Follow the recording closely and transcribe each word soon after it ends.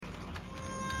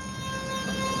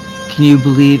Can you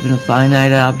believe in a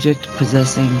finite object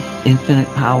possessing infinite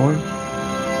power?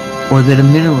 Or that a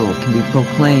mineral can be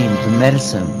proclaimed the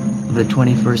medicine of the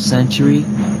 21st century?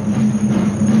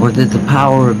 Or that the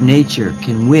power of nature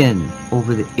can win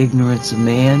over the ignorance of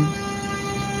man?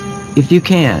 If you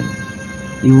can,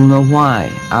 you will know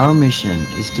why our mission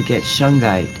is to get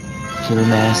Shungite to the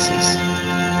masses.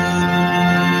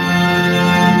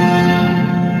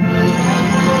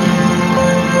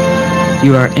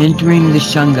 You are entering the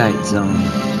Shungite zone.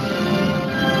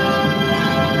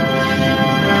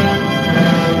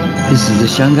 This is the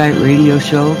Shungite radio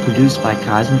show produced by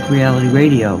Cosmic Reality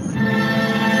Radio.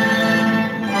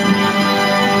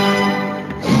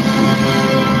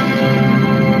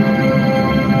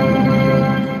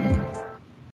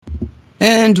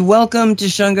 And welcome to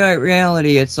Shungite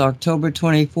Reality. It's October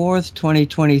 24th,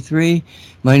 2023.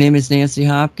 My name is Nancy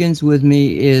Hopkins. With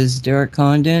me is Derek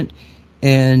Condent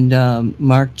and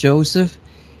Mark Joseph.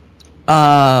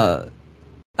 I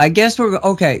guess what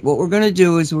we're going to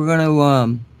do is we're going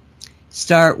to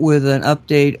start with an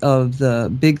update of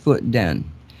the Bigfoot den.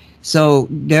 So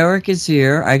Derek is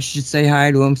here. I should say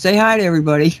hi to him. Say hi to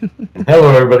everybody. Hello,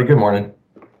 everybody. Good morning.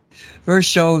 First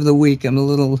show of the week. I'm a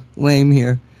little lame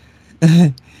here.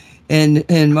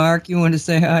 And Mark, you want to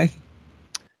say hi?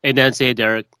 Hey, Nancy. Hey,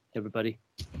 Derek. Everybody.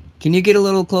 Can you get a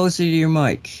little closer to your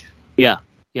mic?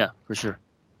 Yeah, for sure.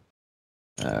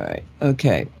 All right.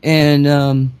 Okay.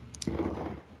 And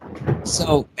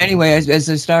so anyway, as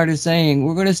I started saying,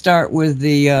 we're going to start with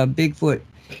the Bigfoot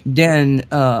den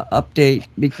update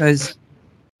because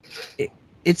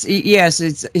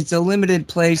it's a limited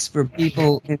place for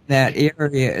people in that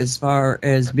area as far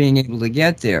as being able to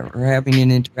get there or having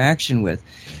an interaction with.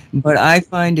 But I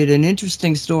find it an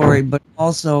interesting story, but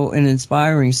also an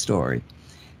inspiring story,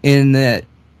 in that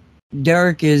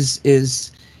Derek is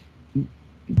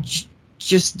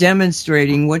just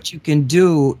demonstrating what you can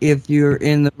do if you're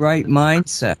in the right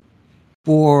mindset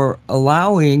for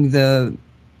allowing the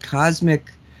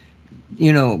cosmic,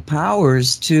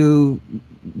 powers to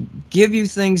give you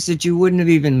things that you wouldn't have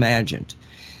even imagined.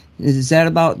 Is that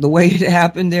about the way it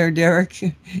happened there, Derek?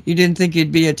 You didn't think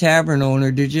you'd be a tavern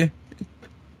owner, did you?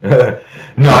 No,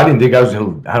 I didn't think I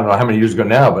don't know how many years ago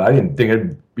now, but I didn't think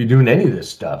I'd be doing any of this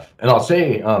stuff. And I'll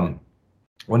say,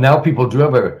 well, now people do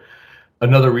have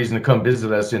another reason to come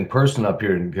visit us in person up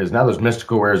here, because now there's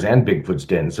Mystical Wares and Bigfoot's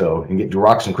Den, so you can get your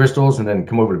rocks and crystals and then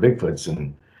come over to Bigfoot's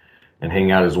and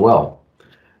hang out as well.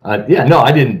 I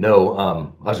didn't know I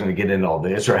was going to get into all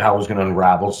this or how it was going to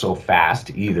unravel so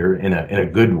fast either, in a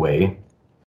good way,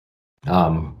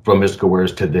 from Mystical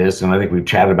Wares to this, and I think we've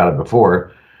chatted about it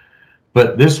before.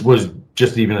 But this was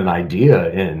just even an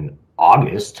idea in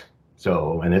August,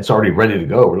 and it's already ready to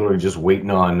go. We're literally just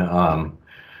waiting on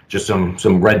just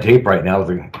some red tape right now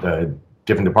with the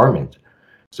different departments.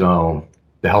 So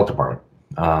the health department.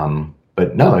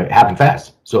 But no, it happened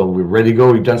fast. So we're ready to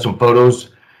go. We've done some photos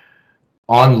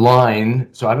online.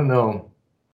 So I don't know.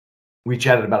 We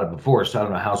chatted about it before, so I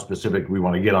don't know how specific we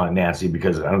want to get on it, Nancy,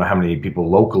 because I don't know how many people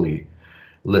locally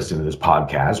listen to this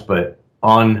podcast. But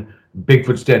on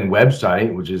Bigfoot's Den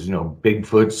website, which is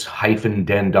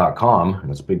bigfoots-den.com, and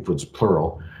that's Bigfoot's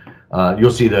plural.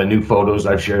 You'll see the new photos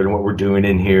I've shared and what we're doing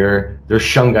in here. There's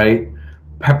Shungite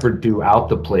peppered throughout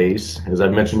the place. As I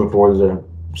mentioned before, there's a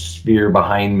sphere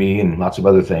behind me and lots of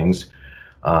other things.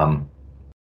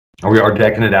 We are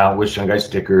decking it out with Shungite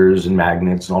stickers and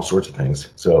magnets and all sorts of things.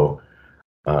 So,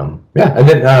 and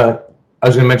then I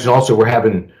was going to mention also we're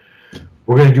going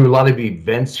to do a lot of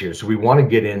events here. So we want to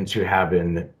get into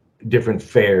having different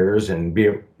fairs and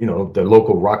be, the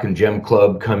local Rock and Gem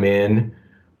Club come in,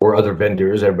 or other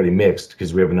vendors, everybody mixed,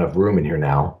 because we have enough room in here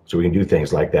now, so we can do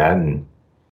things like that, and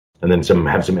then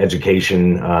have some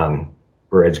education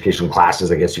or educational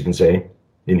classes, I guess you can say,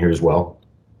 in here as well.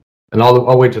 And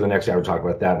I'll wait till the next hour to talk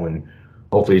about that when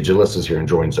hopefully Jalissa's here and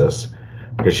joins us,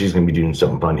 because she's going to be doing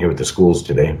something fun here with the schools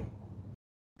today.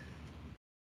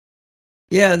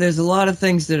 Yeah, there's a lot of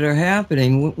things that are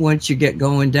happening once you get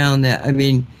going down that. I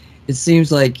mean, it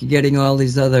seems like you're getting all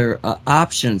these other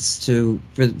options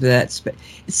for that space.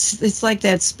 It's like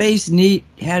that space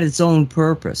had its own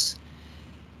purpose,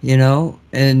 and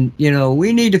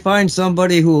we need to find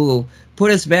somebody who will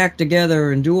put us back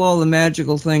together and do all the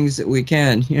magical things that we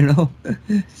can,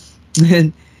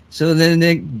 And so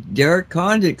then Derek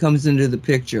Condit comes into the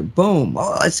picture. Boom!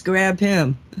 Oh, let's grab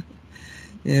him.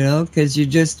 Because it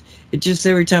just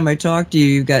every time I talk to you,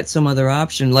 you've got some other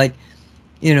option, like.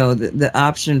 The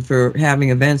option for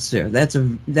having events there. That's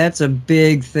a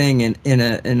big thing in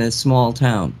a small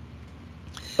town.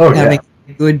 Oh, having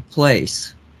a good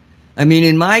place. I mean,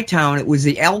 in my town, it was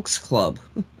the Elks Club.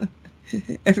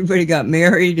 everybody got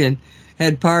married and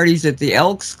had parties at the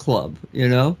Elks Club, you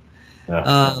know.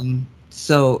 Yeah.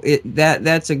 So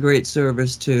that's a great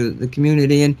service to the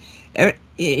community, and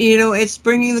you know, it's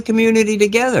bringing the community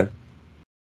together.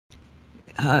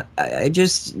 I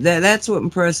just that's what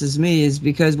impresses me, is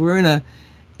because we're in a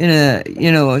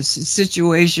you know a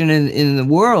situation in the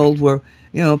world where,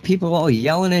 you know, people all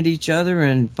yelling at each other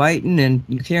and fighting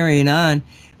and carrying on.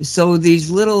 So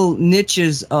these little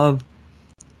niches of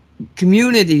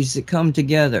communities that come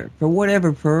together for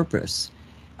whatever purpose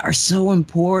are so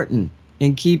important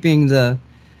in keeping the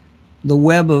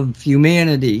web of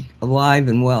humanity alive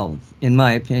and well, in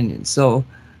my opinion. So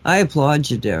I applaud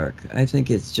you, Derek. I think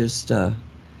it's just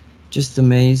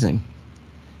amazing.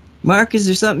 Mark, is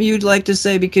there something you'd like to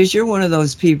say? Because you're one of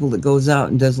those people that goes out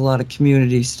and does a lot of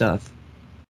community stuff.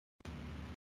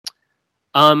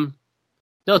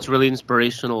 No, it's really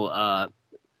inspirational.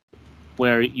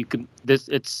 Where you can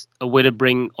it's a way to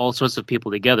bring all sorts of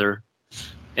people together,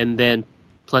 and then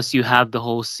plus you have the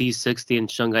whole C60 and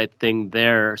Shungite thing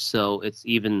there, so it's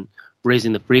even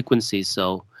raising the frequency.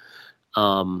 So,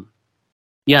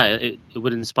 yeah, it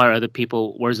would inspire other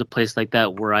people. Where's a place like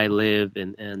that where I live,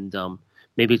 and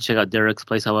maybe check out Derek's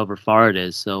place, however far it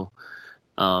is. So,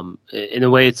 in a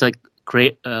way, it's like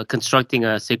constructing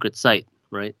a sacred site,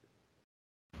 right?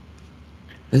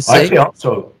 I'd say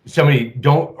also, somebody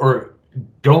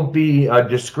don't be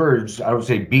discouraged. I would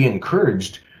say be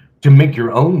encouraged to make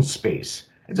your own space.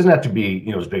 It doesn't have to be,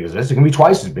 you know, as big as this. It can be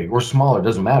twice as big or smaller. It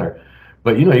doesn't matter.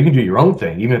 But, you know, you can do your own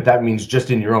thing, even if that means just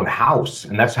in your own house.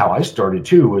 And that's how I started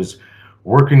too, was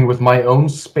working with my own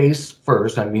space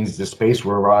first. That means the space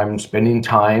where I'm spending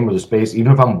time, or the space,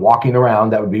 even if I'm walking around,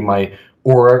 that would be my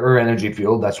aura or energy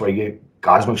field. That's where you get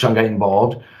cosmic Shungite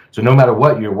involved. So no matter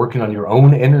what, you're working on your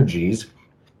own energies.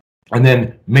 And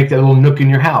then make that little nook in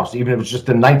your house, even if it's just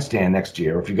a nightstand next to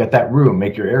you, or if you got that room,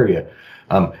 make your area,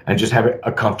 and just have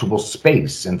a comfortable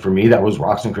space. And for me, that was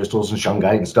rocks and crystals and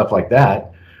Shungite and stuff like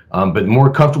that. But the more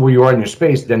comfortable you are in your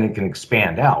space, then it can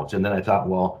expand out. And then I thought,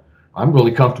 well, I'm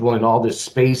really comfortable in all this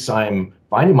space I'm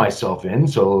finding myself in,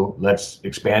 so let's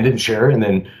expand it and share it. And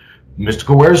then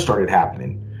mystical wares started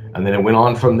happening. And then it went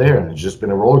on from there. And it's just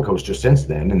been a roller coaster since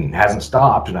then, and hasn't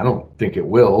stopped. And I don't think it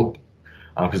will.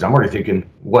 Because I'm already thinking,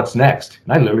 what's next?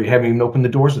 And I literally haven't even opened the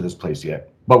doors of this place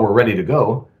yet. But we're ready to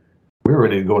go. We're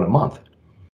ready to go in a month.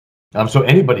 So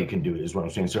anybody can do it, is what I'm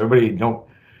saying. So everybody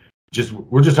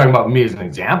we're just talking about me as an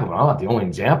example. But I'm not the only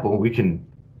example. We can,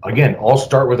 again, all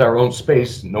start with our own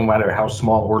space, no matter how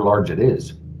small or large it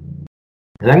is.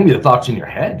 And that can be the thoughts in your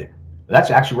head. That's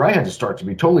actually where I had to start, to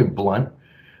be totally blunt.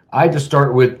 I had to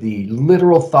start with the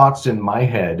literal thoughts in my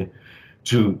head,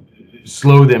 to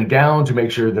slow them down, to make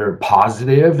sure they're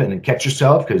positive, and then catch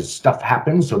yourself, because stuff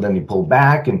happens. So then you pull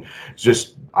back, and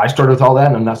just, I started with all that.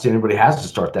 And I'm not saying everybody has to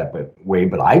start that way,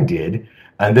 but I did.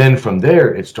 And then from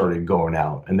there, it started going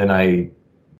out. And then I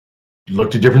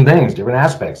looked at different things, different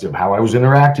aspects of how I was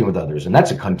interacting with others. And that's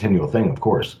a continual thing, of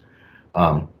course.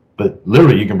 But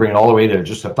literally, you can bring it all the way to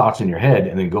just the thoughts in your head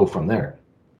and then go from there.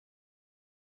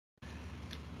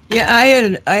 Yeah,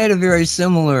 I had a very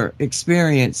similar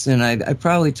experience, and I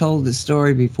probably told this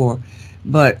story before,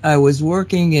 but I was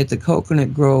working at the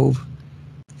Coconut Grove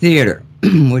Theater,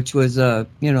 which was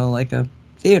like a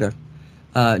theater,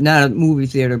 not a movie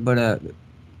theater, but a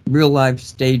real live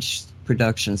stage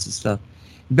productions and stuff.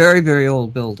 Very, very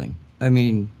old building. I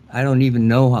mean, I don't even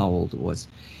know how old it was.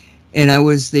 And I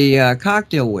was the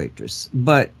cocktail waitress,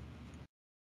 but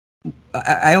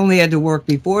I only had to work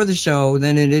before the show,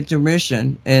 then at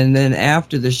intermission, and then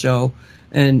after the show,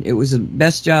 and it was the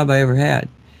best job I ever had.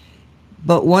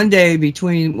 But one day,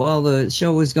 while the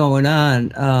show was going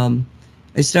on,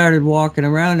 I started walking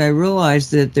around, and I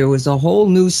realized that there was a whole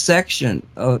new section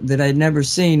that I'd never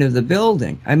seen of the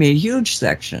building. I mean, a huge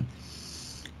section.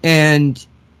 And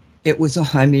it was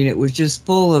just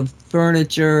full of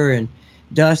furniture and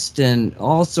dust and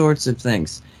all sorts of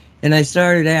things. And I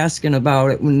started asking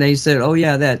about it when they said, oh,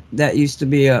 yeah, that used to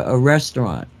be a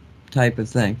restaurant type of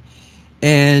thing.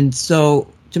 And so,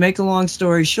 to make a long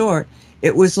story short,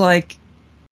 it was like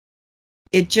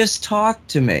it just talked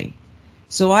to me.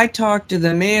 So I talked to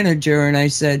the manager and I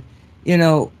said,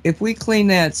 if we clean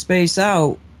that space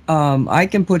out, I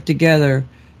can put together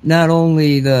not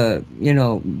only a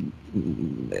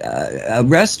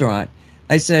restaurant,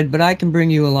 I said, but I can bring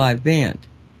you a live band.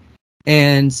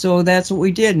 And so that's what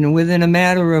we did. And within a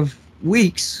matter of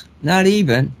weeks, not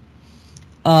even,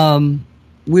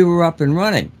 we were up and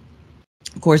running.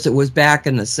 Of course, it was back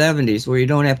in the 70s where you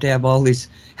don't have to have all these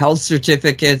health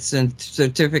certificates and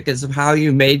certificates of how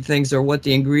you made things or what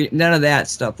the ingredient, none of that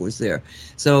stuff was there.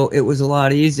 So it was a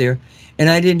lot easier. and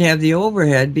I didn't have the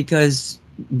overhead because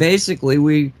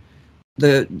basically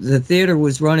the theater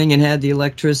was running and had the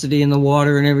electricity and the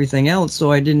water and everything else,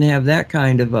 so I didn't have that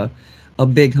kind of a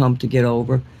big hump to get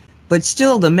over. But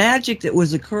still, the magic that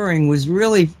was occurring was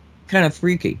really kind of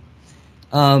freaky.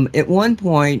 At one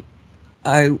point,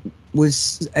 I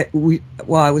was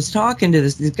talking to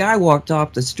this guy walked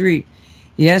off the street.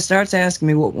 He starts asking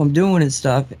me what I'm doing and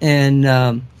stuff,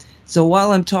 and so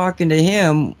while I'm talking to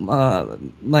him,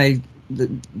 the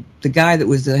guy that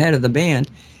was the head of the band,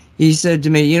 he said to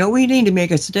me, we need to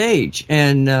make a stage.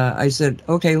 And I said,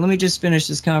 okay, let me just finish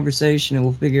this conversation and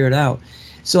we'll figure it out.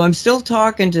 So I'm still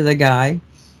talking to the guy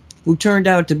who turned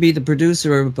out to be the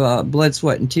producer of Blood,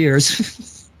 Sweat, and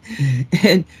Tears.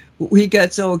 And we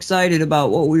got so excited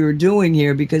about what we were doing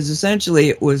here because essentially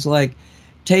it was like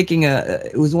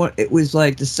it was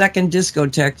like the second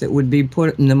discotheque that would be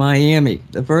put into Miami.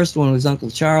 The first one was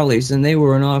Uncle Charlie's, and they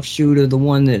were an offshoot of the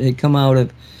one that had come out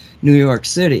of New York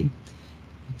City.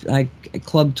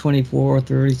 Club 24 or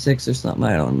 36 or something,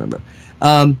 I don't remember.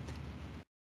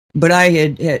 But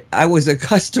I was a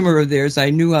customer of theirs. I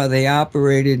knew how they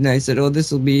operated, and I said, "Oh,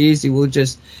 this will be easy. We'll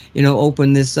just,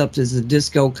 open this up as a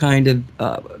disco kind of,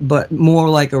 but more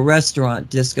like a restaurant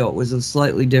disco. It was a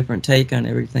slightly different take on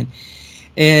everything."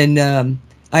 And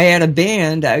I had a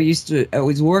band. I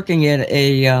was working at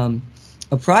a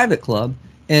private club,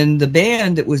 and the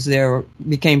band that was there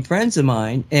became friends of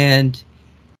mine, and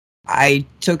I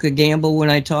took a gamble when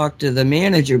I talked to the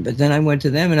manager, but then I went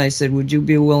to them and I said, would you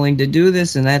be willing to do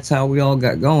this? And that's how we all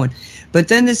got going. But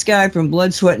then this guy from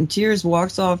Blood, Sweat, and Tears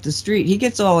walks off the street. He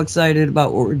gets all excited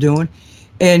about what we're doing,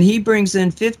 and he brings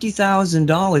in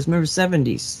 $50,000. Remember,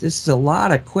 70s. This is a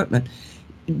lot of equipment.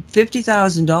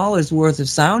 $50,000 worth of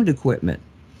sound equipment,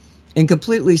 and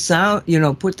completely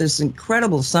put this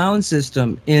incredible sound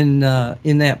system in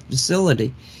that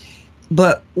facility.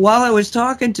 But while I was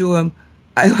talking to him,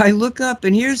 I look up,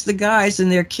 and here's the guys,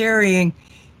 and they're carrying,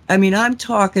 I'm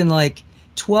talking like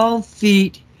 12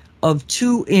 feet of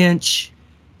 2-inch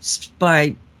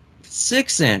by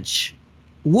 6-inch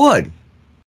wood.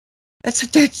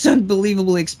 That's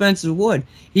unbelievably expensive wood,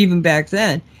 even back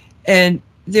then. And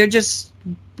they're just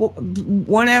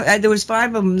there was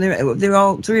 5 of them. They're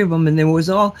all 3 of them, and they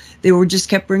were just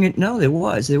kept bringing. No, there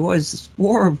was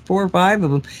 4 or 5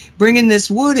 of them bringing this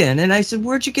wood in, and I said,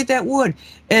 "Where'd you get that wood?"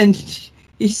 And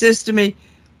he says to me,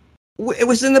 "It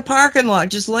was in the parking lot,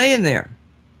 just laying there."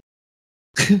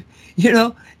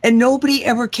 And nobody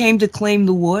ever came to claim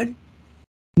the wood.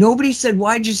 Nobody said,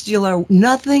 "Why'd you steal our?"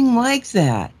 Nothing like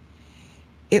that.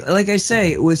 Like I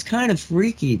say, it was kind of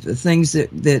freaky, the things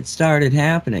that started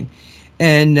happening.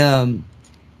 And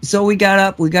so we got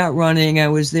up, we got running. I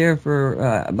was there for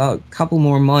about a couple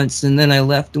more months, and then I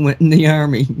left and went in the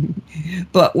Army.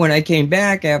 But when I came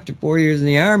back after 4 years in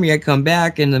the Army, I come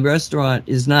back, and the restaurant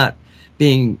is not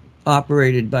being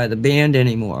operated by the band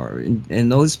anymore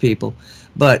and those people.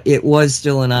 But it was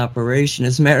still in operation.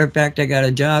 As a matter of fact, I got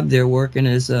a job there working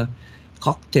as a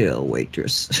cocktail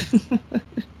waitress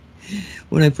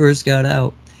when I first got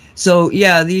out. So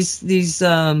yeah, these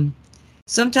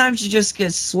sometimes you just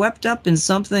get swept up in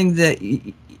something that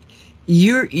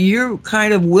you're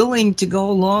kind of willing to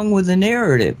go along with the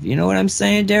narrative. You know what I'm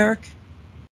saying, Derek?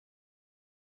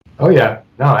 Oh yeah,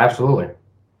 no, absolutely.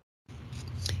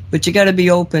 But you got to be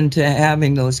open to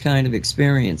having those kind of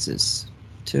experiences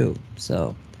too.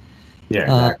 So yeah,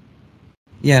 exactly.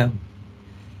 Yeah,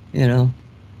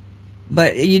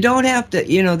 but you don't have to.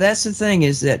 That's the thing,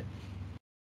 is that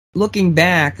looking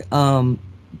back,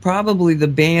 probably the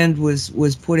band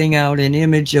was putting out an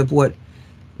image of what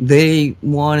they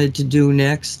wanted to do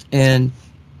next, and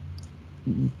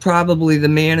probably the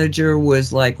manager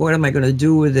was like, what am I going to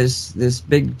do with this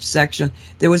big section?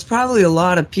 There was probably a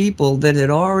lot of people that had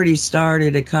already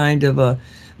started a kind of a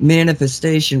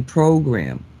manifestation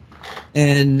program,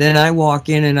 and then I walk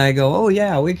in and I go, oh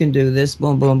yeah, we can do this,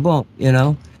 boom, boom, boom,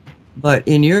 But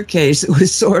in your case, it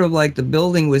was sort of like the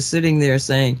building was sitting there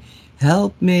saying,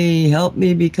 help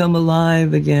me become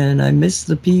alive again. I miss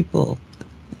the people.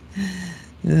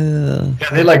 Yeah,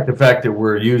 they like the fact that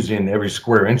we're using every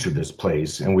square inch of this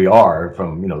place, and we are,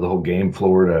 from the whole game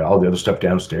floor to all the other stuff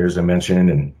downstairs I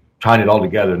mentioned, and tying it all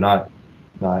together, not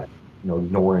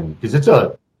ignoring, because it's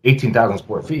 18,000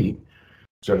 square feet,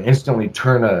 so to instantly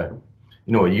turn a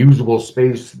usable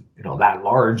space that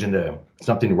large into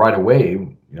something right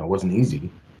away wasn't easy,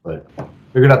 but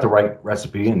figured out the right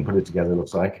recipe and put it together. It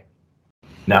looks like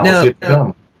now we'll see it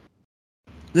come.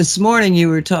 This morning you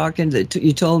were talking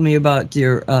you told me about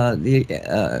your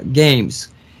the games,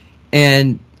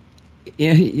 and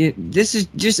this is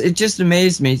it just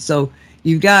amazed me. So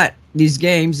you've got these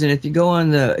games, and if you go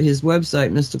on his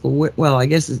website, well, I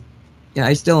guess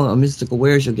I still on Mystical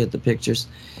Wares, you'll get the pictures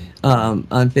on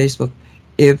Facebook.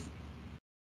 If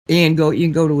you can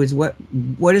go to his what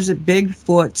is it,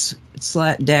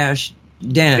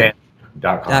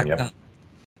 Bigfoot/den.com. Yep.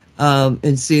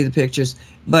 And see the pictures.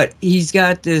 But he's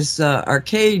got this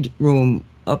arcade room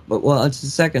up. Well, it's the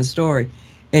second story,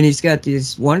 and he's got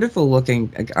these wonderful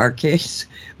looking arcades.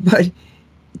 But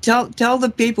tell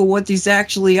the people what these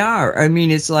actually are. I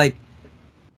mean, it's like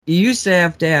you used to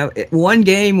have one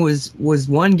game was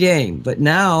one game, but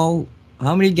now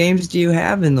how many games do you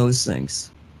have in those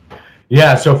things?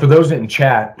 Yeah, so for those in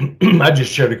chat, I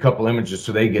just showed a couple images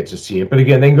so they get to see it. But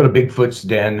again, they can go to Bigfoot's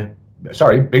dash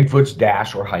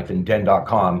or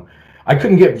 -den.com. I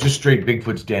couldn't get just straight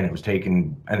Bigfoot's Den. It was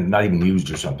taken and not even used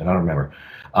or something. I don't remember.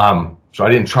 So I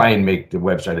didn't try and make the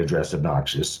website address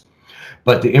obnoxious.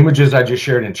 But the images I just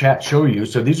shared in chat show you.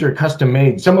 So these are custom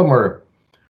made. Some of them are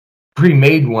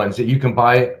pre-made ones that you can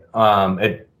buy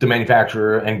at the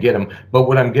manufacturer and get them. But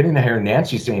what I'm getting to hear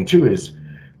Nancy saying too is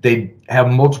they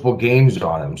have multiple games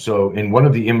on them. So in one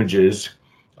of the images,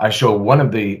 I show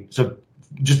so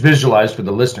just visualize for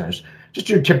the listeners, just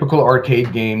your typical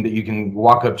arcade game that you can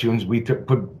walk up to, and we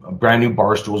put brand new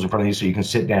bar stools in front of you so you can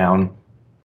sit down.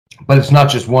 But it's not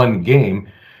just one game.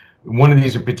 One of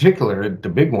these in particular, the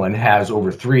big one, has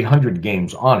over 300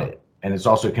 games on it, and it's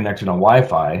also connected on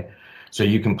Wi-Fi, so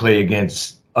you can play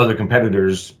against other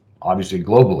competitors, obviously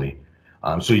globally.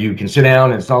 So you can sit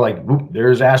down, and it's not like, whoop,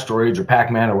 there's Asteroids or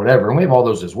Pac-Man or whatever, and we have all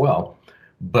those as well.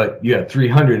 But you have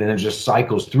 300, and it just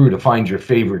cycles through to find your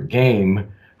favorite game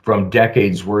from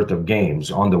decades worth of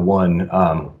games on the one,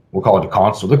 we'll call it a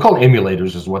console. They're called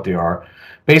emulators is what they are.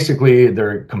 Basically,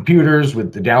 they're computers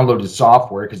with the downloaded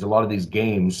software, because a lot of these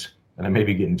games, and I may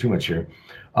be getting too much here,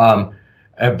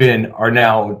 are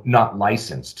now not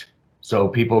licensed. So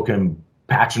people can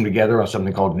patch them together on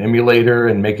something called an emulator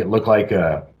and make it look like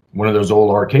one of those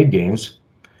old arcade games,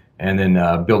 and then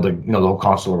build the whole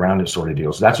console around it sort of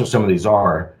deal. So that's what some of these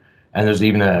are. And there's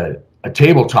even a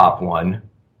tabletop one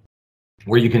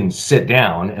where you can sit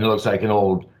down, and it looks like an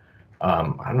old,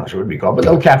 I'm not sure what it'd be called, but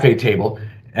an old cafe table.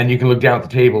 And you can look down at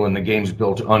the table, and the game's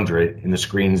built under it, and the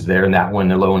screen's there. And that one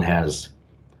alone has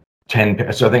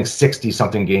 10, so I think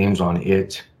 60-something games on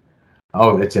it.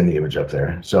 Oh, it's in the image up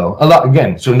there. So a lot,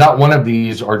 again, so not one of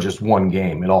these are just one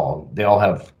game at all. They all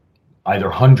have either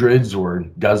hundreds or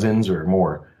dozens or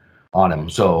more on them.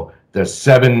 So the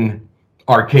 7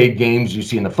 arcade games you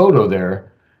see in the photo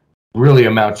there really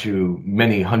amount to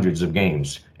many hundreds of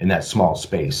games in that small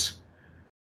space.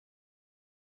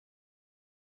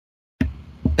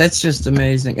 That's just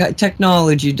amazing.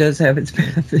 Technology does have its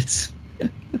benefits.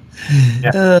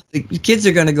 Yeah. The kids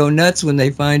are going to go nuts when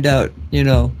they find out,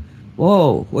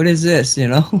 whoa, what is this,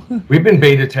 We've been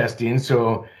beta testing,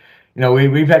 so,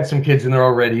 we've had some kids in there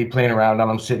already playing around on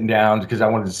them, sitting down, because I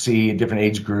wanted to see different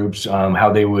age groups,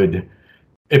 how they would,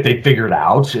 if they figured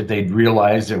out, if they'd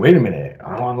realize that, wait a minute,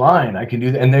 I'm online, I can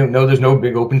do that. And they know there's no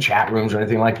big open chat rooms or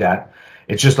anything like that.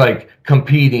 It's just like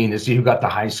competing to see who got the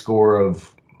high score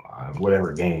of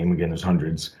whatever game. Again, there's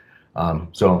hundreds.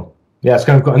 So yeah, it's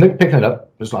kind of cool. And they're picking it up.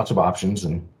 There's lots of options.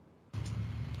 And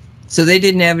so they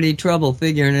didn't have any trouble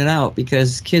figuring it out,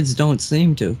 because kids don't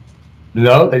seem to.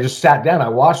 No, they just sat down. I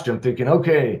watched them thinking,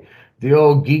 okay, the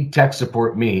old geek tech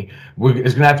support me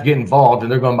is going to have to get involved.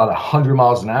 And they're going about 100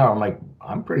 miles an hour. I'm like,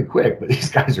 I'm pretty quick, but these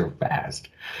guys are fast.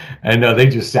 And they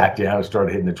just sat down and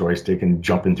started hitting the joystick and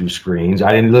jumping through screens.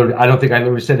 I don't think I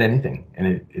literally said anything, and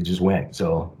it just went.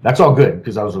 So that's all good,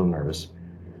 because I was a little nervous.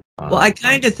 Well, I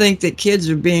kind of think that kids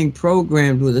are being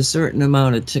programmed with a certain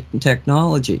amount of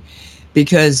technology,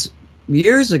 because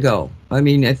years ago,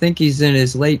 I think he's in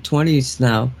his late 20s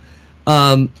now,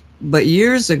 but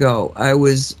years ago, I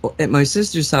was at my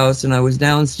sister's house, and I was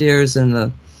downstairs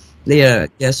they had a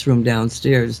guest room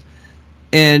downstairs,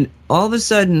 and all of a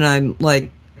sudden I'm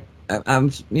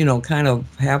kind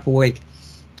of half awake,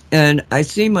 and I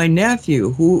see my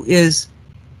nephew, who is,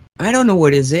 I don't know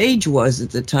what his age was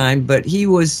at the time, but he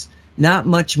was not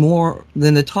much more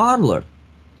than a toddler.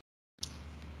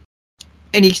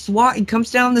 And he comes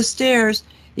down the stairs,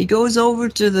 he goes over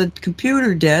to the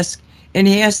computer desk, and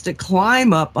he has to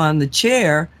climb up on the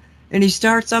chair, and he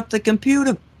starts up the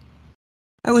computer.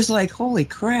 I was like, holy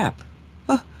crap.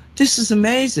 Oh, this is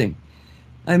amazing.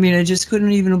 I just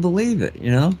couldn't even believe it,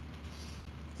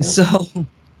 So.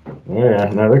 Yeah,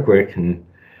 no, they're quick. And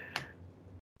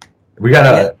we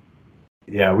got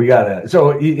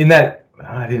so in that,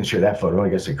 I didn't share that photo. I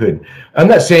guess I could. On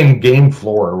that same game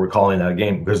floor, we're calling that a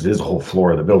game because it is a whole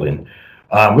floor of the building.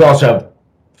 We also have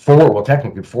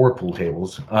technically four pool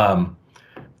tables.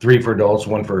 3 for adults,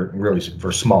 1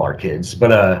 for smaller kids.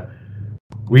 But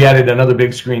we added another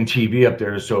big screen TV up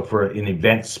there, so for an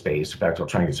event space. In fact, I'll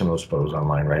try and get some of those photos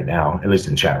online right now, at least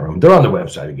in chat room. They're on the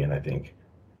website again, I think.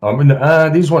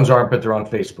 These ones aren't, but they're on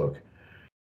Facebook.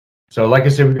 So like I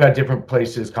said, we've got different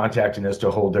places contacting us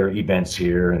to hold their events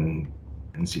here and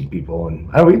see people. And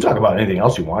we can talk about anything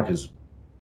else you want, because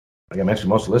like I mentioned,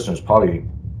 most listeners probably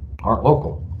aren't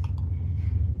local.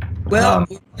 Well,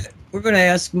 we're going to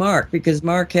ask Mark, because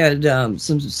Mark had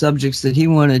some subjects that he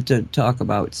wanted to talk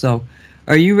about. So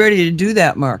are you ready to do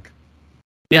that, Mark?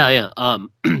 Yeah.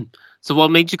 So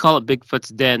what made you call it Bigfoot's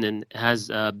Den, and has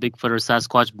Bigfoot or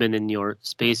Sasquatch been in your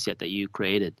space yet that you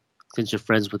created, since you're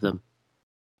friends with them?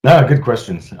 Good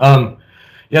questions. Yeah,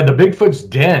 the Bigfoot's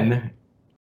Den,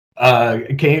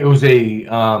 it was a,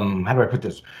 how do I put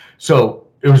this? So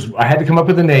I had to come up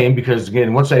with a name, because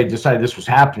again, once I decided this was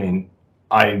happening,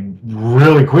 I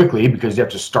really quickly, because you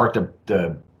have to start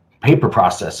the paper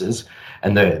processes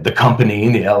and the company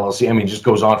and the LLC, I mean, it just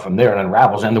goes on from there and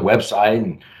unravels, and the website.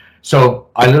 And so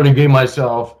I literally gave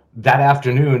myself that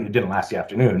afternoon, it didn't last the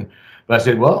afternoon, but I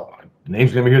said, well, the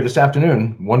name's going to be here this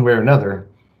afternoon, one way or another.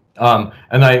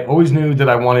 And I always knew that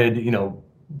I wanted,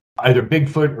 either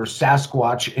Bigfoot or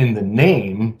Sasquatch in the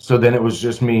name. So then it was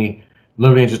just me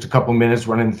literally in just a couple minutes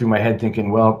running through my head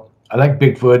thinking, well, I like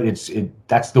Bigfoot.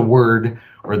 That's the word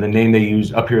or the name they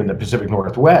use up here in the Pacific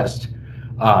Northwest.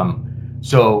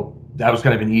 So that was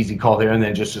kind of an easy call there. And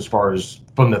then just as far as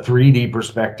from the 3D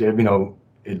perspective,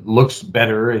 it looks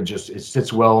better. It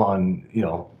sits well on,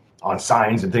 on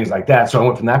signs and things like that. So I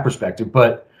went from that perspective.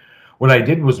 But what I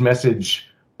did was message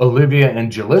Olivia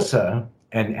and Jalissa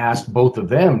and asked both of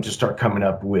them to start coming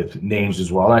up with names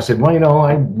as well. And I said, well,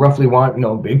 I roughly want,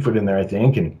 Bigfoot in there, I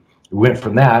think. And we went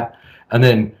from that. And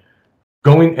then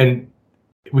going, and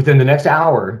within the next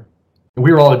hour,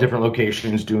 we were all at different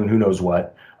locations doing who knows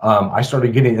what. I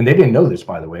started getting, and they didn't know this,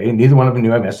 by the way, and neither one of them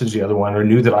knew I messaged the other one, or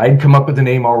knew that I'd come up with the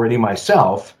name already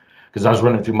myself, because I was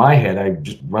running through my head. I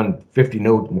just run 50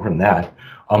 notes, more than that,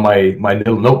 on my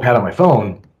little notepad on my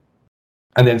phone,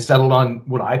 and then settled on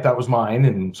what I thought was mine.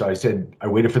 And so I said, I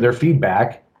waited for their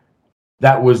feedback.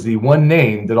 That was the one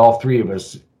name that all three of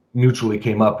us mutually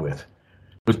came up with,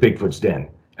 was Bigfoot's Den.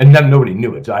 And nobody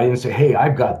knew it. So I didn't say, hey,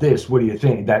 I've got this, what do you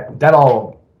think? That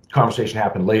all conversation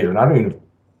happened later. And I don't even,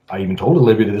 I even told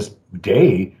Olivia to this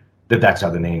day that that's how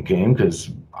the name came, because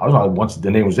I was on, once the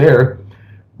name was there,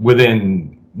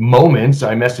 within moments,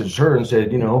 I messaged her and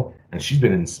said, and she's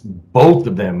been in both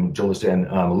of them, Jalissa and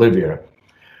Olivia,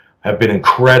 have been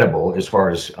incredible as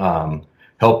far as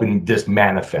helping this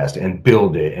manifest and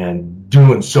build it and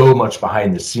doing so much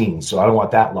behind the scenes. So I don't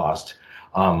want that lost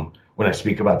when I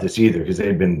speak about this either, because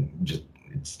they've been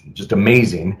just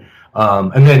amazing.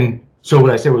 And then, so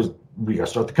what I said was, we got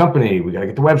to start the company. We got to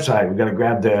get the website. We got to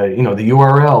grab the, the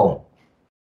URL,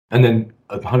 and then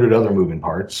 100 other moving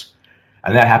parts.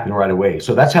 And that happened right away.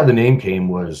 So that's how the name came,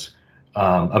 was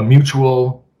a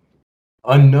mutual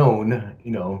unknown,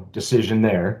 decision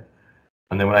there.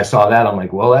 And then when I saw that, I'm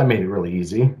like, well, that made it really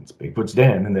easy. It's Bigfoot's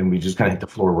Den. And then we just kind of hit the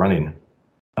floor running.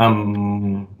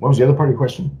 What was the other part of your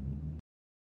question?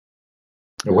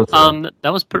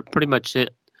 That was pretty much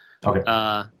it. Okay.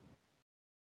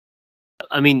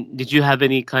 I mean, did you have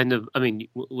any kind of,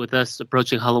 with us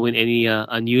approaching Halloween, any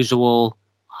unusual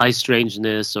high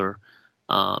strangeness or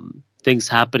things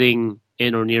happening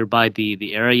in or nearby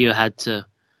the area you had to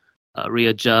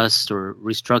readjust or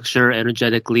restructure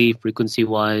energetically,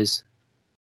 frequency-wise?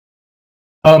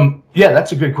 Yeah,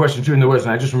 that's a good question too. And there was,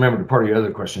 and I just remembered part of your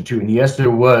other question too. And yes,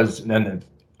 there was an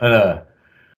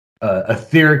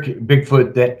etheric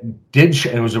Bigfoot that did,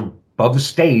 and it was above the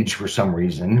stage for some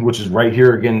reason, which is right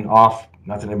here again off,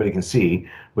 not that anybody can see,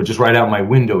 but just right out my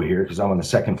window here, because I'm on the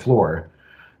second floor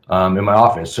in my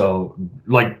office. So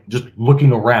like just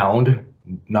looking around,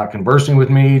 not conversing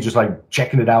with me, just like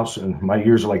checking it out. So my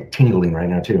ears are like tingling right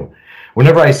now too.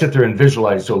 Whenever I sit there and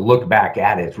visualize, so look back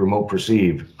at it, remote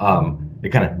perceive, it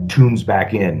kind of tunes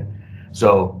back in.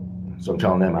 So I'm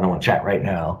telling them I don't want to chat right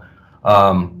now.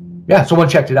 Yeah, someone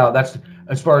checked it out. That's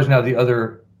as far as now the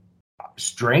other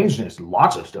strangeness,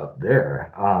 lots of stuff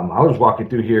there. I was walking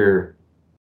through here,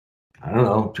 I don't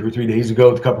know, 2 or 3 days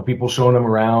ago with a couple of people showing them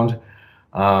around.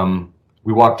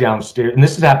 We walked downstairs, and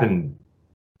this has happened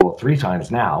 3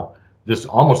 times now, this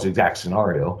almost exact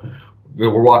scenario.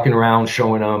 We're walking around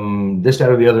showing them this, that,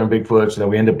 or the other in Bigfoot, so then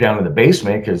we end up down in the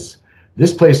basement, because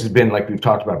this place has been, like we've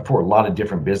talked about before, a lot of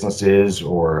different businesses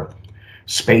or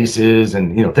spaces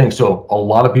and things. So a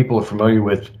lot of people are familiar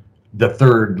with the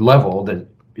third level that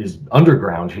is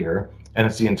underground here, and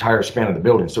it's the entire span of the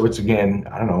building. So it's, again,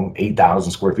 I don't know,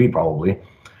 8,000 square feet probably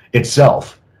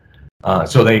itself.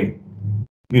 So they,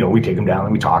 we take them down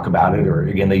and we talk about it, or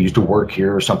again, they used to work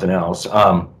here or something else.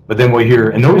 But then we'll hear,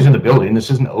 and nobody's in the building. This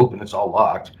isn't open. It's all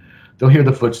locked. They'll hear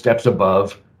the footsteps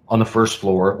above on the first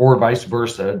floor, or vice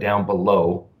versa down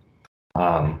below.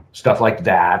 Stuff like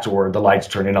that, or the lights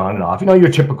turning on and off. Your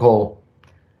typical,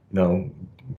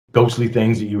 ghostly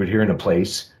things that you would hear in a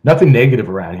place. Nothing negative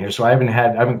around here. So I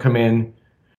haven't come in.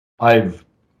 I've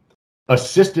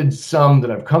assisted some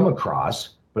that I've come across,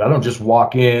 but I don't just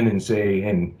walk in and say,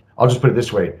 and I'll just put it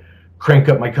this way, crank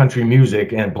up my country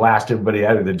music and blast everybody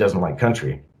out of that doesn't like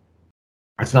country.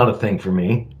 It's not a thing for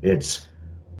me. It's,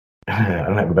 I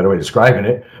don't have a better way of describing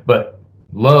it, but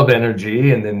love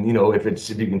energy. And then, if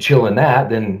you can chill in that,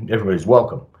 then everybody's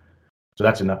welcome. So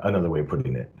that's another way of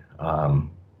putting it.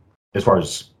 As far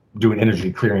as doing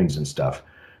energy clearings and stuff,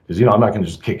 because, I'm not going to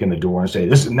just kick in the door and say,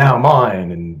 this is now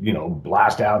mine, and,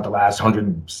 blast out the last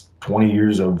 120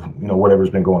 years of,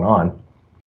 whatever's been going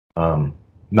on.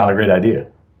 Not a great idea.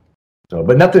 So,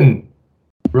 but nothing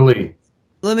really.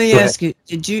 Let me ask you,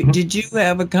 did you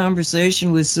have a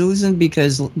conversation with Susan?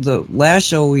 Because the last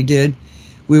show we did,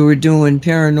 we were doing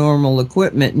paranormal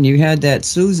equipment, and you had that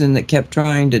Susan that kept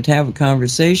trying to have a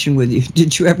conversation with you.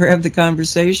 Did you ever have the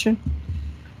conversation?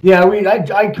 Yeah,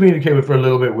 I communicated with her a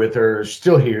little bit with her. She's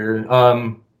still here.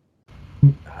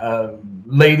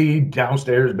 Lady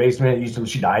downstairs, basement,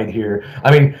 she died here.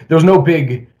 I mean, there was no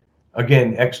big,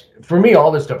 again, for me,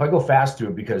 all this stuff, I go fast through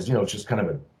it because, it's just kind of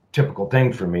a typical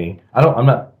thing for me. I'm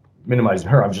not minimizing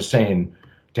her. I'm just saying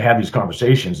to have these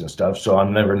conversations and stuff, so I'll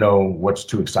never know what's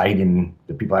too exciting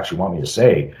that people actually want me to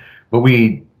say. But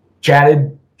we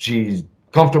chatted. She's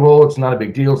comfortable. It's not a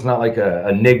big deal. It's not like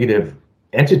a negative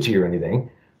entity or anything.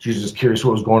 She's just curious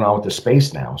what was going on with the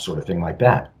space now, sort of thing like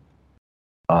that.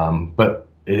 But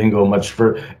it didn't go much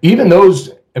further. Even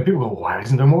those, and people go, why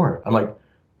isn't there more? I'm like,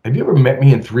 have you ever met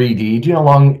me in 3D? Do you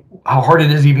know how hard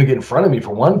it is even to get in front of me,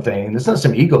 for one thing? It's not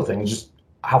some ego thing. It's just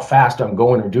how fast I'm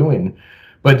going or doing.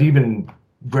 But to even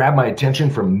grab my attention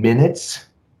for minutes,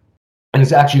 and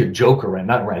it's actually a joke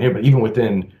not around here, but even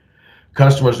within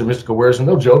customers of Mystical Wares, and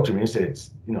they'll joke to me and say, it's,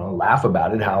 laugh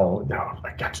about it, how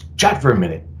I got to chat for a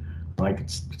minute. Like,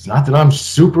 it's not that I'm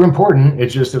super important.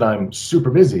 It's just that I'm super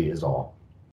busy is all.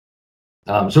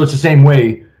 So it's the same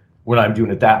way when I'm doing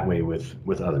it that way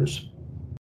with others.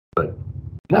 But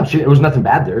no, it was nothing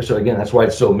bad there. So again, that's why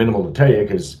it's so minimal to tell you,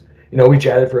 because, we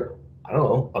chatted for, I don't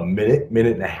know, a minute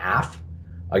and a half.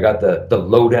 I got the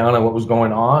lowdown on what was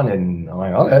going on, and I'm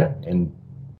like, okay, and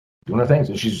doing her things.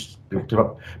 And she's picked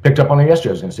up on her yesterday.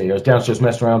 I was going to say, I was downstairs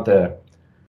messing around with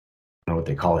I don't know what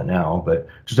they call it now, but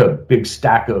just a big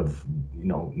stack of,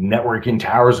 networking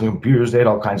towers and computers. They had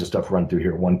all kinds of stuff run through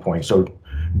here at one point. So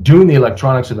doing the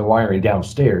electronics and the wiring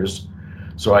downstairs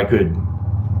so I could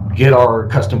get our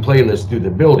custom playlist through the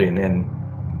building, and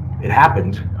it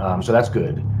happened. So that's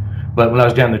good. But when I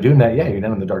was down there doing that, yeah, you're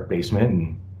down in the dark basement,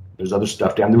 and there's other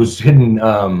stuff down there. Was hidden.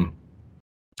 I'll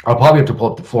probably have to pull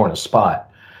up the floor in a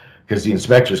spot, because the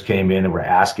inspectors came in and were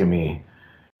asking me,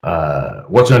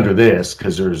 what's under this,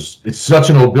 because it's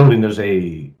such an old building. There's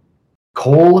a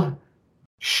coal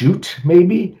chute,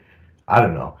 maybe, I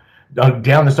don't know,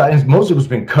 down the side. Most of it's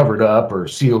been covered up or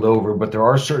sealed over, but there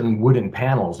are certain wooden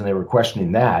panels, and they were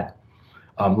questioning that,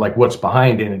 like what's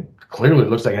behind it. And it clearly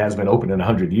looks like it hasn't been opened in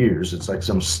 100 years. It's like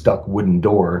some stuck wooden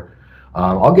door.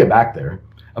 I'll get back there,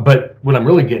 but what I'm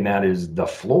really getting at is the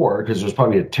floor, because there's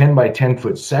probably a 10 by 10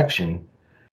 foot section.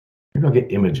 Maybe I'll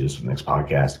get images for the next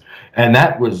podcast. And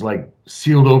that was like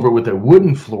sealed over with a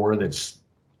wooden floor that's,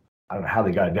 I don't know how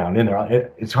they got it down in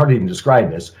there. It's hard to even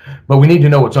describe this, but we need to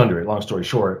know what's under it. Long story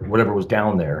short, whatever was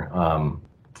down there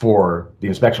for the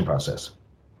inspection process.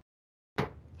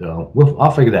 So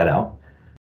I'll figure that out.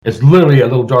 It's literally a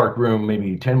little dark room,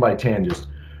 maybe 10 by 10. Just,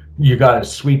 you got to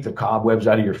sweep the cobwebs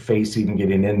out of your face even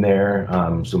getting in there.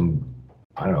 Some,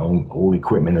 I don't know, old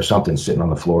equipment or something sitting on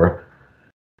the floor.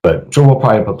 But so we'll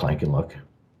probably put plank and look.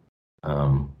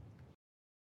 Then,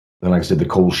 like I said, the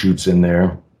coal chute's in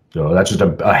there. So that's just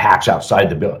a hatch outside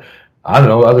the building. I don't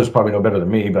know. Others probably know better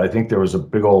than me, but I think there was a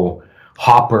big old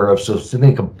hopper of, so I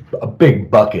think a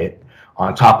big bucket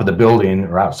on top of the building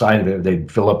or outside of it. They'd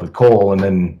fill up with coal, and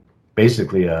then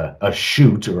basically a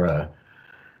chute or a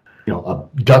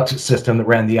duct system that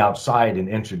ran the outside and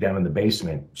entered down in the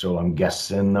basement. So I'm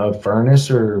guessing a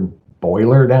furnace or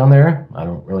boiler down there. I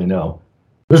don't really know.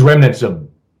 There's remnants of,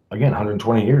 again,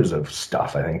 120 years of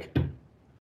stuff, I think.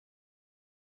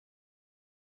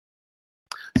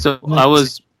 So I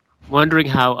was wondering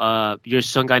how you're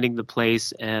shungiting the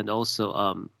place, and also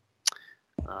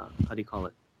how do you call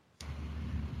it?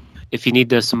 If you need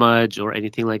the smudge or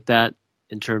anything like that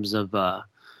in terms of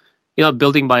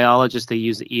building biologists, they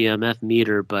use the EMF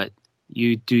meter, but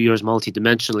you do yours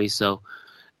multidimensionally. So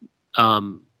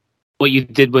what you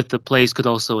did with the place could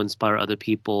also inspire other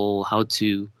people how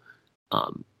to,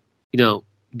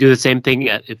 do the same thing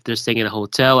if they're staying in a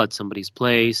hotel, at somebody's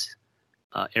place,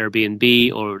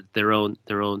 Airbnb, or their own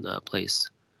place.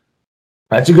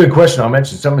 That's a good question. I'll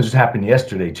mention something just happened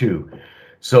yesterday too.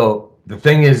 So the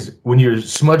thing is, when you're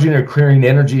smudging or clearing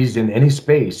energies in any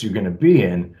space you're going to be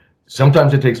in,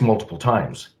 sometimes it takes multiple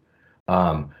times.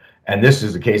 And this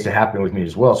is the case that happened with me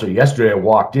as well. So yesterday I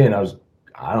walked in, I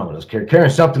was carrying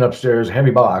something upstairs, a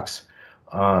heavy box.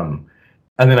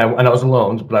 And then I was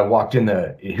alone, but I walked in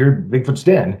here Bigfoot's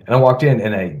den, and I walked in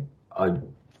and I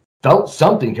felt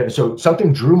something. So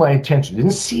something drew my attention.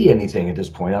 Didn't see anything at this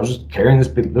point. I was just carrying this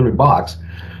big little box,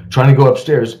 trying to go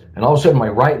upstairs, and all of a sudden my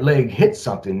right leg hit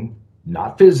something,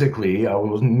 not physically. I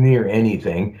wasn't near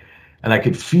anything, and I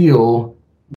could feel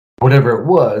whatever it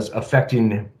was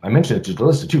affecting, I mentioned it to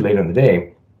Alyssa too later in the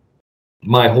day,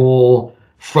 my whole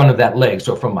front of that leg.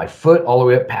 So from my foot all the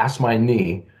way up past my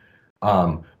knee,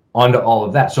 onto all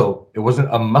of that. So it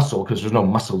wasn't a muscle, because there's no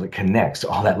muscle that connects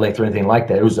all that length or anything like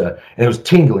that. It was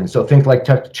tingling. So think like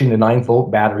touching a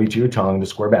 9-volt battery to your tongue, the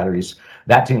square batteries,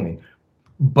 that tingling,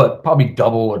 but probably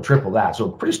double or triple that. So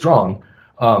pretty strong,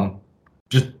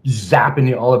 just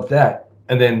zapping all of that.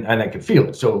 And I could feel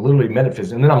it. So literally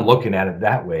metaphysics. And then I'm looking at it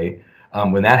that way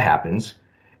when that happens.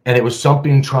 And it was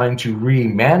something trying to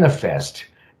re-manifest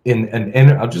in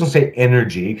I'll just say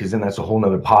energy, because then that's a whole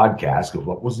nother podcast of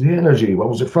what was the energy, what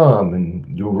was it from,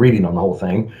 and do a reading on the whole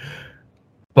thing.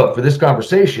 But for this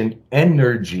conversation,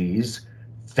 energies,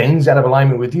 things out of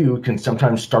alignment with you, can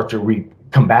sometimes start to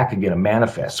come back again and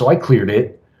manifest. So I cleared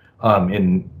it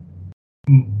in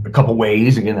a couple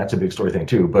ways. Again, that's a big story thing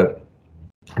too, but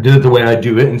I did it the way I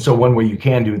do it. And so one way you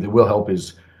can do it that will help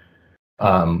is,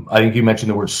 I think you mentioned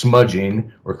the word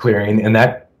smudging or clearing, and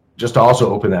that, just to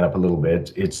also open that up a little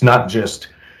bit, it's not just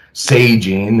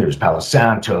saging, there's Palo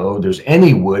Santo, there's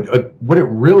any wood. What it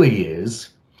really is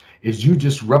you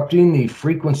disrupting the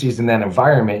frequencies in that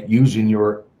environment using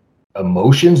your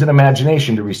emotions and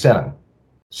imagination to reset them.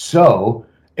 So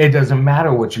it doesn't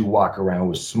matter what you walk around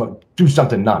with smoke. Do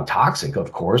something non-toxic,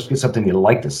 of course. Get something you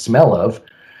like the smell of.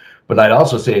 But I'd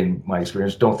also say, in my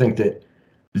experience, don't think that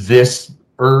this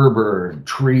herb or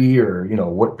tree or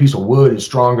what piece of wood is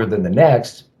stronger than the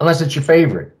next, unless it's your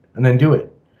favorite, and then do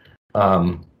it.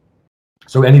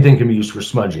 So anything can be used for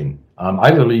smudging.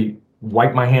 I literally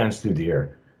wipe my hands through the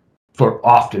air for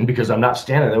often, because I'm not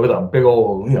standing there with a big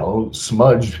old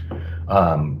smudge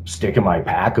stick in my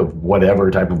pack of whatever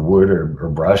type of wood or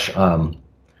brush.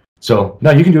 So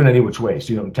no, you can do it any which way.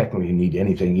 So you don't technically need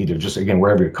anything either. Just again,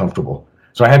 wherever you're comfortable.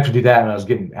 So I had to do that, and I was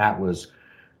getting at was,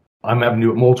 I'm having to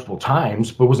do it multiple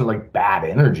times, but it wasn't like bad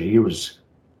energy. It was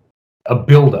a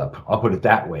buildup, I'll put it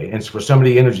that way. And for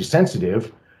somebody energy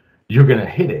sensitive, you're going to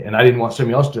hit it. And I didn't want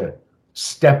somebody else to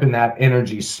step in that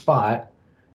energy spot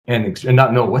and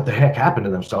not know what the heck happened to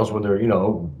themselves when they're,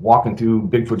 walking through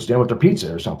Bigfoot's den with their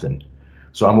pizza or something.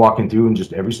 So I'm walking through in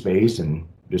just every space and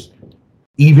just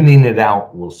evening it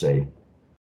out, we'll say.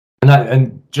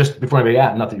 And just before anybody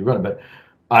asked, not that you're running, but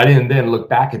I didn't then look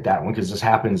back at that one, because this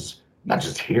happens not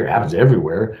just here, it happens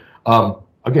everywhere.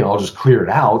 Again, I'll just clear it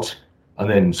out, and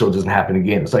then so it doesn't happen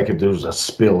again. It's like if there was a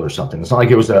spill or something. It's not like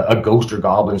it was a ghost or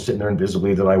goblin sitting there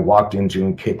invisibly that I walked into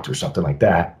and kicked or something like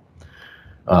that.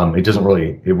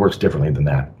 It works differently than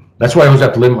that. That's why I always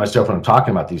have to limit myself when I'm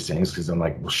talking about these things, because I'm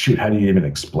like, well, shoot, how do you even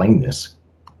explain this?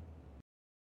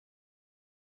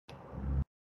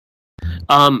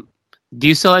 Do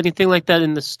you sell anything like that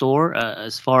in the store,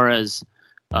 as far as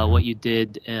what you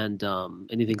did and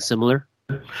anything similar?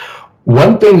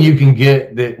 One thing you can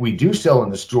get that we do sell in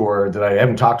the store that I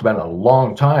haven't talked about in a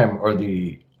long time are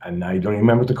and I don't even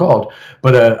remember what they're called,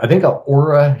 but I think an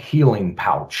aura healing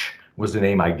pouch was the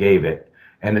name I gave it.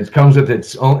 And it comes with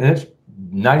its own, and it's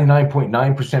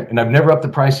 99.9%, and I've never upped the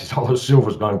prices, although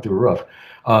silver's gone through the roof.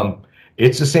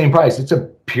 It's the same price. It's a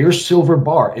pure silver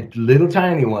bar. It's a little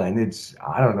tiny one. It's,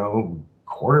 I don't know,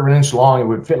 quarter of an inch long. It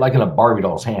would fit like in a Barbie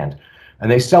doll's hand. And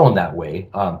they sell them that way.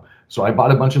 So I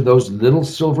bought a bunch of those little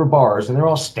silver bars, and they're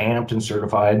all stamped and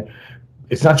certified.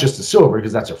 It's not just the silver,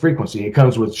 because that's a frequency. It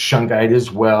comes with Shungite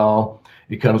as well.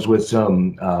 It comes with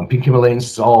some pink Himalayan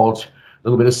salt, a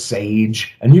little bit of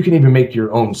sage, and you can even make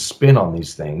your own spin on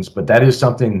these things. But that is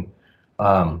something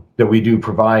that we do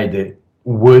provide that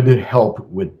would help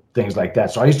with things like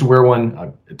that. So I used to wear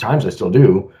one, at times I still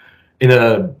do, in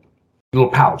a little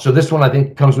pouch. So this one I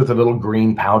think comes with a little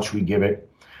green pouch we give it.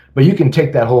 But you can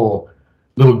take that whole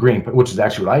little green, which is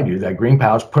actually what I do, that green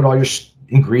pouch, put all your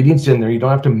ingredients in there. You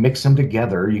don't have to mix them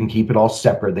together. You can keep it all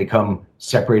separate. They come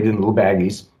separated in little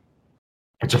baggies.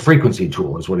 It's a frequency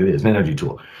tool is what it is, an energy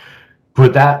tool.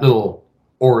 Put that little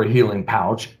aura healing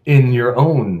pouch in your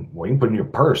own, well, you can put it in your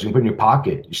purse, you can put it in your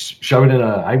pocket, shove it in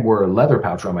I wore a leather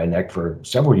pouch around my neck for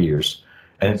several years,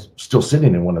 and it's still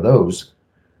sitting in one of those.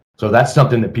 So that's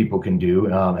something that people can do.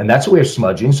 And that's a way of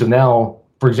smudging. So now,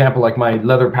 for example, like my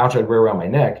leather pouch I'd wear around my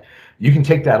neck, you can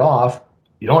take that off.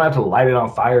 You don't have to light it on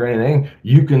fire or anything.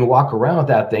 You can walk around with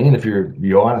that thing. And if you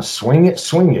want to swing it,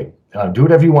 swing it. Do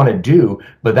whatever you want to do,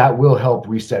 but that will help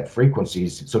reset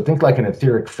frequencies. So think like an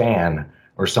etheric fan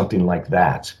or something like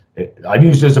that. I've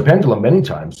used it as a pendulum many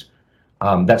times.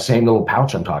 That same little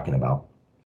pouch I'm talking about.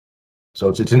 So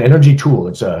it's an energy tool.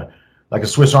 It's like a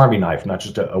Swiss Army knife, not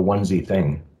just a onesie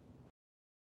thing.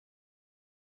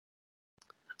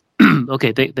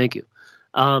 Okay, thank you.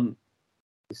 Let's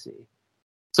see.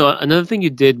 So another thing you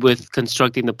did with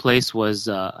constructing the place was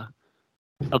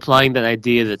applying that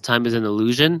idea that time is an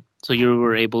illusion. So you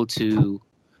were able to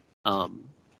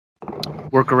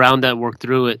work around that, work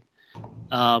through it.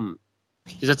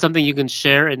 Is that something you can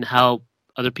share, and how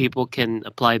other people can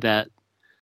apply that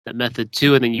method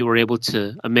too? And then you were able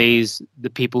to amaze the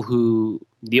people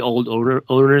the old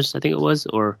owners, I think it was,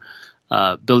 or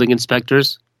building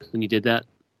inspectors when you did that?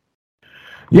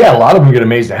 Yeah, a lot of them get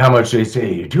amazed at how much they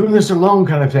say, you're doing this alone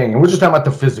kind of thing. And we're just talking about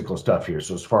the physical stuff here.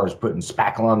 So as far as putting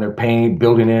spackle on their paint,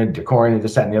 building it, decoring it,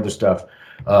 this, that, and the other stuff,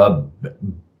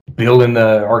 building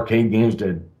the arcade games,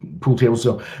 to pool tables,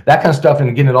 so that kind of stuff,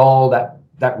 and getting it all,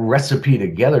 that recipe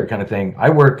together kind of thing. I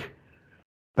work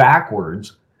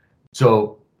backwards.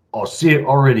 So I'll see it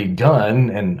already done,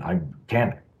 and I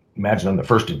can't imagine I'm the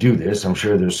first to do this. I'm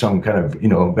sure there's some kind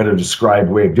of, better described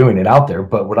way of doing it out there.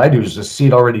 But what I do is just see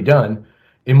it already done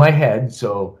in my head.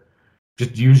 So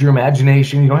just use your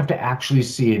imagination. You don't have to actually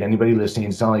see it. Anybody listening,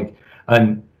 it's not like,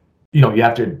 you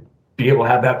have to be able to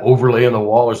have that overlay on the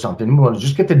wall or something. You want to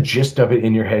just get the gist of it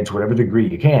in your head to whatever degree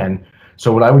you can.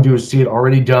 So what I would do is see it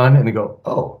already done and then go,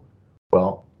 oh,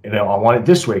 well, I want it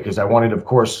this way, because I wanted, of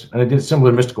course, and I did similar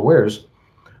to Mystical Wares,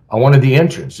 I wanted the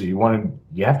entrance. So you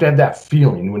have to have that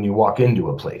feeling when you walk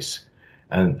into a place.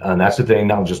 And that's the thing,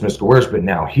 not just Mystical Wares, but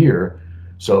now here.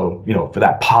 So, for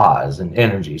that pause and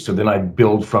energy. So then I'd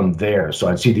build from there. So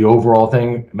I'd see the overall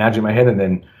thing, imagine in my head, and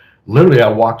then literally I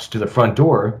walked to the front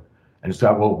door and just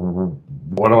thought, well,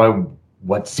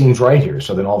 what seems right here?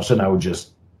 So then all of a sudden I would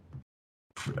just,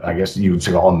 I guess you would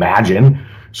say, I'll imagine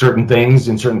certain things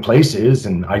in certain places.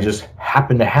 And I just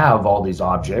happen to have all these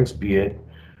objects, be it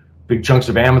big chunks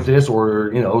of amethyst or,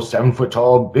 7-foot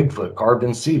tall Bigfoot carved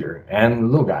in cedar,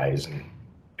 and little guys. And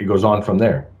it goes on from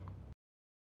there.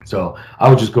 So I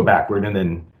would just go backward and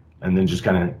then just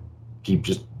kind of keep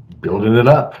just building it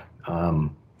up.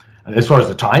 As far as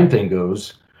the time thing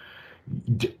goes,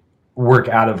 work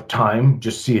out of time,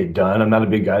 just see it done. I'm not a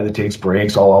big guy that takes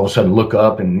breaks. I'll all of a sudden look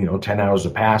up and 10 hours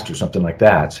have passed or something like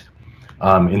that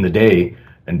in the day,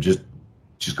 and just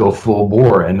go full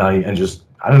bore. And I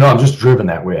don't know, I'm just driven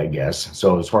that way, I guess.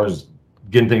 So as far as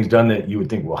getting things done that you would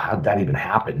think, well, how'd that even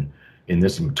happen in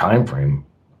this time frame?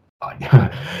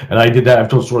 And I did that. I've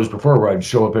told stories before where I'd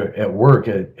show up at work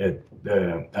at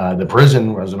the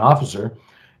prison where I was an officer,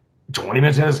 20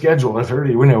 minutes ahead of schedule, or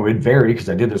 30. It would vary because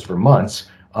I did this for months.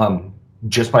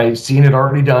 Just by seeing it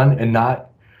already done and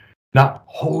not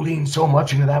holding so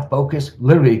much into that focus,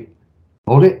 literally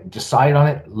hold it, decide on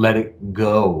it, let it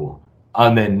go,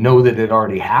 and then know that it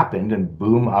already happened. And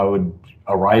boom, I would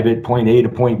arrive at point A to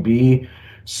point B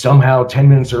somehow 10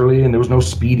 minutes early, and there was no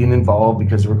speeding involved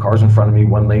because there were cars in front of me,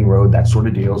 1-lane road, that sort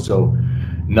of deal. So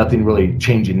nothing really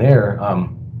changing there.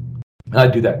 I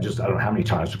do that just, I don't know how many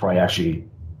times to probably actually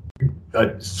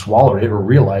swallow it or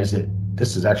realize that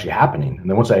this is actually happening. And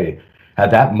then once I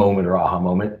had that moment or aha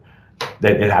moment,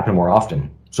 that it happened more often.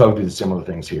 So I would do the similar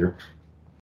things here.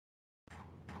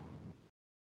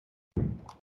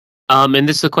 And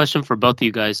this is a question for both of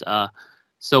you guys.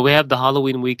 So we have the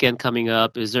Halloween weekend coming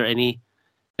up. Is there any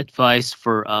advice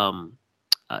for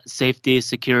safety,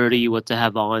 security, what to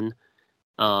have on,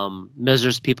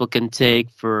 measures people can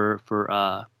take for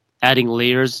adding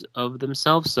layers of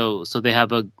themselves so they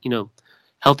have a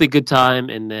healthy good time,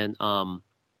 and then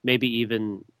maybe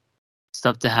even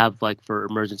stuff to have like for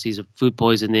emergencies of food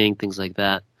poisoning, things like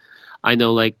that. I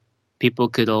know like people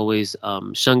could always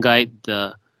Shungite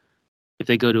if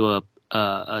they go to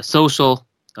a social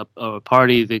or a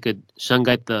party, they could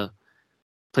Shungite the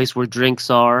place where drinks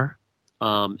are,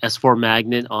 S4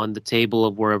 magnet on the table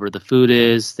of wherever the food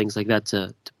is, things like that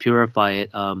to purify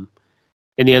it.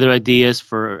 Any other ideas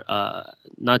for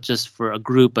not just for a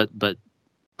group but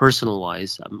personal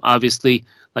wise. Obviously,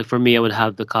 like for me, I would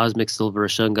have the cosmic silver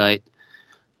Shungite,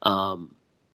 and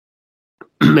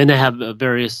I have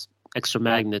various extra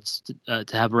magnets to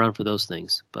have around for those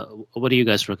things. But what do you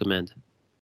guys recommend?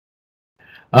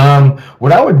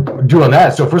 What I would do on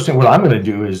that, so first thing, what I'm going to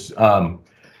do is,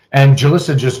 and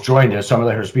Jalissa just joined us, so I'm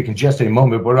going to let her speak in just a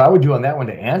moment. But what I would do on that one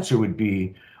to answer would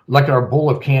be like our bowl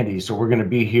of candy. So we're going to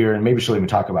be here, and maybe she'll even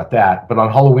talk about that. But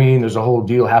on Halloween, there's a whole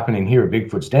deal happening here at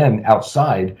Bigfoot's Den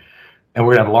outside, and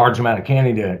we're going to have a large amount of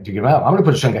candy to give out. I'm going to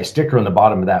put a Shungite sticker on the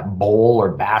bottom of that bowl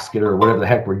or basket or whatever the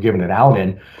heck we're giving it out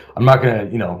in. I'm not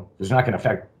going to, there's not going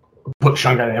to put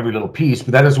Shungite in every little piece,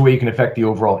 but that is the way you can affect the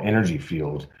overall energy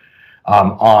field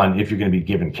on if you're going to be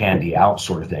giving candy out,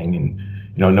 sort of thing. And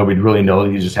nobody really know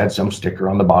that you just had some sticker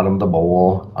on the bottom of the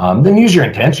bowl. Then use your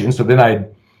intention. So then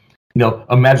I'd,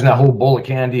 imagine that whole bowl of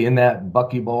candy in that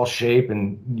buckyball shape.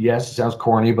 And yes, it sounds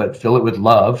corny, but fill it with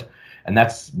love. And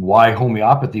that's why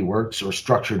homeopathy works, or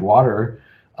structured water.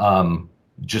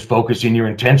 Just focusing your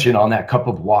intention on that cup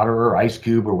of water or ice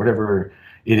cube or whatever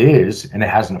it is, and it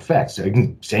has an effect. So you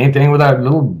can same thing with a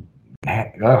little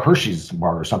Hershey's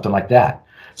bar or something like that.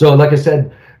 So like I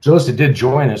said, Jalissa did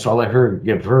join us, so I'll let her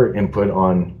give her input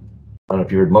on, I don't know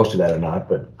if you heard most of that or not,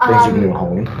 but things you can do at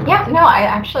home. Yeah, no, I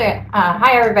actually,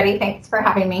 hi everybody, thanks for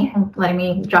having me and letting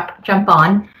me jump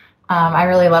on. I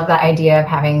really love the idea of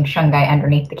having Shungite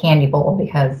underneath the candy bowl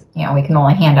because, we can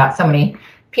only hand out so many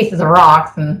pieces of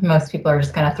rocks and most people are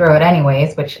just going to throw it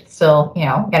anyways, which is still,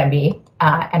 going to be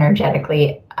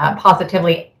energetically,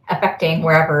 positively affecting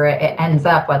wherever it ends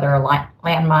up, whether a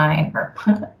landmine or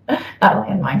not a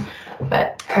landmine,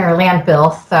 or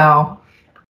landfill. So,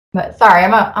 but sorry,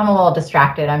 I'm a little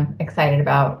distracted. I'm excited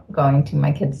about going to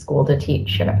my kids' school to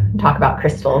teach and talk about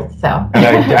crystals. So, and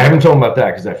I haven't told them about that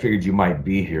because I figured you might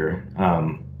be here.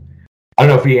 I don't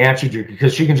know if we answered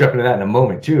because she can jump into that in a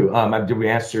moment too. Did we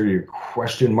answer your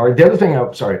question, Mark? The other thing,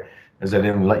 as I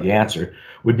didn't let you answer,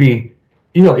 would be,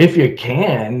 if you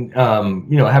can,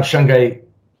 have Shungite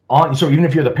on. So even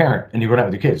if you're the parent and you're going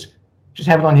out with your kids, just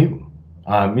have it on you.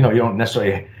 You don't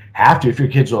necessarily have to. If your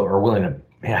kids are willing to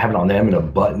have it on them in a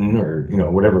button or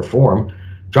whatever form,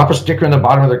 drop a sticker in the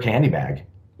bottom of their candy bag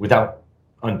without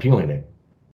unpeeling it.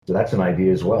 So that's an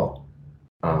idea as well.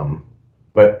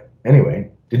 But anyway,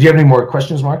 did you have any more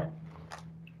questions, Mark?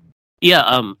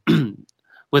 Yeah,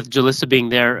 with Jalissa being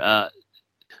there, I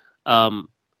don't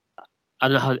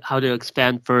know how to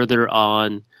expand further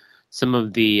on some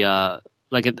of the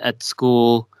like at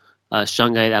school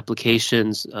Shungite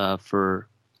applications for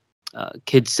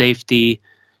kid safety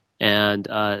and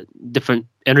different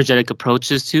energetic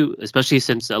approaches to, especially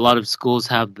since a lot of schools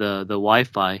have the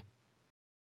Wi-Fi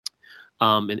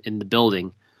in the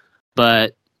building.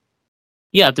 But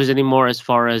yeah, if there's any more as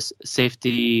far as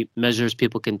safety measures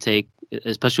people can take,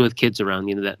 especially with kids around,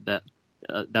 that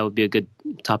would be a good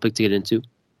topic to get into.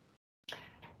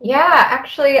 Yeah,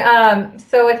 actually,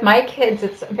 so with my kids,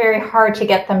 it's very hard to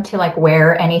get them to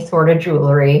wear any sort of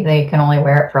jewelry. They can only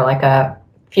wear it for a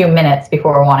few minutes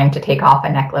before wanting to take off a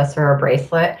necklace or a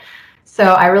bracelet. So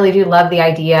I really do love the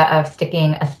idea of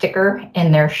sticking a sticker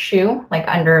in their shoe,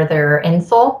 under their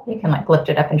insole. You can lift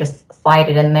it up and just slide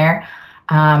it in there.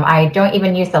 I don't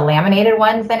even use the laminated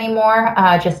ones anymore,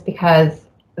 just because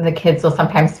the kids will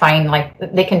sometimes find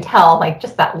they can tell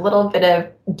just that little bit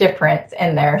of difference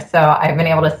in there. So I've been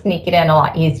able to sneak it in a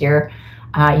lot easier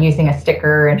using a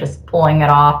sticker and just pulling it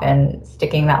off and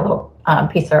sticking that little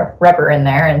piece of rubber in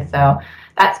there. And so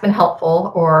that's been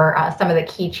helpful. Or some of the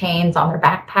keychains on their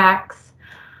backpacks.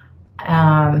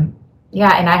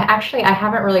 Yeah, and I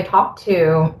haven't really talked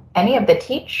to any of the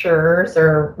teachers,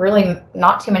 or really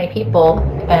not too many people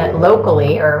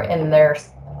locally or in their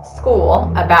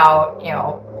school about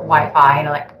Wi-Fi and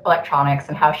electronics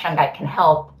and how Shungite can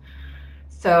help.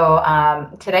 So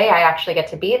today I actually get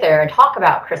to be there and talk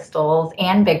about crystals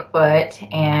and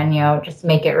Bigfoot, and just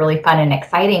make it really fun and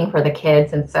exciting for the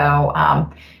kids. And so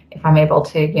if I'm able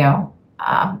to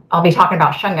I'll be talking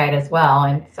about Shungite as well.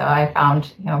 And so I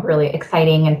found, really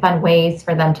exciting and fun ways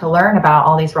for them to learn about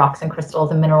all these rocks and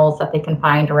crystals and minerals that they can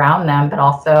find around them, but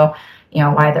also,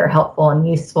 why they're helpful and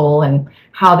useful and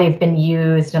how they've been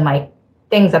used, and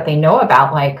things that they know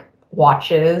about, like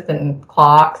watches and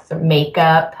clocks and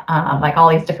makeup, all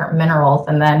these different minerals.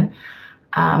 And then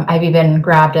I've even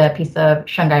grabbed a piece of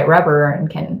Shungite rubber and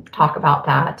can talk about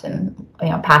that and,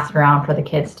 pass it around for the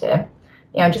kids to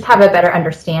just have a better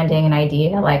understanding and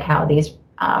idea, how these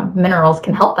minerals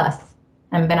can help us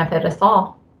and benefit us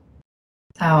all.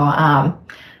 So,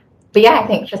 but yeah, I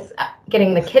think just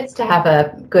getting the kids to have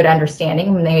a good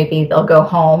understanding, maybe they'll go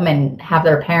home and have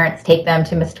their parents take them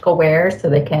to mystical wares so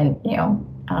they can,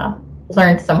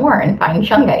 learn some more and find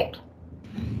Shungite.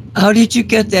 How did you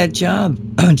get that job,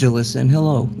 Jalissa? And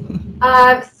hello.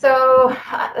 So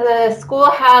the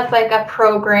school has like a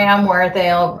program where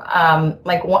they'll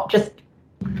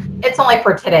it's only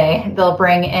for today. They'll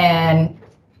bring in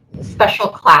special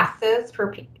classes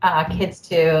for kids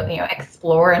to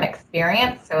explore and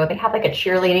experience. So they have like a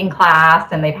cheerleading class,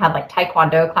 and they've had like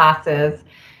taekwondo classes.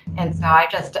 And so I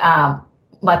just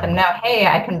let them know, hey,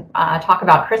 I can talk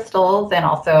about crystals and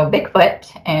also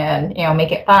Bigfoot, and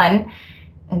make it fun.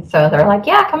 And so they're like,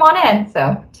 yeah, come on in.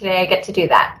 So today I get to do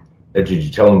that. Did you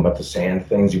tell them about the sand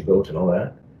things you built and all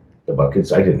that? The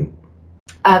buckets? I didn't.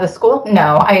 The school?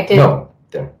 No, I didn't.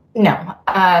 No.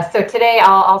 So today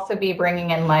I'll also be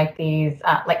bringing in like these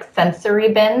like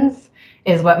sensory bins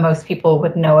is what most people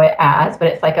would know it as, but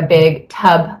it's like a big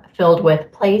tub filled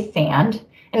with play sand,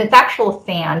 and it's actual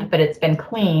sand, but it's been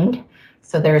cleaned,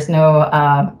 so there's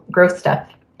no gross stuff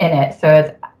in it. So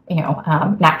it's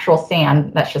natural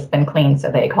sand that's just been cleaned,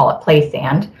 so they call it play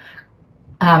sand.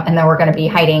 And then we're going to be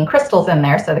hiding crystals in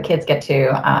there, so the kids get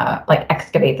to like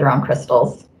excavate their own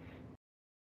crystals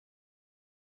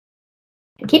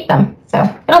and keep them. So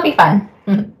it'll be fun.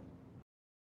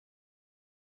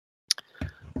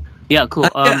 Yeah, cool.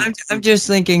 I'm just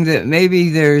thinking that maybe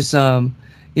there's,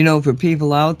 for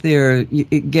people out there,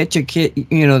 get your kid,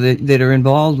 that are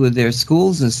involved with their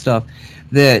schools and stuff,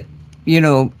 that,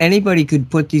 anybody could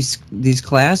put these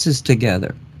classes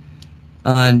together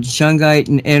on Shungite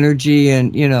and energy,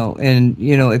 and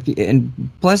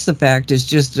plus the fact is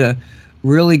just a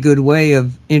really good way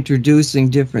of introducing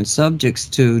different subjects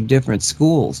to different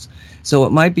schools. So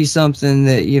it might be something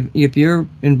that if you're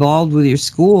involved with your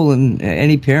school, and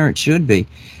any parent should be,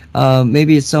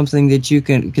 maybe it's something that you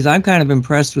can, because I'm kind of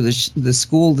impressed with the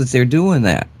school that they're doing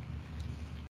that.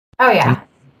 Oh yeah.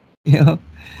 Yeah.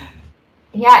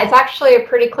 Yeah, it's actually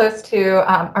pretty close to,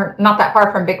 or not that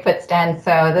far from Bigfoot's Den.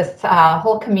 So this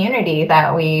whole community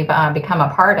that we've become a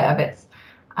part of, it's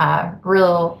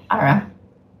real, I don't know,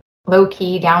 low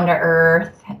key, down to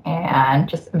earth, and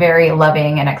just very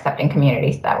loving and accepting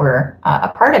communities that we're a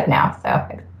part of now.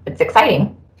 So it's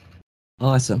exciting.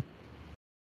 Awesome.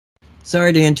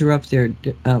 Sorry to interrupt there,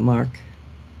 Mark.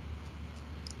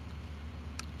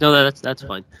 No, that's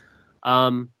fine.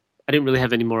 I didn't really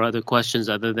have any more other questions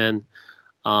other than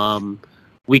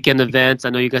weekend events.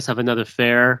 I know you guys have another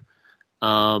fair.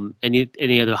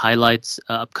 Any other highlights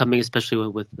upcoming, especially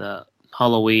with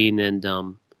Halloween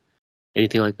and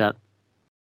anything like that?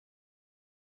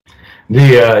 We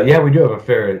do have a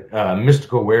fair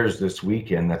Mystical Wares this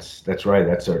weekend. That's right.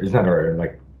 It's not our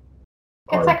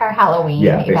It's like our Halloween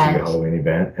event. Basically a Halloween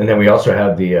event. And then we also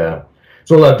have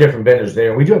so a lot of different vendors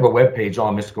there. We do have a webpage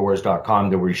on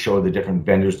mysticalwares.com that we show the different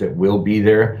vendors that will be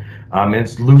there. And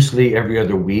it's loosely every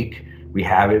other week we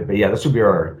have it. But yeah, this will be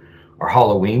our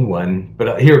Halloween one.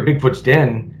 But here at Bigfoot's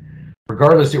Den,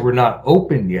 regardless that we're not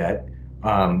open yet,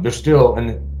 there's still,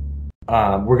 and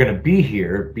we're going to be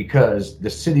here because the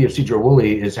city of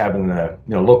Sedro-Woolley is having the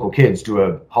local kids do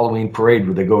a Halloween parade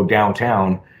where they go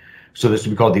downtown. So this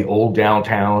will be called the Old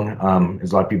Downtown,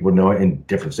 as a lot of people know it in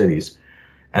different cities.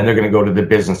 And they're going to go to the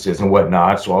businesses and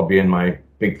whatnot. So I'll be in my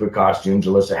Bigfoot costume.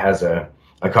 Jalissa has a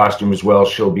costume as well.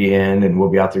 She'll be in, and we'll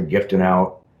be out there gifting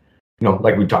out,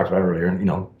 like we talked about earlier,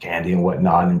 candy and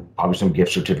whatnot, and probably some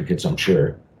gift certificates, I'm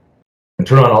sure. And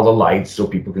turn on all the lights so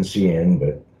people can see in.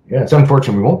 But yeah, it's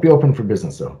unfortunate. We won't be open for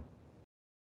business, though.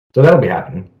 So that'll be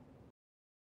happening.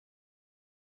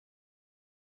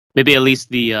 Maybe at least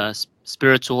the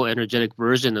spiritual, energetic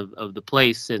version of the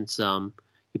place, since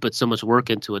you put so much work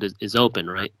into it, is open,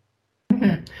 right?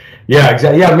 Mm-hmm. Yeah,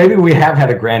 exactly. Yeah, maybe we have had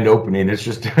a grand opening. It's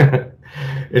just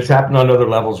it's happened on other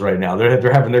levels right now.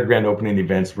 They're having their grand opening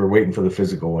events. We're waiting for the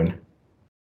physical one.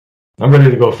 I'm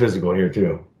ready to go physical here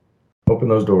too. Open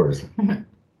those doors.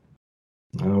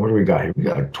 Mm-hmm. What do we got here? We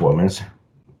got like 12 minutes.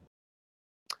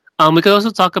 We could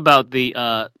also talk about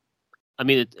the.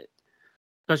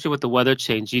 Especially with the weather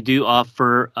change, you do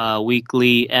offer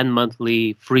weekly and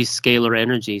monthly free scalar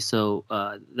energy. So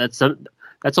that's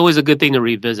always a good thing to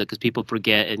revisit, because people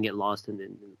forget and get lost in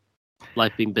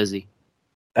life being busy.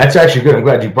 That's actually good. I'm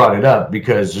glad you brought it up,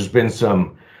 because there's been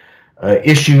some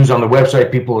issues on the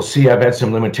website. People will see I've had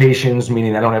some limitations,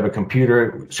 meaning I don't have a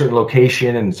computer at a certain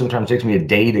location, and sometimes it takes me a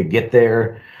day to get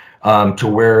there to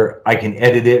where I can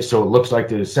edit it. So it looks like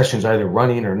the session's either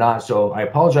running or not. So I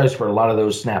apologize for a lot of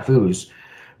those snafus.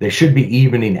 They should be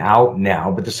evening out now,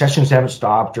 but the sessions haven't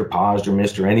stopped or paused or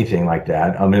missed or anything like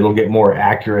that. It'll get more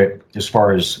accurate as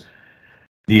far as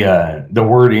the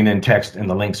wording and text and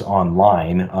the links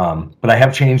online. But I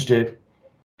have changed it.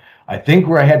 I think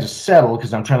where I had to settle,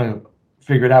 because I'm trying to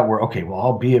figure it out where, okay, well,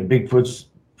 I'll be at Bigfoot's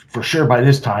for sure by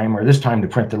this time or this time to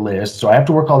print the list. So I have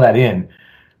to work all that in.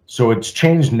 So it's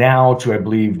changed now to, I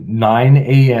believe, 9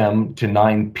 a.m. to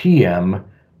 9 p.m.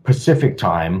 Pacific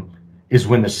time is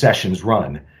when the sessions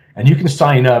run. And you can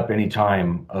sign up any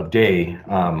time of day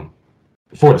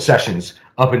for the sessions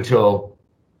up until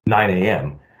 9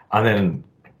 a.m. And then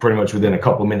pretty much within a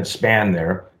couple minutes span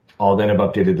there, I'll then have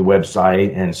updated the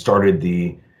website and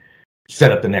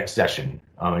set up the next session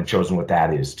and chosen what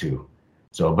that is too.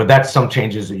 So, but that's some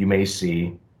changes that you may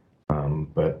see.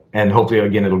 And hopefully,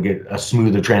 again, it'll get a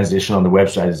smoother transition on the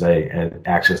website as I add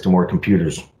access to more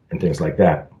computers and things like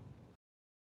that.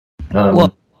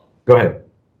 Well, go ahead.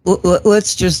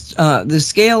 Let's just the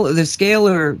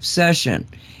scalar session.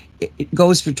 It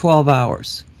goes for 12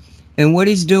 hours, and what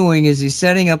he's doing is he's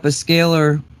setting up a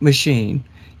scalar machine.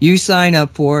 You sign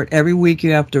up for it every week.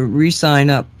 You have to re-sign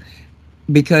up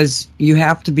because you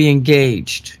have to be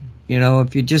engaged. You know,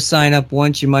 if you just sign up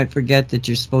once, you might forget that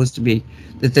you're supposed to be,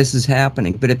 that this is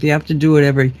happening. But if you have to do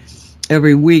it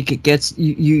every week, it gets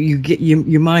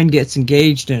your mind gets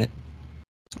engaged in it,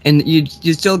 and you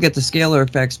still get the scalar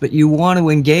effects, but you want to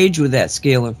engage with that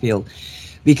scalar field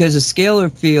because a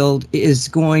scalar field is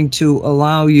going to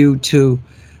allow you to,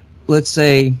 let's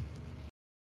say,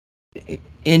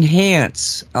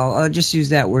 enhance. I'll just use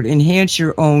that word. Enhance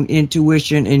your own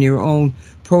intuition and your own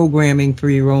programming for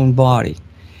your own body.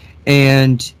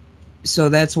 And so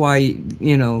that's why,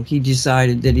 you know, he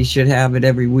decided that he should have it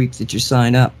every week that you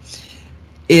sign up.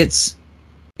 It's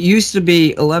used to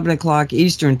be 11 o'clock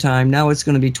Eastern time. Now it's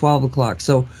going to be 12 o'clock.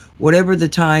 So whatever the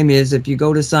time is, if you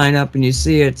go to sign up and you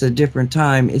see it's a different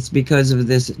time, it's because of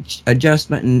this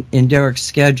adjustment in Derek's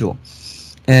schedule.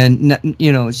 And,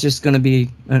 you know, it's just going to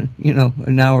be,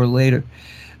 an hour later.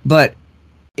 But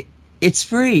it's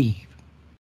free.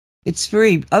 It's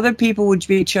free. Other people would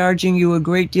be charging you a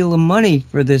great deal of money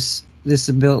for this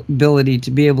ability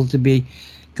to be able to be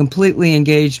completely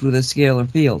engaged with a scalar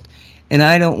field. And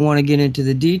I don't want to get into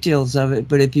the details of it,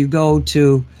 but if you go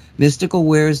to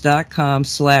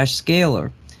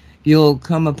mysticalwares.com/scalar, you'll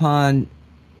come upon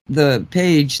the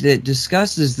page that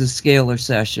discusses the scalar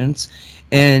sessions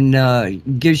and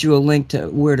gives you a link to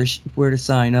where to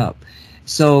sign up.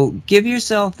 So give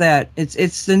yourself that.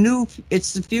 It's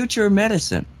the future of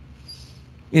medicine.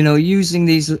 You know, using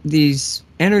these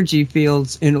energy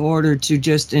fields in order to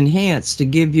just enhance, to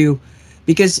give you,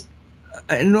 because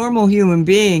a normal human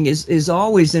being is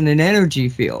always in an energy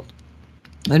field.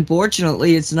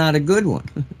 Unfortunately, it's not a good one.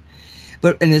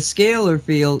 But in a scalar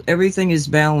field, everything is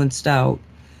balanced out.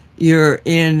 You're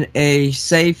in a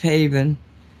safe haven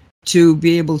to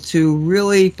be able to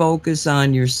really focus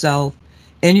on yourself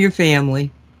and your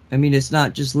family. I mean, it's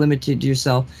not just limited to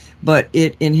yourself, but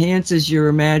it enhances your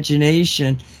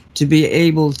imagination to be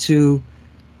able to,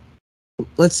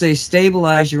 let's say,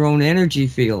 stabilize your own energy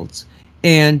fields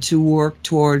and to work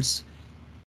towards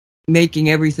making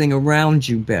everything around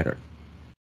you better.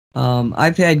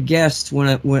 I've had guests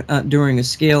during a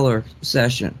scalar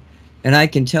session, and I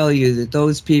can tell you that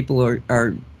those people are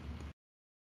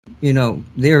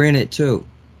they're in it too.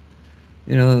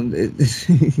 You know,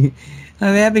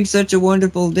 I'm having such a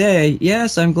wonderful day.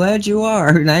 Yes, I'm glad you are.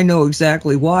 And I know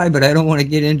exactly why, but I don't want to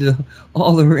get into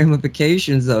all the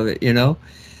ramifications of it, you know.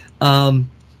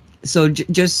 So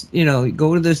just,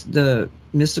 go to the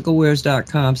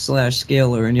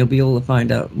mysticalwares.com/scalar and you'll be able to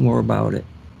find out more about it.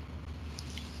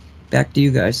 Back to you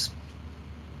guys.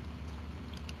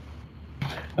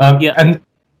 Go ahead,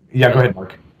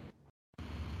 Mark.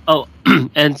 Oh,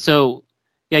 and so,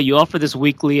 you offer this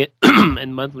weekly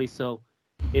and monthly. So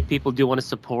if people do want to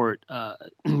support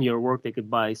your work, they could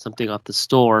buy something off the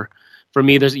store. For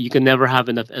me, you can never have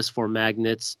enough S4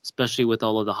 magnets, especially with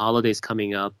all of the holidays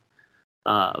coming up,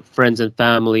 friends and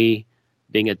family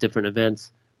being at different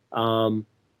events. And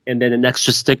then an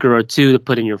extra sticker or two to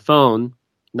put in your phone,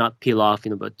 not peel off,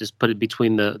 but just put it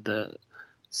between the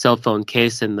cell phone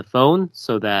case and the phone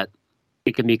so that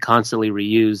it can be constantly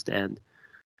reused. And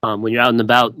when you're out and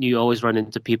about, you always run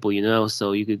into people,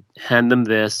 so you could hand them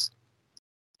this.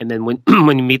 And then when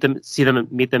you meet them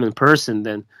in person,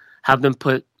 then have them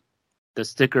put the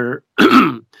sticker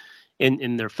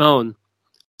in their phone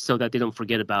so that they don't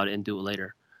forget about it and do it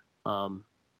later.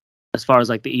 As far as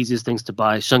like the easiest things to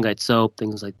buy, Shungite soap,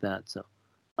 things like that. So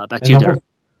back to you, Derek.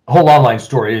 The whole online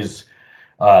store is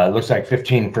looks like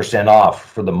 15%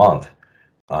 off for the month.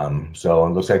 So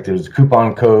it looks like there's a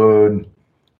coupon code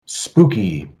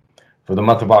SPOOKY for the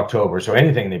month of October. So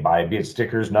anything they buy, be it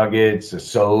stickers, nuggets,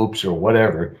 soaps, or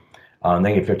whatever,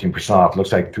 they get 15% off.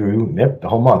 Looks like through the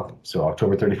whole month. So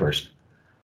October 31st.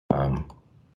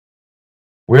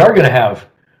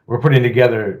 We're putting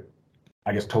together,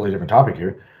 I guess, totally different topic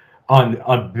here,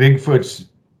 on Bigfoot's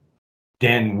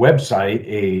Den website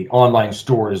a online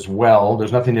store as well.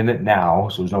 There's nothing in it now,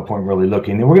 so there's no point really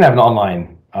looking. And we're gonna have an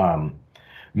online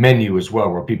menu as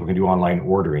well, where people can do online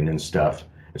ordering and stuff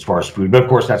as far as food. But of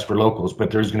course, that's for locals.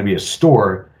 But there's going to be a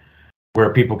store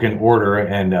where people can order,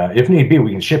 and if need be,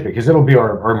 we can ship it, because it'll be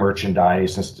our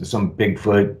merchandise and some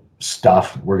Bigfoot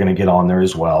stuff we're going to get on there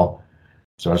as well.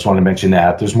 So I just want to mention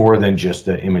that there's more than just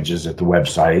the images at the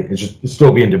website. It's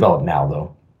still being developed now,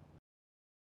 though.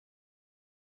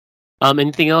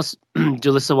 Anything else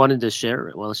Jalissa wanted to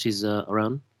share while she's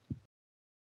around?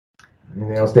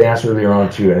 Anything else they asked earlier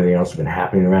on too? Anything else has been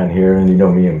happening around here? And you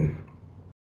know me, I'm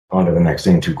on to the next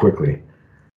thing too quickly.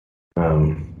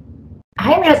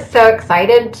 I'm just so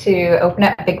excited to open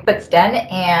up Bigfoot's Den,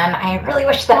 and I really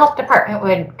wish the health department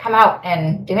would come out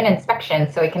and do an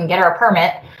inspection so we can get our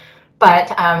permit.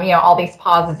 But all these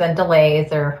pauses and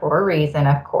delays are for a reason,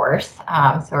 of course.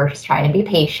 So we're just trying to be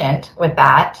patient with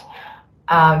that.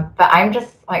 But I'm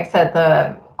just, like I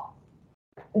said,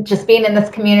 just being in this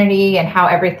community and how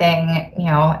everything,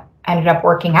 ended up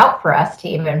working out for us to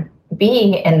even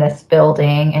be in this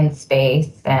building and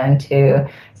space and to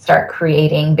start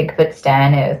creating Bigfoot's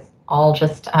Den is all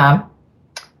just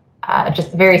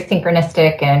very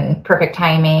synchronistic and perfect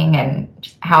timing, and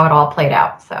just how it all played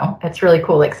out. So it's a really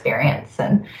cool experience.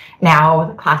 And now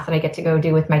the class that I get to go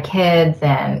do with my kids,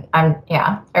 and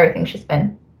everything's just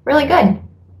been really good.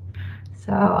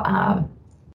 So I'm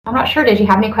not sure. Did you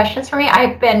have any questions for me?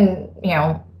 I've been,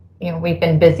 we've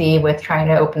been busy with trying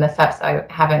to open this up, so I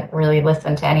haven't really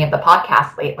listened to any of the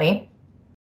podcasts lately.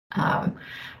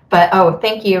 But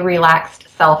thank you, Relaxed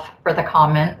Self, for the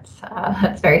comments.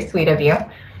 That's very sweet of you.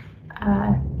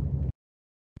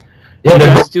 You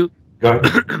guys do. Go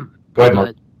ahead. Go ahead,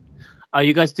 Mark.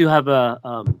 You guys do have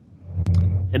a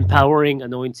empowering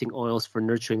anointing oils for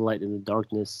nurturing light in the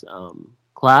darkness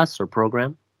class or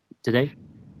program today?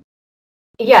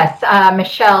 Yes,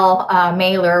 Michelle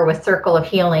Mailer with Circle of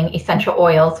Healing Essential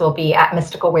Oils will be at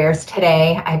Mystical Wares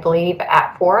today, I believe,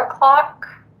 at 4 o'clock,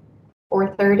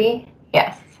 4:30.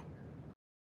 Yes.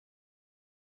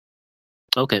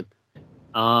 Okay.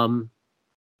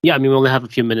 We only have a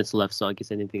few minutes left, so I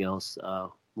guess anything else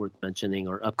worth mentioning,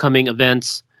 or upcoming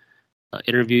events,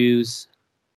 interviews?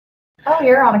 Oh,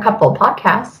 you're on a couple of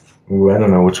podcasts. Ooh, I don't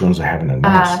know which ones I haven't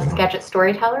announced. Skagit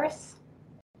Storytellers.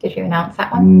 Did you announce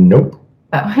that one? Nope.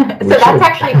 Oh. So that's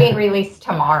actually being released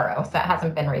tomorrow, so it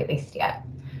hasn't been released yet.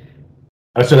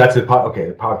 So that's the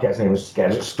podcast name is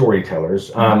Skagit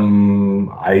Storytellers.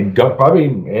 I don't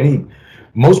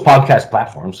most podcast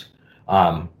platforms.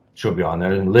 She'll be on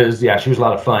there. And Liz, she was a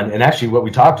lot of fun. And actually what we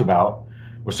talked about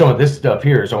was some of this stuff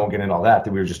here, so I won't get into all that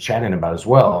we were just chatting about as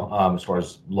well, as far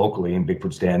as locally in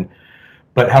Bigfoot's Den.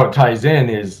 But how it ties in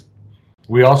is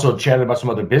we also chatted about some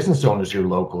other business owners here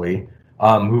locally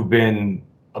who've been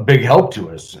a big help to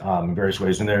us in various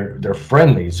ways, and they're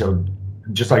friendly. So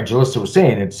just like Jalissa was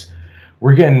saying,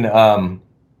 we're getting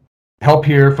help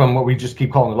here from what we just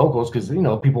keep calling the locals, because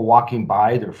people walking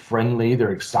by, they're friendly,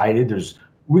 they're excited.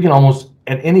 We can almost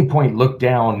at any point look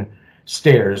down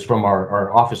stairs from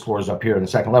our office floors up here in the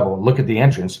second level, look at the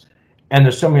entrance, and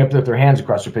there's somebody up there with their hands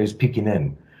across their face peeking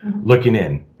in, looking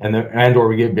in, and or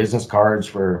we get business cards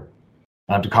for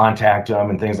to contact them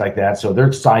and things like that. So they're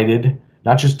excited.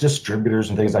 Not just distributors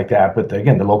and things like that, but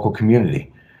again, the local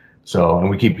community. So, and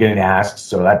we keep getting asked.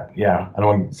 So that, I don't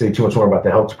want to say too much more about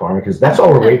the health department, because that's all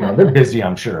we're waiting on. They're busy,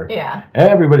 I'm sure. Yeah.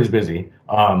 Everybody's busy.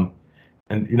 And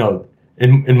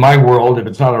in my world, if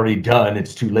it's not already done,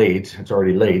 it's too late. It's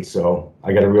already late. So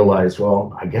I got to realize,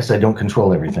 well, I guess I don't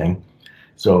control everything.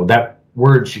 So that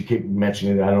word she kept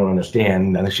mentioning that I don't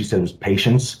understand. I think she said it was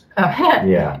patience. Oh.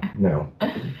 Yeah. No.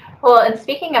 Well, and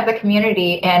speaking of the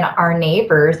community and our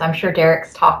neighbors, I'm sure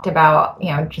Derek's talked about,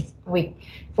 just we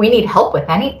need help with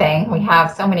anything. We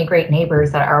have so many great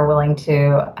neighbors that are willing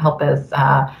to help us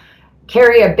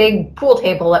carry a big pool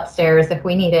table upstairs if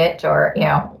we need it, or,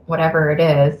 whatever it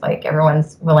is. Like,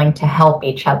 everyone's willing to help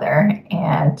each other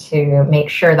and to make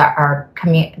sure that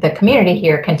the community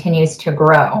here continues to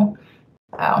grow.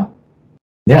 So.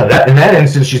 Yeah, in that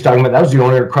instance she's talking about, that was the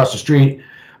owner across the street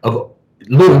of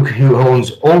Luke, who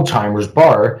owns Old Timers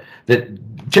Bar, that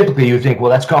typically you think, well,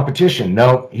 that's competition.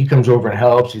 No, he comes over and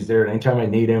helps. He's there anytime I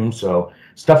need him. So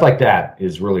stuff like that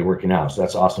is really working out. So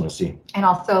that's awesome to see. And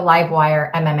also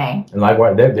Livewire MMA. And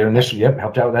Livewire, they're initially,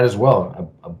 helped out with that as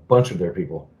well. A bunch of their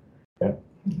people. Yeah,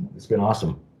 it's been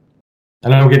awesome. I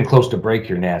know we're getting close to break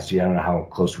here, Nancy. I don't know how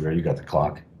close we are. You got the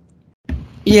clock.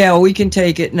 Yeah, we can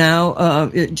take it now.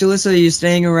 Jalissa, are you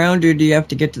staying around, or do you have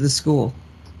to get to the school?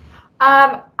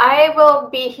 I will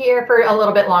be here for a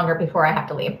little bit longer before I have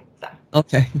to leave. So.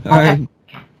 Okay. All right.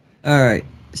 All right,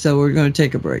 so we're going to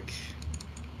take a break.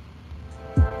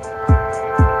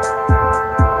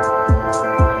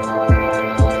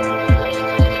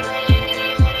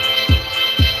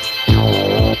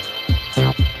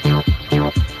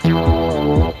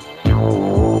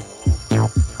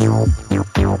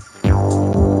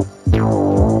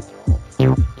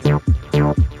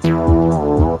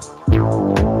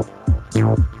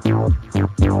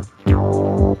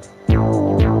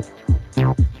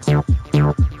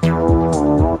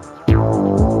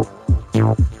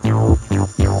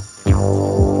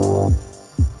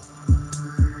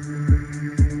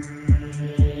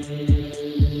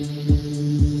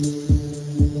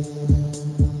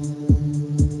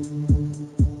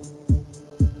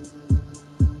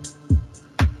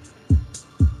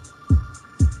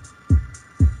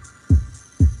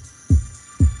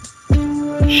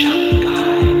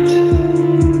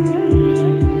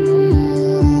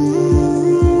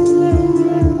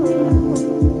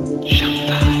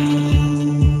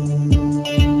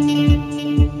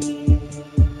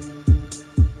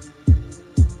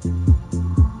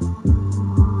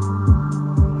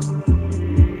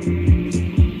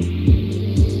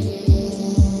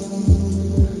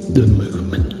 The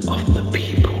movement of the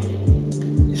people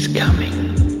is coming.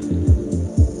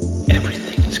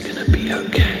 Everything's gonna be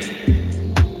okay.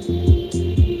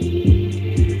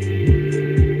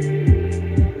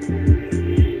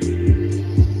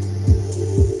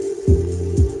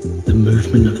 The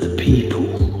movement of the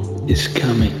people is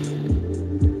coming.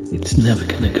 It's never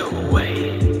gonna go away.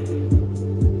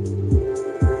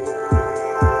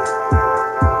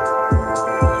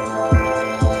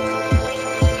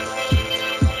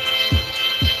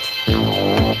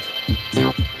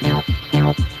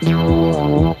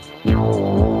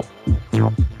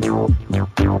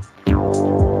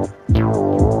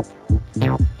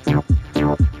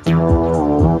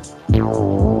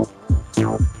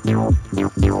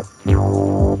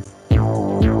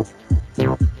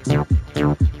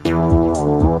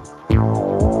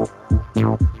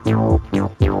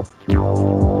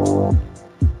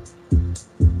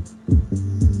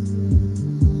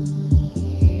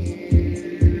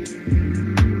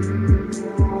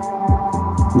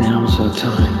 Now's our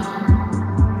time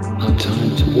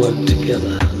to work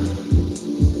together,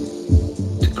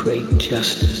 to create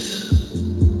justice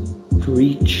for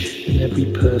each and every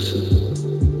person.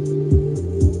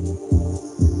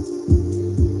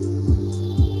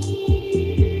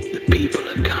 The people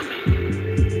are coming.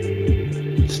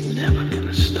 It's never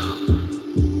gonna stop.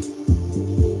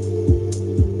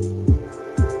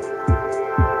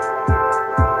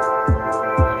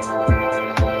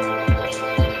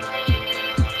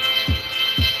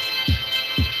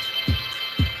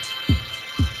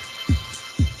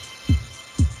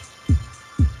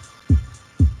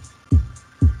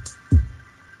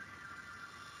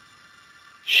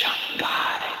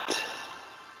 Shungite.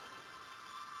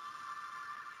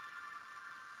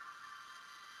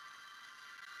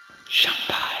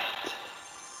 Shungite.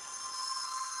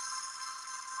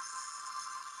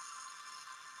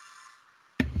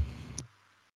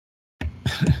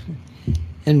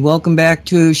 And welcome back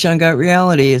to Shungite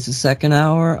Reality. It's the second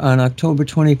hour on October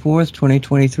 24th,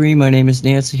 2023. My name is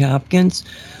Nancy Hopkins.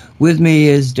 With me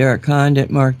is Derek Condit,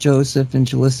 Mark Joseph, and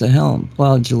Jalissa Helm.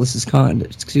 Well, Jalissa's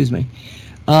Condit, excuse me.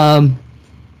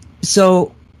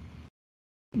 So,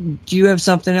 do you have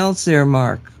something else there,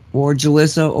 Mark? Or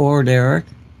Jalissa or Derek?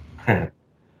 I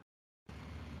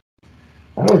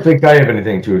don't think I have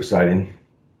anything too exciting.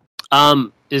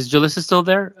 Is Jalissa still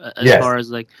there? As Yes. far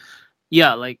as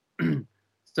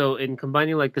so in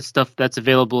combining like the stuff that's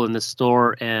available in the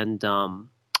store and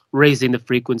raising the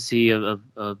frequency of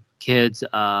kids,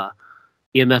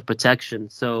 EMF protection.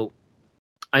 So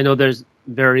I know there's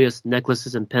various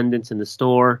necklaces and pendants in the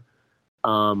store.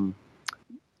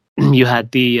 You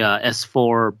had the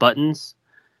S4 buttons.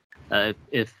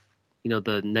 If you know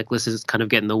the necklaces kind of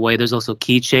get in the way, there's also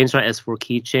keychains, right? S4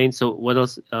 keychains. So what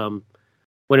else?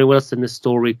 What else in the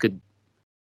store we could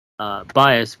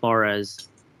buy as far as,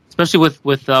 especially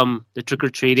with the trick or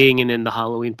treating and then the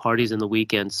Halloween parties and the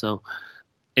weekends. So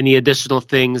any additional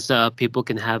things people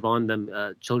can have on them,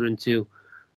 children too,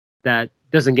 that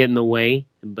doesn't get in the way,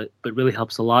 but really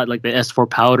helps a lot. Like the S4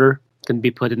 powder can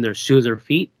be put in their shoes or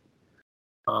feet.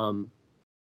 I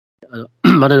don't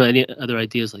know any other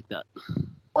ideas like that.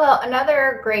 Well,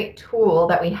 another great tool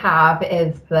that we have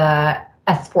is the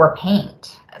S4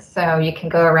 paint. So you can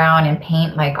go around and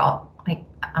paint my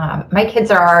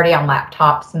kids are already on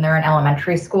laptops and they're in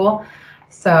elementary school.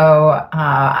 So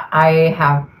I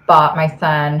have bought my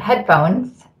son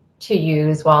headphones to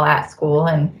use while at school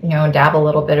and, dab a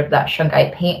little bit of that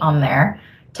Shungite paint on there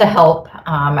to help.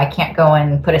 I can't go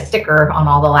and put a sticker on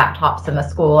all the laptops in the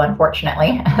school,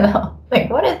 unfortunately. Like,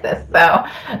 what is this? So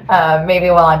maybe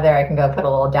while I'm there, I can go put a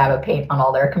little dab of paint on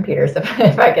all their computers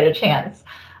if I get a chance.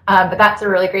 But that's a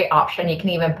really great option. You can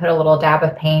even put a little dab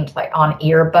of paint like on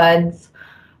earbuds.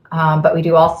 But we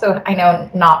do also, I know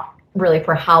not really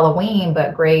for Halloween,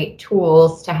 but great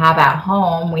tools to have at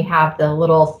home. We have the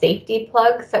little safety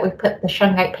plugs that we put the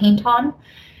Shungite paint on,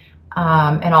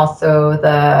 and also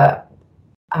the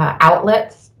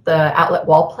outlets, the outlet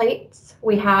wall plates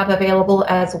we have available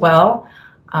as well.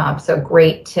 So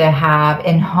great to have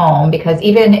in home, because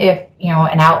even if, you know,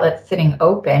 an outlet's sitting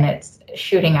open, it's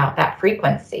shooting out that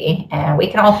frequency and we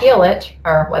can all feel it,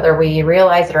 or whether we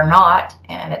realize it or not,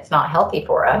 and it's not healthy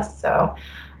for us. So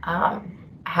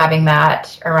having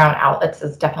that around outlets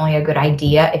is definitely a good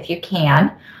idea if you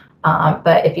can.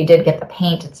 But if you did get the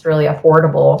paint, it's really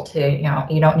affordable to, you know,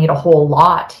 you don't need a whole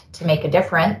lot to make a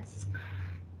difference.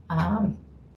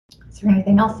 Is there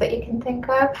anything else that you can think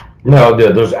of? No,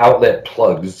 those outlet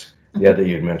plugs, yeah, that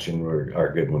you had mentioned are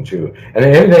a good one too. And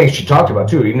everything she talked about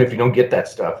too, even if you don't get that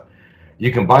stuff,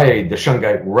 you can buy the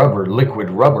Shungite rubber, liquid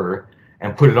rubber,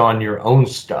 and put it on your own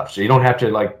stuff. So you don't have to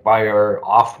like buy our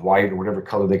off-white or whatever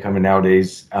color they come in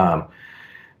nowadays,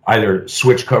 either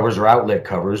switch covers or outlet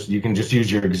covers. You can just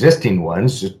use your existing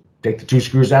ones. Just take the 2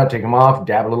 screws out, take them off,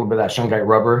 dab a little bit of that Shungite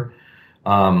rubber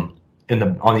on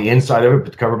the inside of it,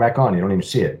 put the cover back on. You don't even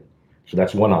see it. So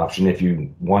that's one option if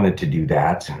you wanted to do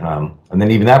that. And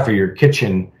then even that for your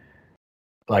kitchen,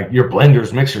 like your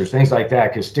blenders, mixers, things like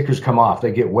that, because stickers come off,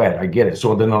 they get wet. I get it.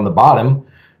 So then on the bottom,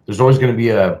 there's always going to be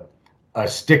a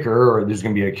sticker, or there's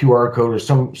going to be a QR code or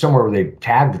somewhere where they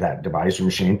tagged that device or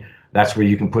machine. That's where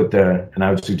you can put and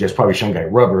I would suggest probably Shungite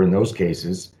rubber in those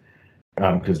cases,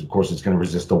 because of course it's going to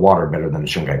resist the water better than the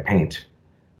Shungite paint.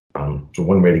 So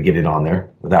one way to get it on there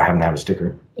without having to have a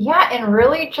sticker. Yeah, and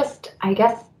really just, I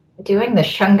guess, doing the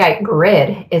Shungite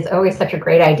grid is always such a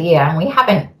great idea. And we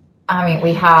have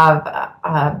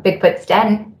Bigfoot's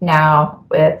Den now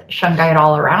with Shungite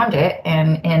all around it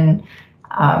and in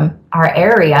our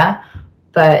area,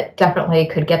 but definitely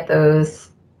could get those,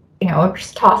 you know,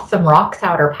 just toss some rocks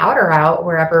out or powder out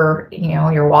wherever, you know,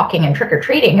 you're walking and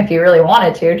trick-or-treating if you really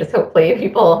wanted to. Just hopefully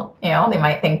people, you know, they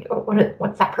might think, oh,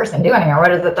 what's that person doing, or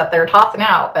what is it that they're tossing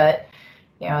out? But,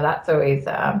 you know, that's always,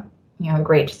 you know,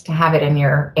 great just to have it in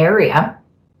your area.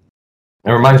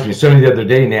 It reminds me, somebody the other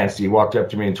day, Nancy, walked up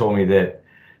to me and told me that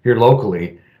here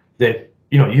locally, that,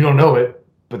 you know, you don't know it,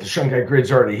 but the Shungite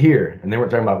grid's already here. And they weren't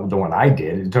talking about the one I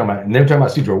did. They were talking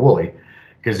about Cedro Woolley,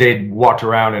 because they'd walked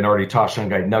around and already tossed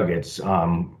Shungite nuggets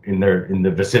in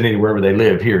the vicinity wherever they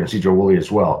live here in Cedro Woolley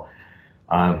as well.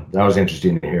 That was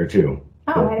interesting to hear too.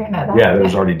 Oh, I didn't know that. Yeah, that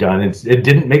was already done. It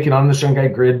didn't make it on the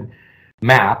Shungite grid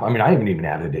map. I mean, I haven't even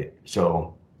added it.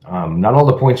 So not all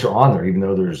the points are on there, even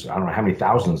though there's, I don't know how many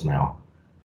thousands now.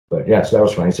 But yeah, so that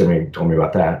was funny. Somebody told me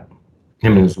about that.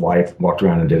 Him and his wife walked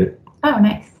around and did it. Oh,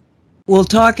 nice. Well,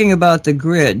 talking about the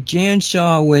grid, Jan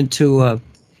Shaw went to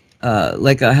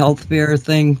like a health fair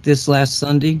thing this last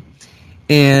Sunday,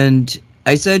 and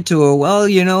I said to her, well,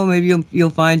 you know, maybe you'll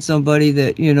find somebody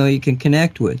that, you know, you can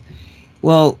connect with.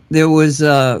 Well, there was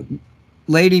a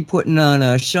lady putting on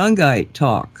a Shungite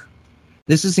talk.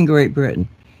 This is in Great Britain.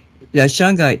 Yeah,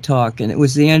 Shungite talk, and it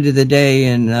was the end of the day,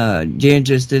 and Jan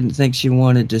just didn't think she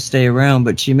wanted to stay around,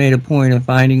 but she made a point of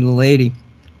finding the lady.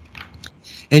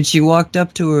 And she walked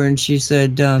up to her and she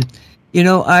said, you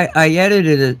know, I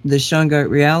edited the Shungite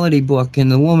reality book,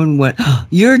 and the woman went, oh,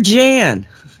 you're Jan.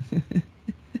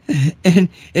 And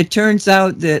it turns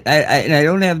out that I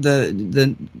don't have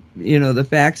the you know, the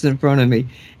facts in front of me,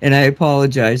 and I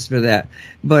apologize for that.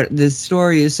 But the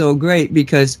story is so great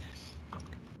because,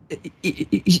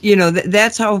 you know,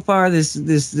 that's how far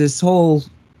this whole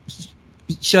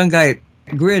Shungite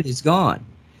grid is gone.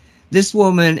 This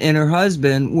woman and her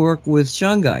husband work with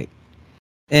Shungite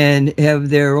and have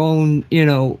their own, you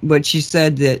know, but she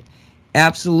said that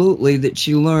absolutely that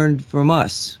she learned from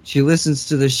us. She listens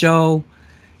to the show.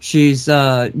 She's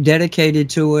dedicated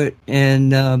to it,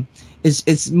 and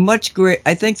it's much great.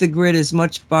 I think the grid is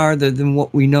much farther than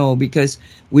what we know, because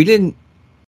we didn't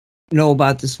know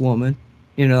about this woman,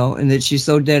 you know, and that she's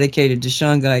so dedicated to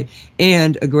Shungite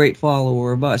and a great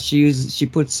follower of us. She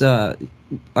puts our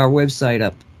website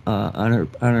up on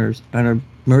her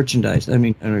merchandise. I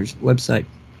mean, on her website.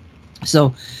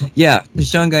 So, yeah, the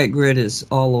Shungite grid is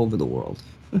all over the world.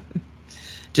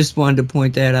 Just wanted to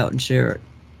point that out and share it.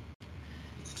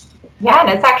 Yeah, and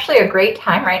it's actually a great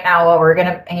time right now while we're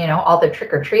gonna, you know, all the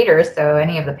trick-or-treaters. So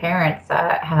any of the parents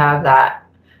that have that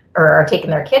or are taking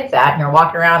their kids out and you're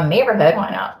walking around the neighborhood, why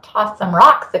not toss some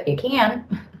rocks if you can?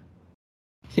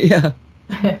 Yeah.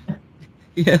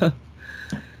 Yeah,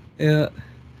 yeah,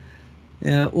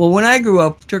 yeah. Well, when I grew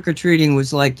up, trick or treating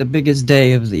was like the biggest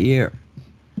day of the year.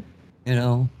 You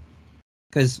know,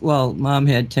 because well, mom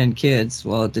had 10 kids.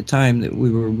 Well, at the time that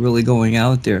we were really going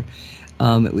out there,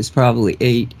 it was probably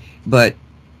 8. But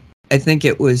I think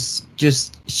it was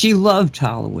just she loved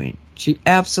Halloween. She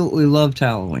absolutely loved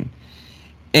Halloween,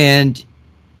 and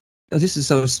oh, this is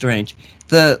so strange.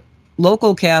 The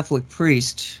local Catholic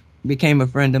priest became a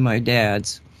friend of my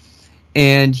dad's,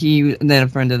 and then a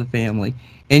friend of the family.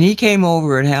 And he came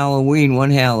over at Halloween,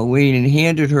 one Halloween, and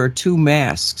handed her 2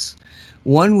 masks.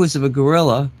 One was of a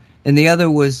gorilla, and the other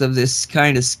was of this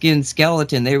kind of skin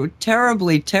skeleton. They were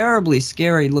terribly, terribly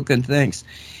scary looking things.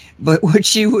 But what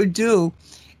she would do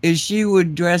is she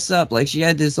would dress up like she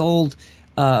had this old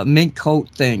mink coat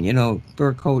thing,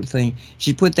 fur coat thing.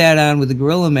 She'd put that on with a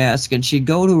gorilla mask, and she'd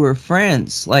go to her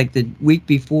friends like the week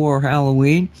before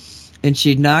Halloween, and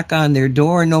she'd knock on their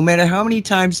door. And no matter how many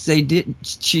times she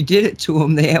did it to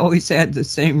them, they always had the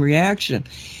same reaction.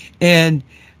 And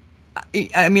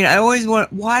I mean, I always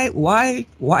want why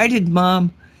did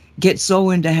mom get so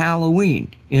into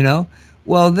Halloween?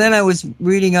 Well, then I was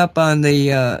reading up on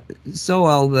the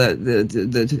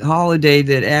the holiday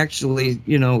that actually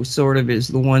sort of is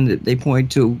the one that they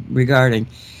point to regarding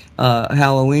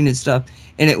Halloween and stuff,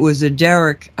 and it was a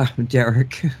Derek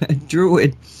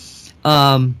Druid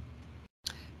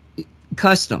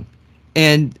custom,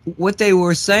 and what they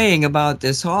were saying about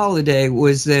this holiday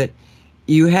was that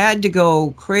you had to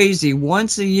go crazy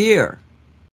once a year.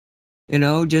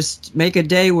 Just make a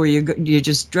day where you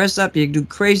just dress up, you do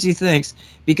crazy things,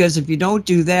 because if you don't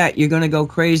do that, you're going to go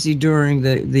crazy during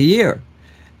the year.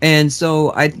 And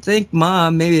so I think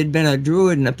mom maybe had been a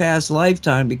druid in a past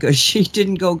lifetime, because she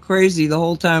didn't go crazy the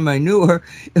whole time I knew her,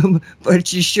 but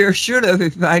she sure should have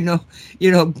if I know,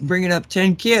 bringing up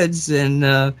 10 kids.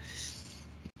 And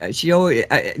she always,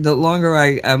 the longer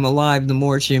I'm alive, the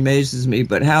more she amazes me.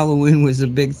 But Halloween was a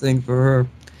big thing for her.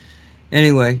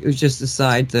 Anyway, it was just a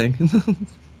side thing.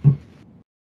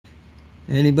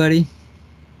 Anybody?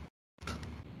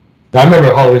 I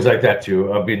remember Halloween's like that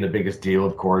too, being the biggest deal.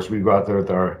 Of course, we go out there with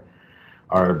our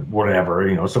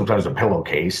whatever, sometimes a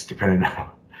pillowcase, depending on.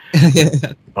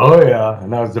 Oh yeah,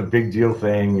 and that was a big deal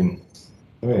thing, and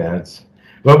oh yeah,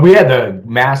 But we had the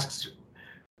masks.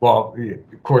 Well,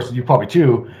 of course, you probably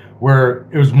too, where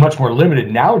it was much more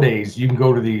limited. Nowadays, you can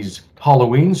go to these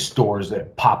Halloween stores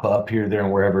that pop up here, there,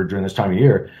 and wherever during this time of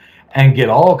year, and get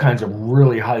all kinds of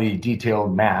really highly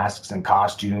detailed masks and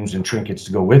costumes and trinkets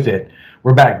to go with it.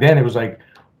 Where back then it was like,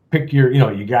 pick your,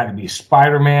 you got to be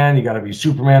Spider-Man, you got to be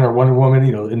Superman or Wonder Woman,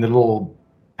 in the little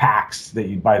packs that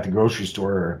you buy at the grocery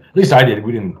store. Or at least I did.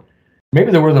 We didn't.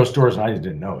 Maybe there were those stores and I just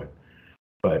didn't know it.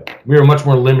 But we were much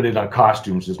more limited on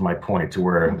costumes, is my point, to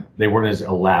where they weren't as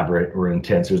elaborate or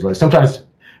intense. It was like sometimes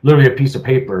literally a piece of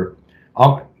paper.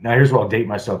 Now here's where I'll date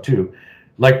myself too.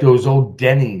 Like those old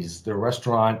Denny's, the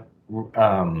restaurant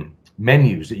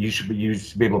menus that you should be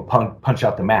used to be able to punch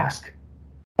out the mask.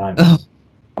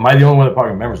 Am I the only one that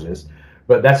probably remembers this?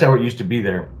 But that's how it used to be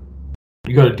there.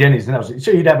 You go to Denny's, and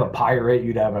so you'd have a pirate,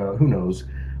 you'd have who knows,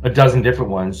 a dozen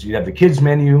different ones. You'd have the kids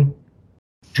menu,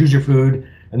 choose your food.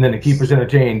 And then to keep us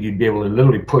entertained, you'd be able to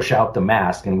literally push out the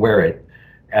mask and wear it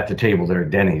at the table there at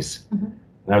Denny's. Mm-hmm.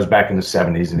 That was back in the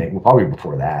 70s and 80s, probably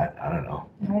before that. I don't know.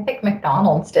 I think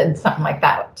McDonald's did something like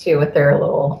that too with their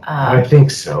little. I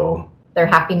think so. Their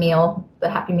Happy Meal, the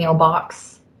Happy Meal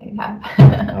box.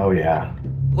 Oh yeah.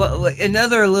 Well,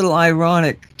 another little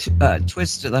ironic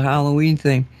twist to the Halloween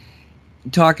thing.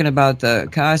 Talking about the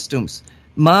costumes,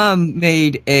 Mom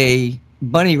made a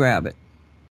bunny rabbit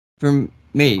for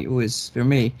me. It was for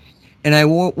me, and I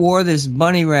wore this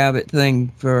bunny rabbit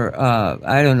thing for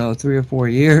I don't know, 3 or 4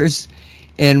 years,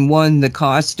 and won the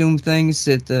costume things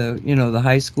at the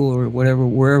high school or whatever,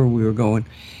 wherever we were going.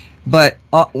 But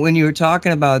when you were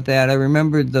talking about that, I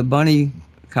remembered the bunny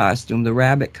costume, the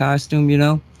rabbit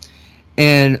costume,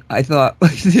 and I thought,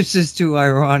 this is too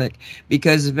ironic,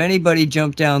 because if anybody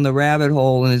jumped down the rabbit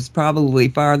hole, and it's probably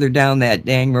farther down that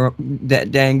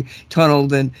dang tunnel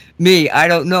than me, I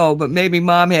don't know, but maybe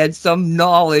Mom had some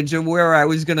knowledge of where I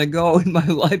was going to go in my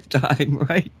lifetime,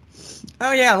 right?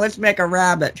 Oh yeah, let's make a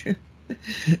rabbit.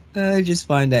 I just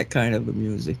find that kind of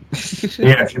amusing.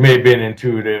 Yeah, she may have been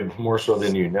intuitive more so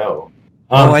than you know.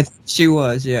 She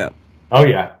was, yeah. Oh,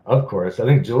 yeah, of course. I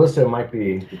think Jalissa might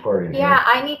be departing. Yeah,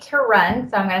 I need to run,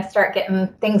 so I'm going to start getting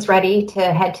things ready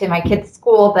to head to my kids'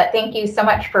 school. But thank you so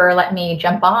much for letting me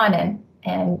jump on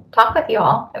and talk with you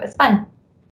all. It was fun.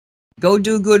 Go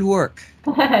do good work.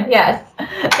 Yes.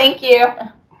 Thank you.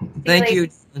 Thank you.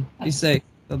 Be safe.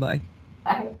 Bye-bye.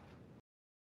 Bye.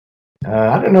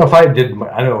 I don't know if I did.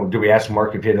 I don't know. Do we ask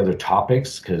Mark if he had other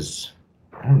topics? Because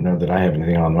I don't know that I have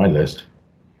anything on my list.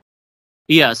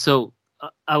 Yeah, so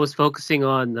I was focusing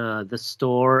on the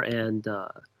store and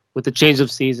with the change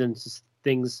of seasons, just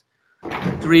things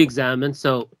to re-examine.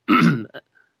 So,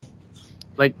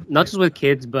 like not just with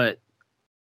kids, but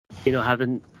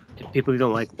having people who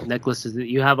don't like necklaces,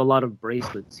 you have a lot of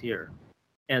bracelets here,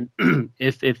 and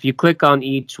if you click on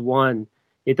each one,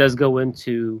 it does go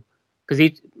into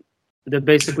because they're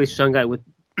basically shungite with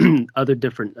other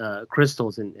different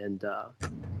crystals and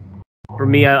for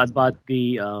me, I bought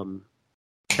the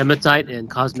hematite and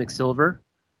cosmic silver.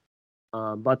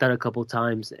 Bought that a couple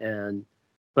times,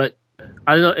 but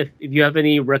I don't know if you have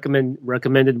any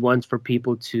recommended ones for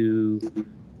people to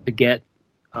get.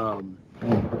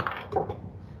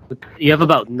 You have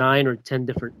about 9 or 10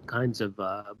 different kinds of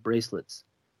bracelets.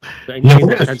 So anything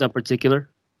that depends on particular?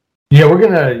 Yeah, we're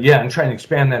gonna and try and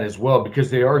expand that as well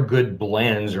because they are good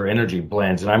blends or energy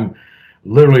blends, and I'm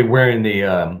literally wearing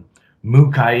the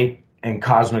Mukite and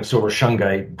Cosmic Silver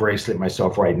Shungite bracelet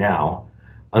myself right now,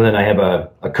 and then I have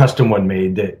a custom one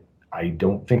made that I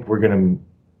don't think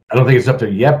it's up there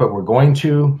yet, but we're going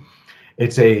to.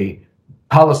 It's a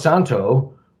Palo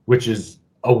Santo, which is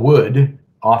a wood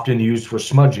often used for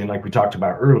smudging, like we talked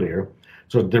about earlier.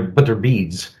 So they're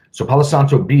beads. So Palo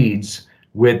Santo beads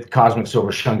with Cosmic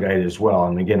Silver Shungite as well.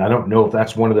 And again, I don't know if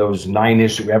that's one of those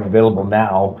 9-ish that we have available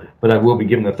now, but I will be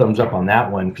giving the thumbs up on that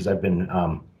one because I've been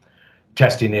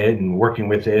testing it and working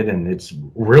with it. And it's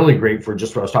really great for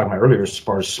just what I was talking about earlier as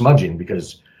far as smudging,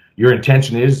 because your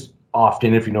intention is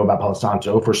often, if you know about Palo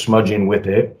Santo, for smudging with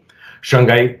it.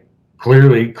 Shungite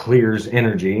clearly clears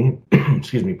energy,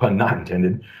 excuse me, pun not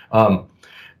intended.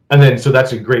 And then, so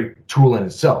that's a great tool in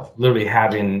itself, literally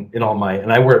having in all my,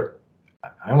 and I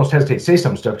almost hesitate to say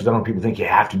some stuff because I don't want people to think you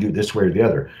have to do this way or the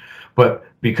other. But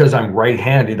because I'm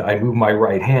right-handed, I move my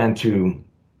right hand to,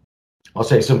 I'll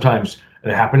say sometimes,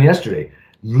 it happened yesterday,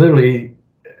 literally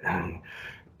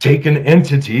take an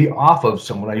entity off of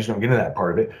someone, I usually don't get into that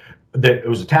part of it, that it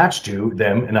was attached to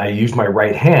them, and I use my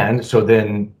right hand. So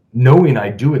then knowing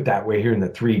I do it that way here in the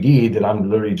 3D, that I'm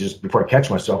literally just, before I catch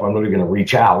myself, I'm literally going to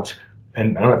reach out,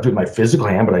 and I don't have to do it with my physical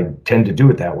hand, but I tend to do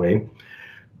it that way.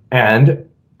 And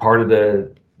part of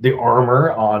the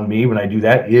armor on me when I do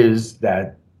that is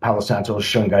that Palo Santo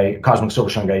Shungite, Cosmic Silver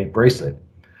Shungite bracelet,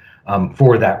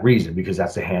 for that reason, because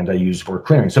that's the hand I use for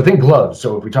clearing. So think gloves.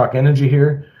 So if we talk energy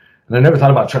here, and I never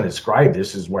thought about trying to describe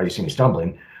this, is why you see me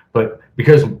stumbling, but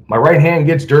because my right hand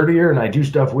gets dirtier and I do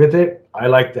stuff with it, I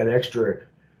like that extra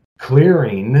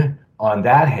clearing on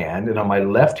that hand. And on my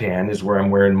left hand is where I'm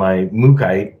wearing my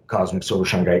Mukite Cosmic Silver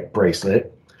Shungite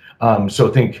bracelet. So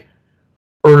think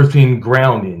earthing,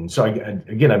 grounding. So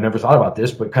again, I've never thought about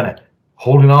this, but kind of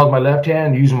holding on with my left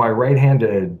hand, using my right hand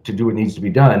to do what needs to be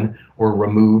done, or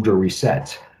removed or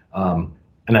reset.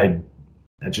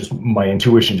 That's just, my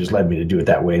intuition just led me to do it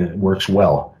that way, and it works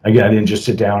well. Again, I didn't just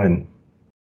sit down and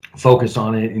focus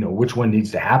on it, which one needs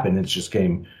to happen. It just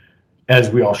came, as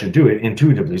we all should do it,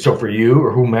 intuitively. So for you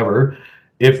or whomever,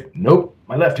 nope,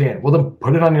 my left hand, well, then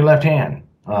put it on your left hand.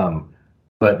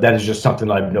 But that is just something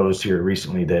I've noticed here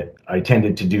recently that I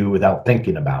tended to do without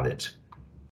thinking about it.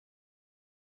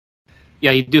 Yeah,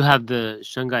 you do have the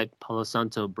Shungite Palo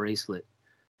Santo bracelet.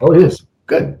 Oh, it is?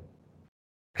 Good.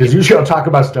 Because usually I'll talk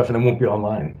about stuff and it won't be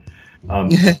online.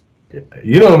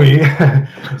 You know me.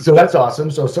 So that's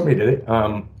awesome. So somebody did it.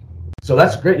 So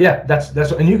that's great. Yeah, that's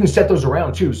and you can set those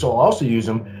around too. So I'll also use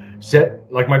them.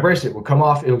 Like my bracelet will come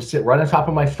off. It'll sit right on top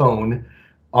of my phone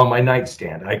on my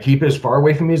nightstand. I keep it as far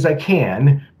away from me as I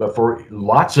can, but for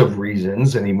lots of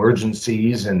reasons and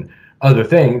emergencies and other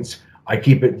things, I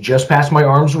keep it just past my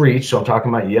arm's reach. So I'm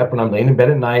talking about, when I'm laying in bed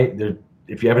at night,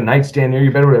 if you have a nightstand near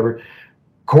your bed or whatever,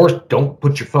 of course, don't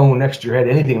put your phone next to your head,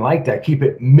 anything like that. Keep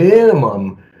it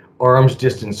minimum arm's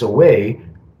distance away,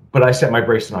 but I set my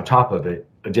bracelet on top of it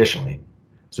additionally.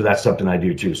 So that's something I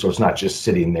do too. So it's not just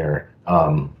sitting there,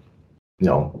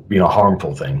 being a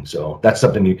harmful thing. So that's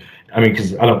something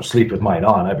because I don't sleep with mine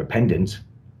on. I have a pendant.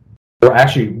 Or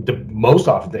actually, the most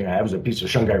often thing I have is a piece of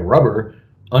Shungite rubber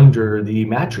under the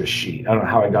mattress sheet. I don't know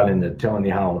how I got into telling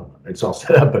you how it's all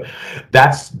set up, but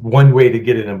that's one way to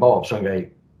get it involved. Shungite,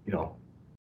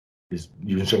 is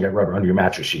using Shungite rubber under your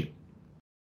mattress sheet.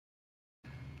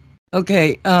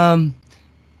 Okay,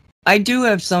 I do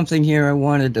have something here I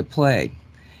wanted to play,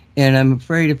 and I'm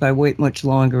afraid if I wait much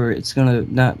longer, it's going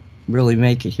to not really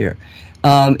make it here,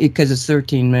 because it's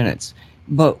 13 minutes.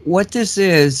 But what this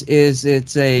is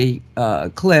it's a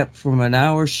clip from an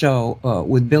hour show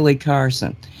with Billy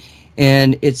Carson,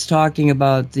 and it's talking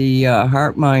about the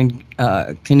heart-mind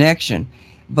connection.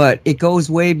 but it goes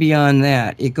way beyond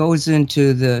that. It goes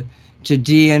into to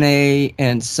DNA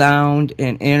and sound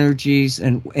and energies,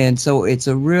 and so it's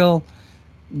a real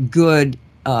good,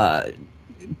 let's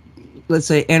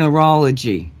say,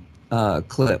 enterology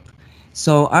clip.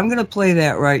 So I'm going to play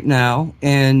that right now,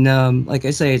 and like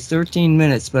I say, it's 13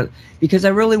 minutes, but because I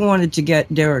really wanted to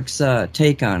get Derek's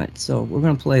take on it, so we're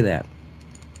going to play that.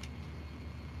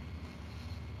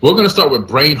 We're going to start with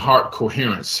brain-heart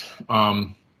coherence.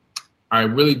 I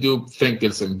really do think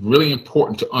it's really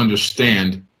important to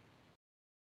understand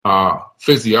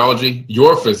physiology,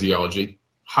 your physiology,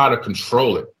 how to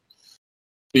control it.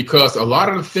 Because a lot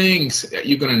of the things that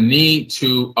you're going to need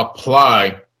to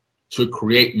apply to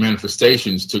create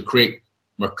manifestations, to create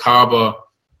Merkaba,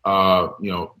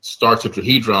 star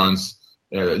tetrahedrons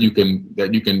that you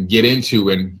can get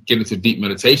into deep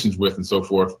meditations with and so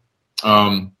forth.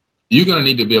 You're going to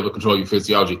need to be able to control your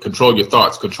physiology, control your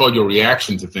thoughts, control your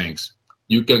reaction to things.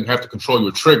 You're going to have to control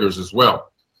your triggers as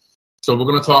well. So we're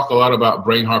going to talk a lot about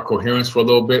brain-heart coherence for a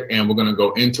little bit, and we're going to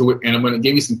go into it. And I'm going to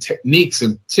give you some techniques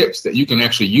and tips that you can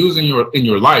actually use in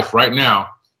your life right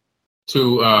now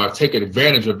to take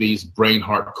advantage of these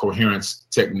brain-heart coherence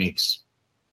techniques.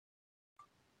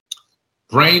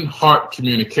 Brain-heart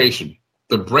communication.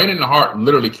 The brain and the heart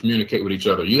literally communicate with each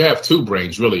other. You have two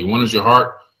brains, really. One is your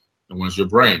heart and one is your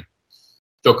brain.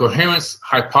 The coherence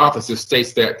hypothesis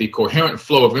states that the coherent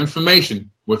flow of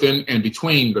information within and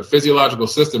between the physiological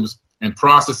systems and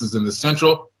processes in the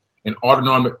central and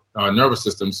autonomic nervous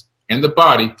systems and the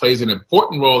body plays an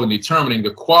important role in determining the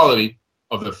quality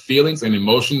of the feelings and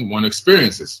emotion one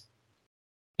experiences.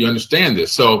 You understand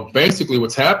this? So basically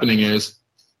what's happening is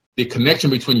the connection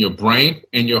between your brain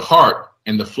and your heart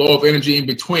and the flow of energy in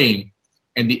between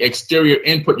and the exterior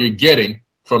input you're getting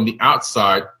from the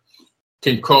outside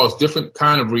can cause different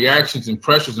kind of reactions and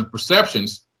pressures and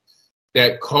perceptions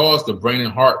that cause the brain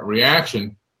and heart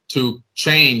reaction to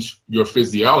change your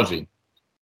physiology.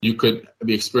 You could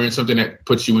be experiencing something that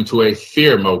puts you into a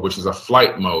fear mode, which is a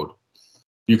flight mode.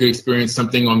 You could experience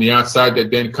something on the outside that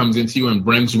then comes into you and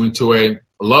brings you into a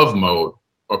love mode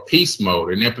or peace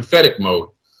mode, an empathetic mode.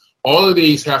 All of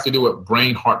these have to do with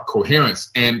brain-heart coherence.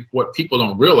 And what people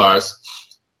don't realize,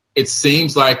 it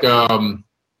seems like an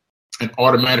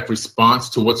automatic response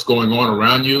to what's going on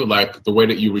around you, like the way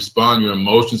that you respond, your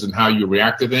emotions and how you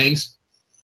react to things.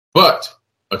 But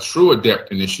a true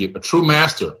adept initiate, a true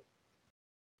master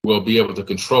will be able to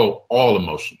control all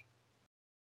emotion.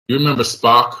 You remember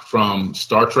Spock from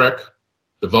Star Trek,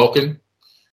 the Vulcan?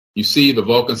 You see the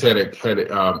Vulcans had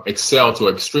excelled to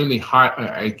extremely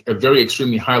high, a very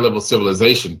extremely high level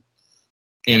civilization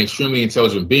and extremely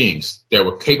intelligent beings that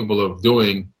were capable of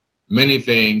doing many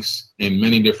things in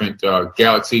many different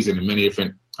galaxies and in many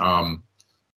different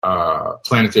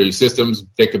planetary systems.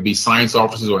 They could be science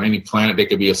officers on any planet. They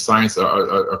could be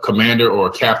a commander or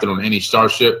a captain on any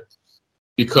starship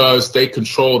because they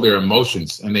control their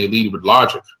emotions and they lead with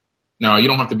logic. Now, you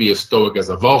don't have to be as stoic as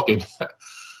a Vulcan,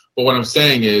 but what I'm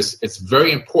saying is it's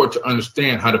very important to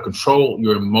understand how to control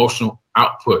your emotional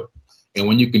output. And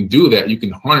when you can do that, you can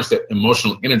harness that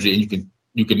emotional energy and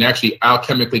you can actually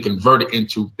alchemically convert it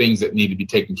into things that need to be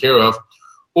taken care of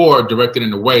or direct it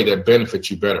in a way that benefits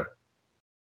you better.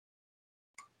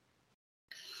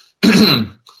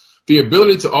 The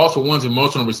ability to alter one's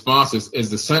emotional responses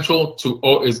is essential to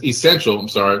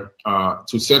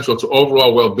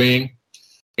overall well-being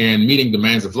and meeting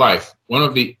demands of life. One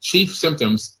of the chief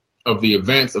symptoms of the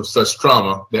events of such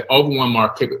trauma that overwhelm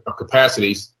our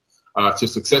capacities to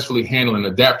successfully handle and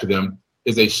adapt to them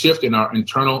is a shift in our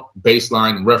internal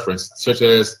baseline reference, such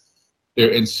as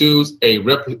there ensues a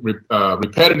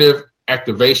repetitive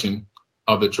activation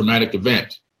of the traumatic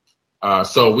event.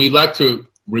 So we like to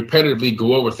repetitively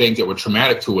go over things that were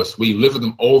traumatic to us. We live with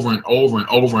them over and over and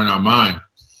over in our mind.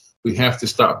 We have to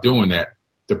stop doing that.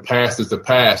 The past is the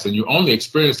past, and you only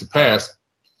experience the past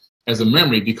as a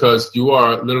memory because you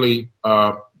are literally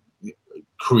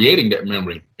creating that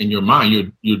memory in your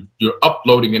mind. You're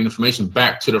uploading that information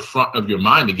back to the front of your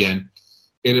mind again.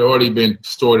 It had already been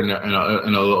stored in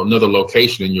another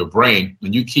location in your brain,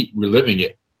 and you keep reliving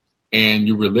it, and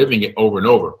you're reliving it over and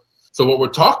over. So what we're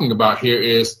talking about here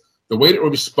is the way that we're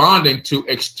responding to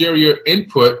exterior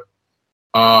input,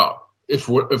 if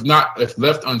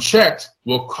left unchecked,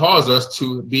 will cause us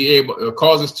to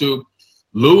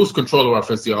lose control of our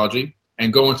physiology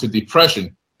and go into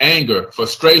depression, anger,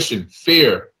 frustration,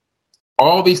 fear,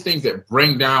 all these things that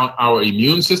bring down our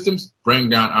immune systems, bring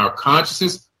down our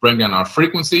consciousness, bring down our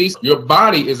frequencies. Your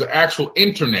body is an actual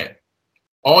internet.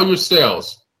 All your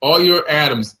cells, all your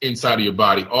atoms inside of your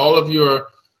body, all of your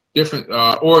different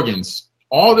organs,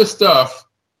 all this stuff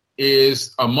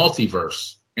is a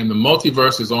multiverse. and the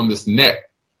multiverse is on this net,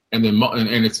 and then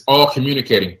and it's all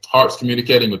communicating. Heart's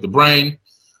communicating with the brain,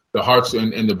 the hearts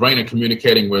and the brain are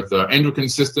communicating with endocrine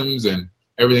systems and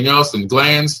everything else, and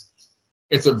glands.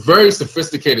 It's a very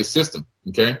sophisticated system,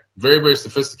 okay? Very, very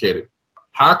sophisticated.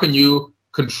 How can you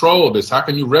control this? How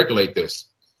can you regulate this?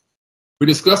 We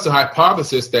discussed the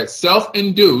hypothesis that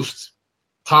self-induced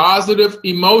positive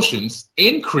emotions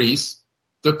increase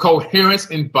the coherence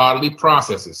in bodily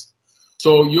processes.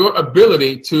 So your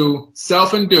ability to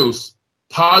self-induce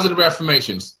positive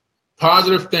affirmations,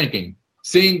 positive thinking,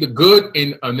 seeing the good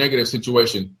in a negative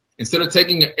situation, instead of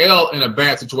taking an L in a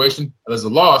bad situation as a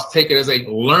loss, take it as a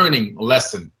learning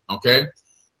lesson, okay?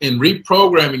 And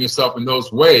reprogramming yourself in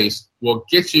those ways will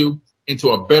get you into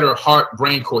a better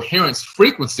heart-brain coherence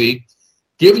frequency,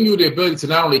 giving you the ability to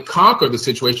not only conquer the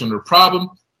situation or the problem,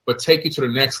 but take you to the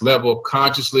next level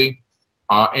consciously,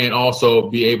 and also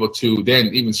be able to then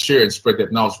even share and spread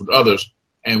that knowledge with others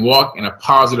and walk in a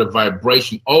positive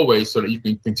vibration always, so that you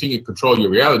can continue to control your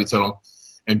reality tunnel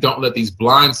and don't let these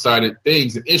blindsided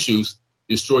things and issues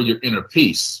destroy your inner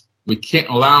peace. We can't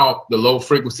allow the low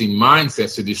frequency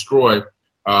mindsets to destroy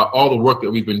all the work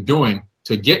that we've been doing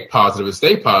to get positive and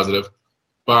stay positive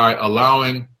by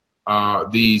allowing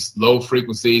these low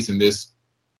frequencies and this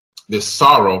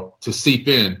sorrow to seep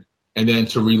in and then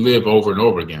to relive over and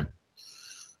over again.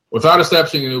 Without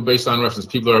establishing a new baseline reference,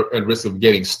 people are at risk of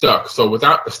getting stuck. So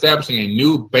without establishing a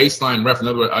new baseline reference, in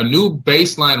other words, a new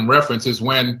baseline reference is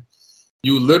when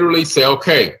you literally say,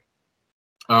 okay,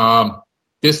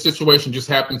 this situation just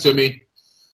happened to me.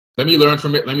 Let me learn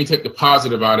from it. Let me take the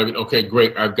positive out of it. Okay,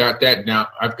 great. I've got that now.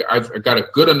 I've got a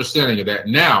good understanding of that.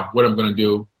 Now what I'm going to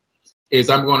do is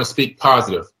I'm going to speak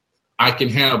positive. I can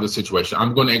handle the situation.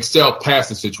 I'm going to excel past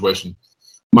the situation.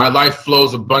 My life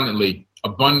flows abundantly.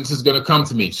 Abundance is going to come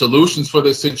to me. Solutions for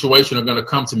this situation are going to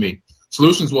come to me.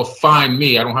 Solutions will find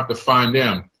me. I don't have to find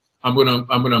them. I'm going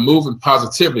to move in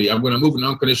positivity. I'm going to move in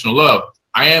unconditional love.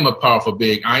 I am a powerful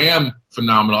being. I am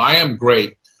phenomenal. I am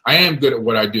great. I am good at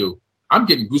what I do. I'm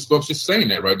getting goosebumps just saying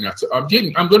that right now. I'm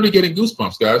literally getting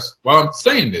goosebumps, guys, while I'm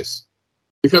saying this,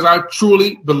 because I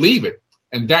truly believe it.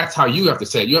 And that's how you have to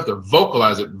say it. You have to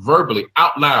vocalize it verbally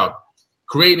out loud,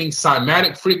 creating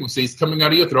cymatic frequencies coming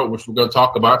out of your throat, which we're going to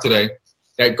talk about today,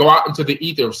 that go out into the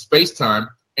ether of space-time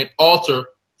and alter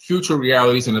future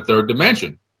realities in the third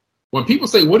dimension. When people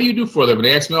say, what do you do for a living?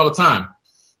 They ask me all the time.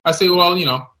 I say,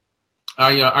 well,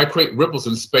 I create ripples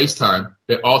in space-time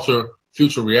that alter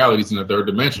future realities in the third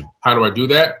dimension. How do I do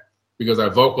that? Because I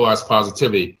vocalize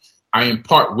positivity. I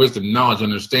impart wisdom, knowledge,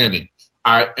 understanding.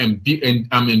 I'm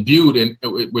imbued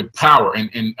with power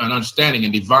and understanding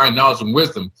and divine knowledge and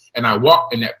wisdom. And I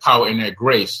walk in that power and that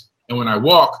grace. And when I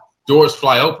walk, doors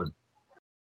fly open.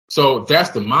 So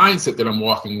that's the mindset that I'm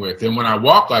walking with. And when I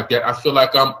walk like that, I feel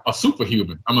like I'm a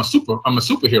superhuman. I'm a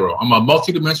superhero. I'm a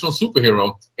multidimensional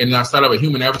superhero inside of a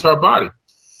human avatar body.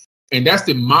 And that's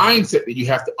the mindset that you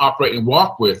have to operate and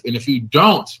walk with. And if you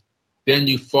don't, then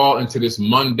you fall into this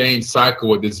mundane cycle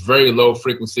with this very low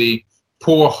frequency,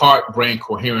 poor heart-brain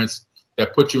coherence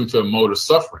that puts you into a mode of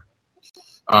suffering.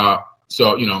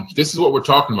 So this is what we're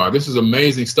talking about. This is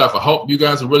amazing stuff. I hope you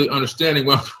guys are really understanding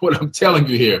what I'm telling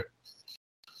you here.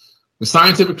 The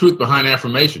scientific truth behind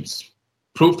affirmations,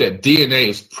 proof that DNA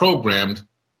is programmed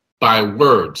by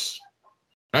words.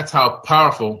 That's how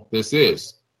powerful this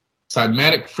is.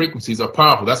 Cymatic frequencies are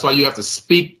powerful. That's why you have to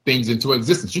speak things into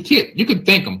existence. You can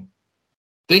think them.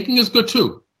 Thinking is good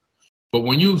too. But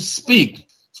when you speak,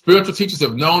 spiritual teachers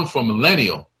have known for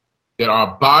millennia that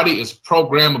our body is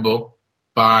programmable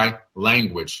by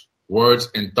language, words,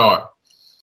 and thought.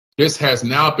 This has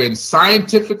now been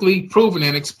scientifically proven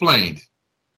and explained.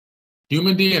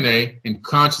 Human DNA and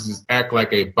consciousness act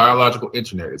like a biological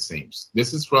internet, it seems.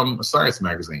 This is from a science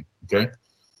magazine, okay?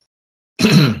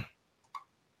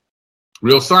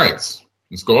 Real science.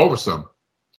 Let's go over some.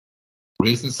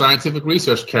 Recent scientific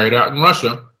research carried out in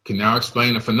Russia can now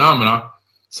explain a phenomena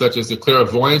such as the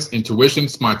clairvoyance, intuition,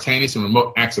 spontaneous and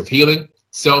remote acts of healing,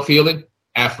 self-healing,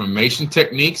 affirmation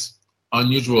techniques,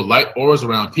 unusual light auras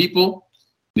around people,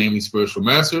 namely spiritual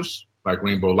masters, like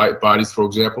rainbow light bodies, for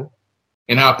example,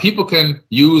 and how people can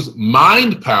use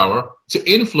mind power to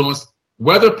influence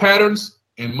weather patterns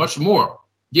and much more.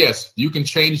 Yes, you can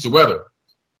change the weather.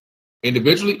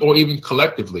 Individually or even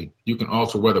collectively, you can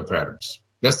alter weather patterns.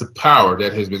 That's the power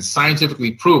that has been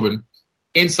scientifically proven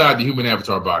inside the human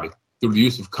avatar body through the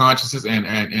use of consciousness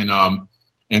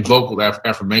and vocal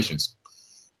affirmations.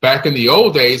 Back in the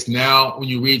old days, now when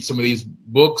you read some of these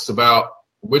books about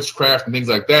witchcraft and things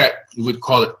like that, you would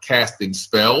call it casting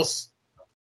spells.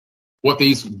 What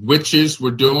these witches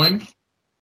were doing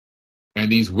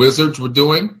and these wizards were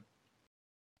doing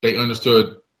they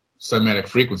understood somatic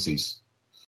frequencies,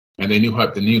 and they knew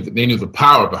the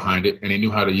power behind it, and they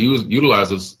knew how to utilize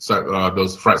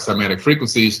those somatic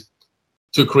frequencies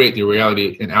to create the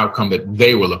reality and outcome that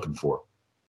they were looking for.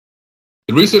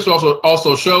 The research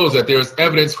also shows that there is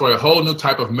evidence for a whole new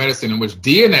type of medicine in which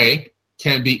DNA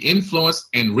can be influenced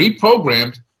and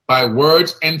reprogrammed by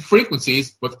words and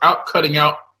frequencies without cutting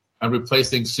out and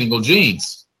replacing single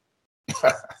genes.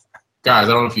 Guys, I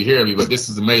don't know if you hear me, but this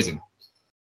is amazing.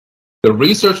 The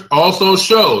research also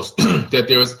shows that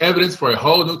there is evidence for a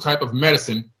whole new type of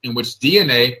medicine in which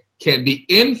DNA can be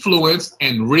influenced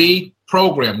and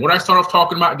reprogrammed. What I started off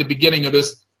talking about at the beginning of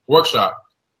this workshop,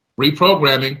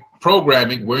 reprogramming,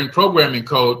 programming, we're in programming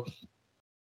code,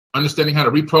 understanding how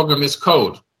to reprogram this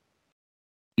code.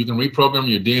 You can reprogram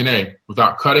your DNA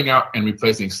without cutting out and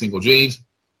replacing single genes.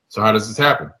 So how does this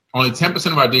happen? Only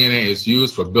 10% of our DNA is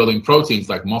used for building proteins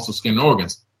like muscle, skin, and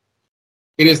organs.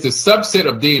 It is the subset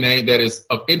of DNA that is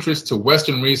of interest to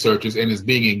Western researchers and is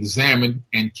being examined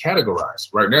and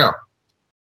categorized right now.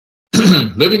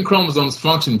 Living chromosomes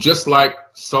function just like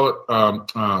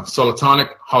solitonic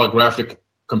holographic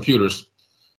computers,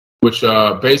 which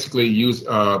basically use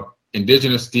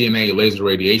indigenous DNA laser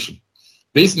radiation.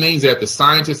 This means that the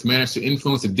scientists managed to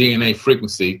influence the DNA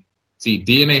frequency. See,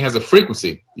 DNA has a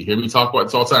frequency. You hear me talk about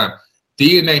this all the time.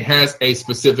 DNA has a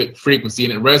specific frequency,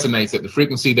 and it resonates at the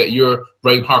frequency that your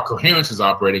brain-heart coherence is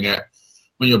operating at.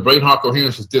 When your brain-heart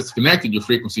coherence is disconnected, your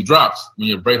frequency drops. When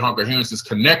your brain-heart coherence is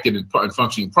connected and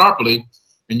functioning properly,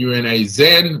 and you're in a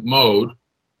Zen mode,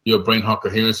 your brain-heart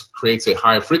coherence creates a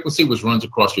higher frequency, which runs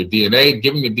across your DNA,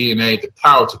 giving the DNA the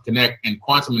power to connect and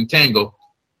quantum entangle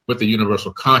with the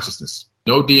universal consciousness.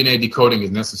 No DNA decoding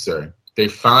is necessary. They're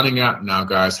finding out now,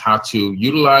 guys, how to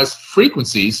utilize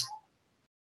frequencies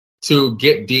to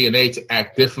get DNA to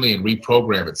act differently and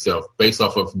reprogram itself based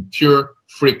off of pure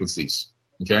frequencies,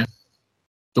 okay?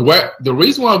 The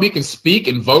reason why we can speak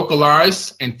and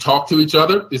vocalize and talk to each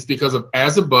other is because of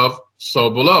as above, so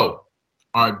below.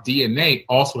 Our DNA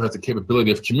also has the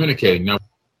capability of communicating. Now,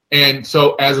 and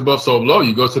so as above, so below,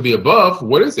 you go to the above,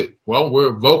 what is it? Well,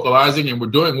 we're vocalizing and we're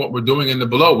doing what we're doing in the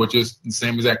below, which is the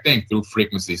same exact thing through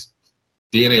frequencies.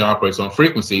 DNA operates on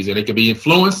frequencies, and it can be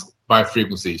influenced by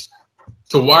frequencies.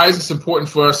 So why is this important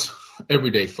for us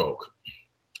everyday folk?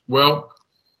 Well,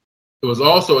 it was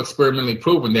also experimentally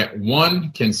proven that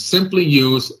one can simply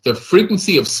use the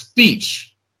frequency of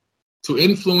speech to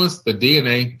influence the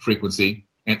DNA frequency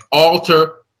and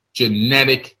alter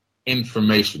genetic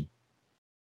information.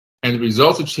 And the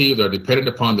results achieved are dependent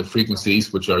upon the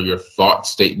frequencies, which are your thought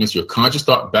statements, your conscious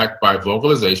thought backed by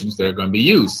vocalizations that are going to be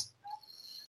used.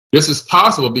 This is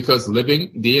possible because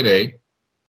living DNA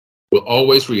will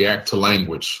always react to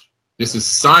language. This is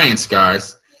science,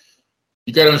 guys.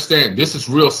 You got to understand, this is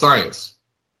real science.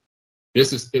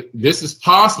 This is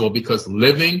possible because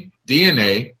living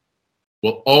DNA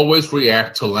will always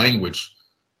react to language,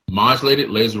 modulated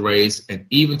laser rays, and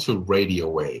even to radio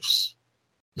waves.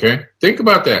 Okay? Think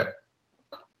about that.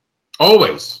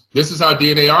 Always. This is how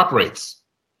DNA operates.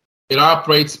 It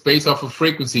operates based off of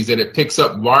frequencies that it picks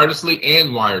up wirelessly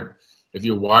and wired. If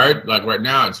you're wired, like right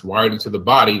now, it's wired into the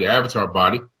body, the avatar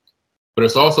body, but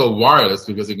it's also wireless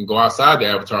because it can go outside the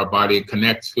avatar body and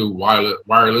connect to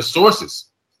wireless sources.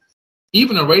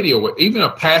 Even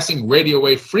a passing radio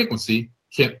wave frequency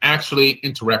can actually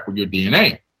interact with your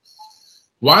DNA.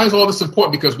 Why is all this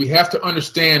important? Because we have to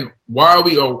understand why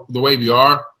we are the way we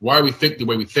are, why we think the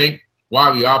way we think,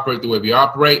 why we operate the way we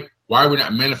operate, why we're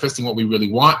not manifesting what we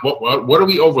really want. What are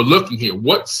we overlooking here?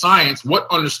 What science, what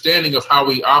understanding of how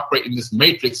we operate in this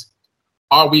matrix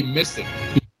are we missing?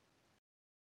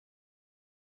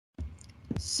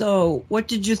 So, what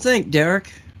did you think,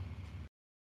 Derek?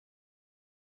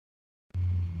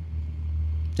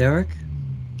 Derek?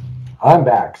 I'm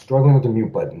back, struggling with the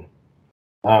mute button.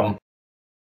 Let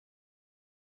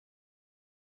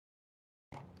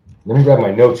me grab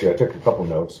my notes here. I took a couple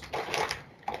notes.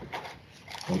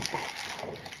 I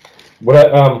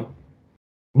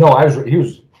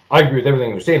agree with everything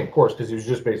he was saying, of course, because he was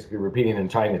just basically repeating and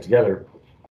tying it together.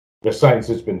 The science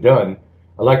that's been done.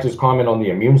 I liked his comment on the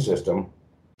immune system.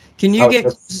 Can you get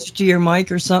closer to your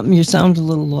mic or something? You sound a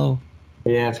little low.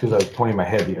 Yeah, it's because I was pointing my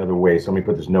head the other way. So let me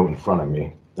put this note in front of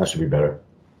me. That should be better.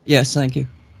 Yes, thank you.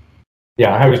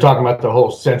 Yeah, I was talking about the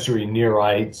whole sensory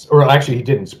neurites, or actually he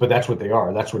didn't, but that's what they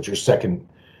are. That's what your second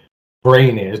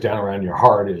brain is down around your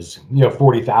heart is,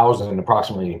 40,000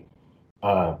 approximately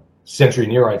sensory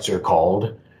neurites are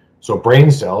called. So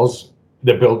brain cells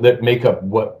that make up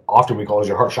what often we call as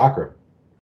your heart chakra.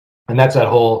 And that's that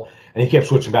whole, and he kept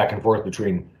switching back and forth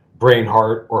between brain,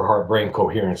 heart, or heart-brain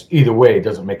coherence. Either way, it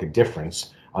doesn't make a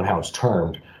difference on how it's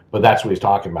termed. But that's what he's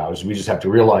talking about, is we just have to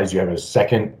realize you have a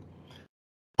second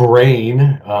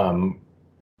brain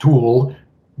tool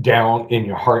down in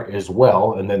your heart as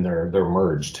well, and then they're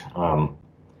merged. I'm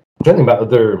talking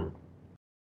about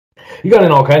you got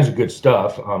in all kinds of good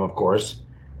stuff, of course.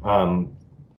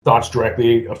 Thoughts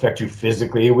directly affect you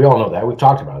physically. We all know that. We've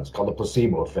talked about it. It's called the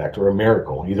placebo effect or a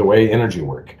miracle. Either way, energy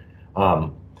work.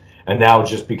 And now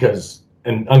just because,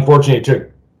 and unfortunately it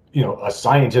took, a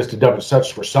scientist to develop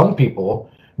such for some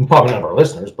people, and probably none of our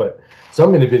listeners, but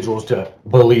some individuals to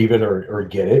believe it or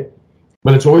get it.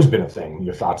 But it's always been a thing.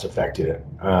 Your thoughts affected it.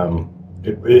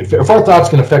 If our thoughts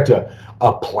can affect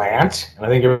a plant, and I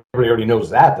think everybody already knows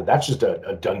that's just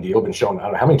a done deal, been shown I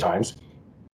don't know how many times.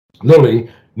 Literally,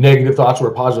 negative thoughts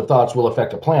or positive thoughts will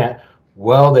affect a plant.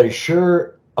 Well, they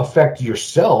sure affect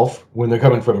yourself when they're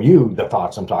coming from you, the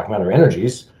thoughts I'm talking about, or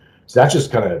energies. So that's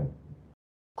just kind of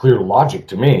clear logic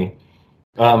to me.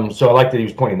 So I like that he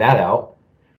was pointing that out.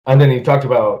 And then he talked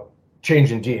about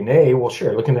changing DNA. Well,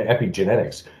 sure, looking at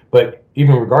epigenetics. But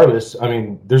even regardless, I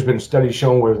mean, there's been studies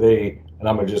shown where and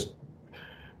I'm going to just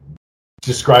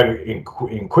describe it in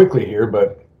quickly here,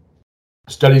 but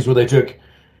studies where they took,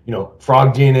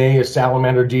 frog DNA, a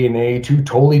salamander DNA, two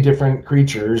totally different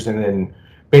creatures, and then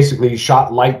basically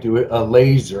shot light through it, a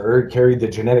laser, carried the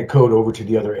genetic code over to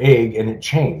the other egg, and it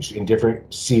changed in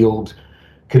different sealed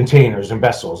containers and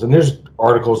vessels. And there's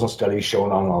articles and studies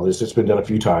showing on all this. It's been done a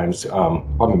few times,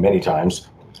 probably many times.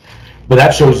 But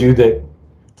that shows you that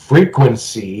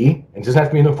frequency, and it doesn't have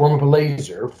to be in the form of a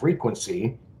laser,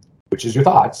 frequency, which is your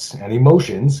thoughts and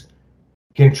emotions,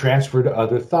 can transfer to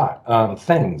other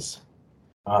things.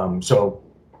 So,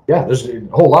 yeah, there's a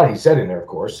whole lot he said in there, of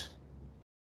course.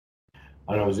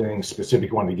 I don't know if there's anything specific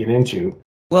you wanted to get into.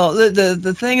 Well,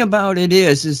 the thing about it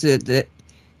is that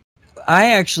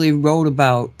I actually wrote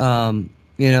about,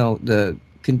 the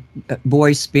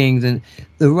voice being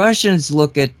the Russians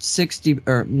look at 60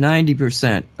 or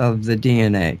 90% of the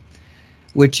DNA,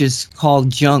 which is called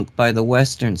junk by the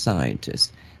Western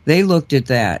scientists. They looked at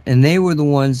that, and they were the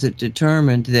ones that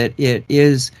determined that it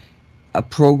is a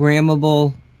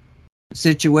programmable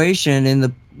situation, and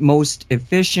the most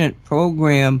efficient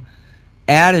program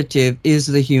additive is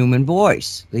the human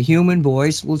voice. The human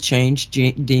voice will change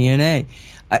DNA.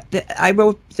 I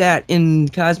wrote that in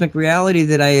Cosmic Reality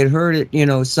that I had heard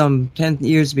it, some 10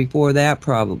 years before that,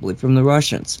 probably, from the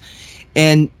Russians.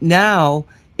 And now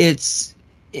it's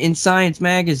in Science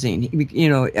Magazine.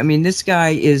 This guy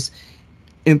is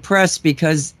impressed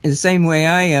because in the same way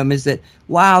I am, is that,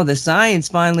 wow, the science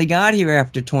finally got here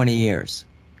after 20 years.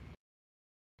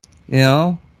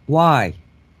 Why?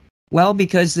 Well,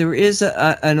 because there is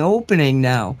an opening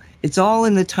now. It's all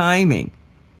in the timing.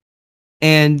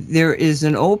 And there is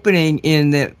an opening in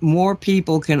that more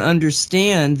people can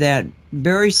understand that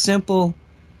very simple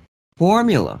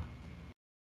formula.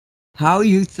 How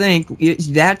you think,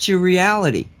 that's your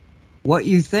reality. What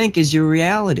you think is your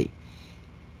reality.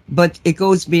 But it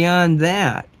goes beyond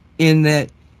that, in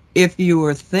that if you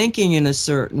are thinking in a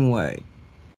certain way,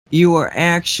 you are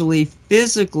actually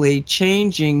physically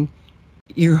changing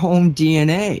your own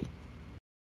DNA.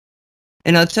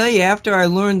 And I'll tell you, after I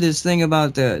learned this thing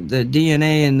about the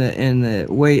DNA and the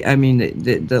way,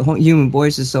 the human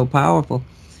voice is so powerful,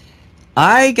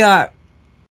 I got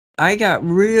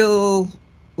real,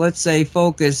 let's say,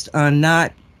 focused on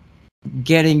not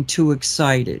getting too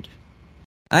excited.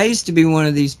 I used to be one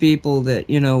of these people that,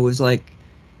 was like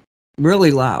really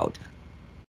loud,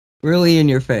 really in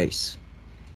your face.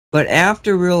 But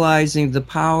after realizing the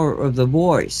power of the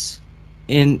voice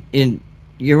in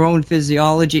your own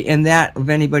physiology and that of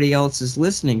anybody else is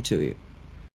listening to you,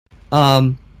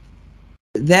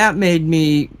 that made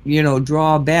me,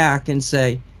 draw back and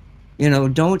say,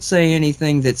 don't say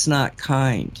anything that's not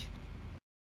kind.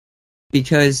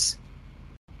 Because,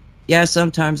 yeah,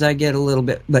 sometimes I get a little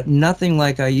bit, but nothing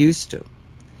like I used to.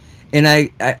 And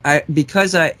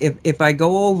if I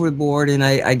go overboard and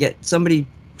I get, somebody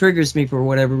triggers me for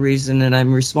whatever reason and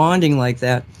I'm responding like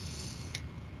that,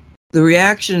 the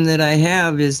reaction that I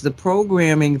have is the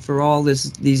programming for all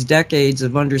these decades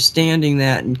of understanding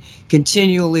that and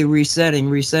continually resetting.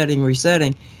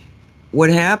 What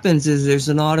happens is there's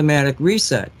an automatic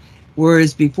reset.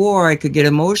 Whereas before I could get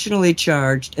emotionally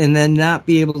charged and then not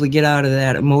be able to get out of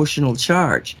that emotional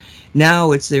charge.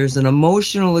 Now there's an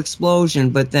emotional explosion,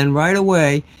 but then right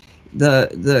away,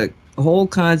 the whole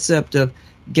concept of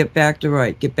get back to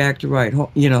right,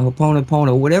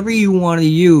 Ho'oponopono, whatever you want to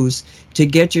use to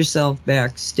get yourself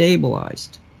back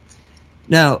stabilized.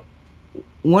 Now,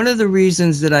 one of the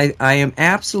reasons that I am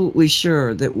absolutely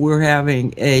sure that we're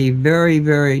having a very,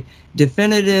 very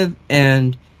definitive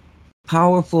and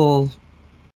powerful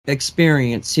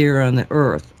experience here on the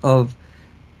earth of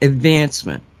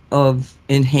advancement, of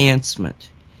enhancement,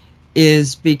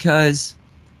 is because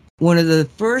one of the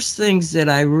first things that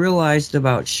I realized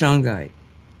about Shungite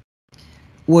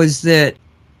was that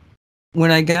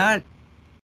when I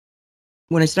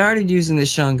started using the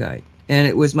Shungite, and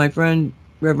it was my friend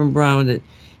Reverend Brown that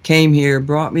came here,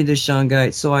 brought me the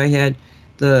Shungite, so I had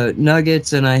the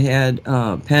nuggets and I had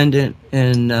pendant,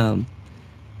 and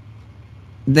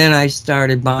then I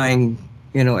started buying,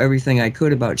 everything I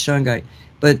could about Shungite.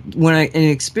 But in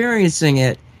experiencing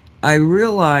it, I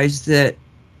realized that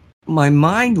my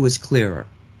mind was clearer.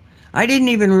 I didn't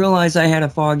even realize I had a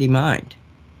foggy mind.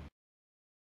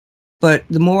 But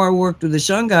the more I worked with the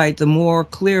Shungite, the more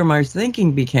clear my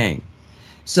thinking became.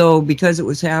 So because it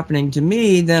was happening to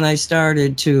me, then I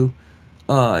started to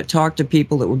talk to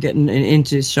people that were getting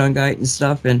into Shungite and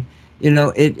stuff. And,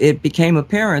 it became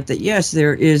apparent that, yes,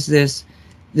 there is this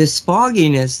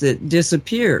fogginess that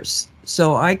disappears.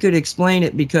 So I could explain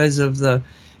it because of the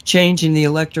change in the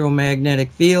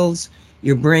electromagnetic fields.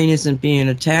 Your brain isn't being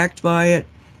attacked by it.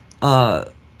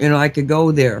 I could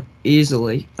go there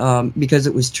easily because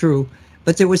it was true.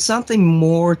 But there was something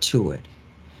more to it.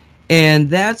 And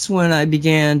that's when I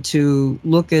began to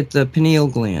look at the pineal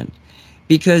gland.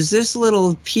 Because this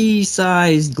little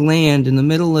pea-sized gland in the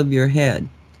middle of your head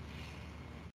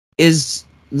is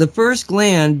the first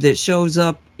gland that shows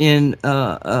up in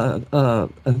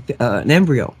an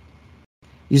embryo.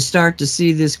 You start to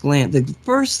see this gland. The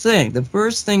first thing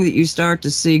that you start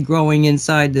to see growing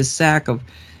inside this sac of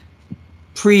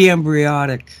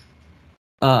pre-embryonic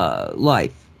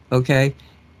life, okay,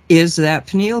 is that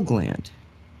pineal gland.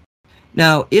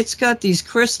 Now, it's got these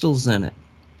crystals in it.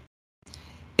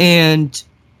 And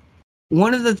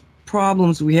one of the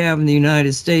problems we have in the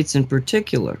United States in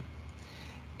particular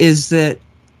is that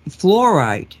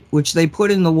fluoride, which they put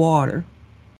in the water,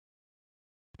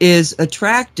 is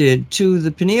attracted to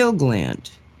the pineal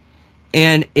gland,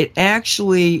 and it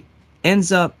actually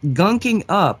ends up gunking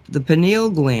up the pineal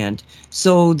gland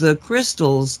so the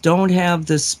crystals don't have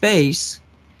the space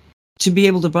to be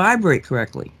able to vibrate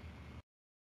correctly.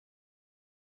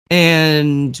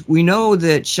 And we know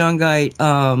that Shungite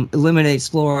eliminates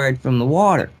fluoride from the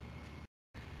water.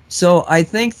 So I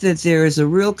think that there is a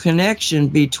real connection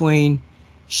between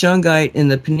Shungite and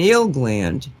the pineal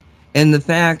gland, and the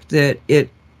fact that it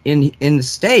in the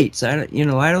States, I don't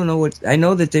know I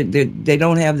know that they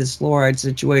don't have this fluoride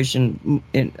situation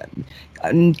in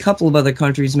a couple of other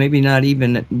countries, maybe not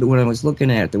even when I was looking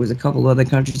at it. There was a couple of other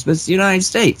countries, but it's the United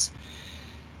States.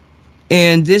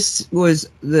 And this was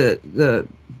the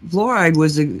fluoride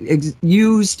was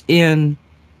used in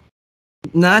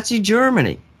Nazi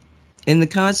Germany in the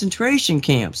concentration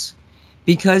camps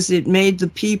because it made the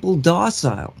people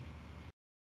docile.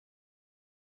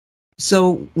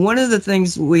 So one of the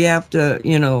things we have to,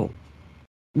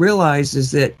 realize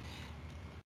is that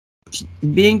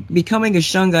becoming a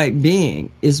Shungite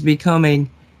being is becoming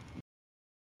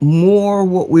more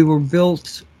what we were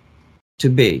built to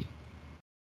be.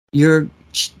 You're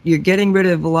getting rid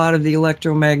of a lot of the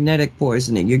electromagnetic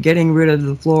poisoning. You're getting rid of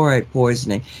the fluoride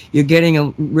poisoning. You're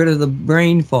getting rid of the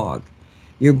brain fog.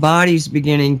 Your body's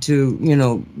beginning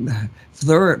to,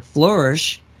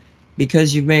 flourish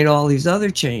because you've made all these other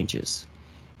changes.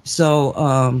 So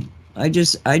I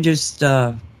just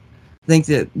think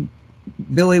that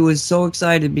Billy was so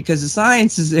excited because the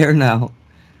science is there now.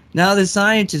 Now the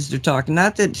scientists are talking.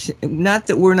 Not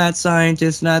that we're not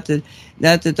scientists. Not that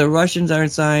the Russians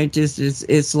aren't scientists.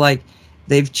 It's like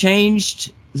they've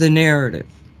changed the narrative,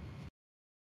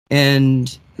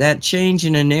 and that change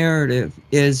in a narrative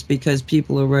is because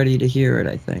people are ready to hear it.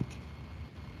 I think.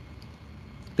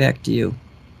 Back to you,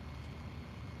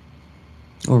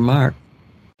 or Mark.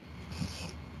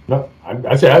 No,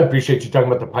 I say I appreciate you talking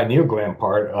about the pineal gland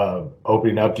part of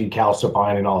opening up,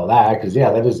 decalcifying, and all of that, because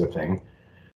that is a thing.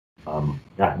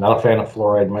 Not a fan of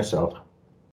fluoride myself.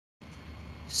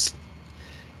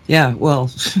 Yeah, well,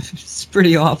 it's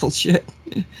pretty awful shit.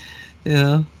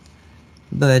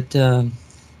 But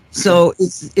so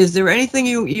is there anything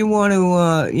you want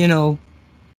to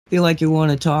feel like you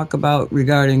want to talk about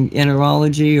regarding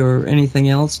enterology or anything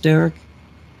else, Derek?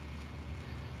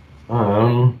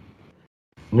 No,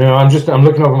 I'm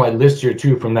looking over my list here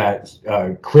too from that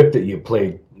clip that you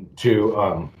played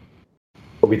too.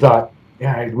 We thought,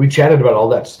 we chatted about all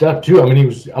that stuff too. I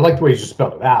mean, I like the way he just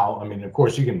spelled it out. I mean, of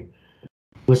course, you can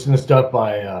listen to stuff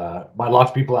by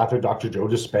lots of people out there. Dr. Joe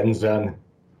Dispenza, and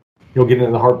you'll get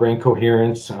into the heart-brain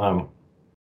coherence. And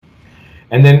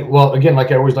then, well, again,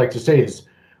 like I always like to say is,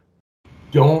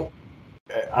 don't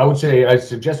I would say I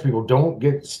suggest people don't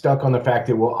get stuck on the fact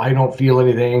that, well, I don't feel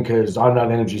anything because I'm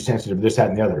not energy sensitive, this, that,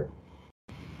 and the other.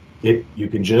 You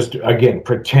can just, again,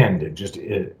 pretend it, just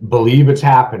believe it's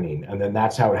happening, and then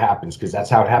that's how it happens, because that's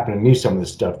how it happened to me, some of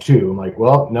this stuff too. I'm like,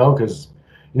 well, no, because,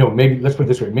 maybe, let's put it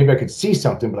this way, maybe I could see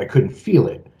something, but I couldn't feel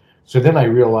it. So then I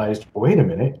realized, wait a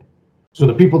minute. So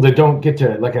the people that don't get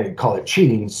to, like I call it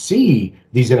cheating, see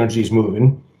these energies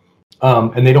moving,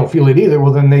 and they don't feel it either,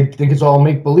 well, then they think it's all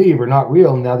make-believe or not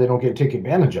real, and now they don't get to take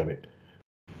advantage of it.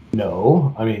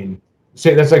 No, I mean,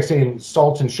 that's like saying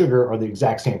salt and sugar are the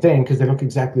exact same thing because they look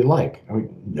exactly alike. I mean,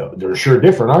 no, they're sure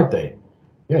different, aren't they?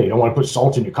 Yeah, you don't want to put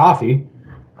salt in your coffee,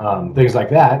 things like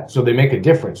that. So they make a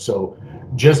difference. So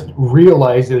just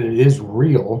realize that it is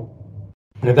real.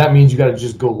 And if that means you got to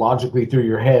just go logically through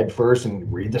your head first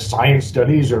and read the science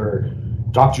studies or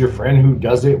talk to your friend who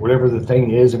does it, whatever the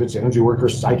thing is, if it's energy work or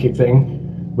psychic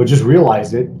thing, but just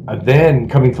realize it. And then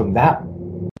coming from that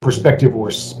perspective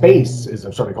or space, as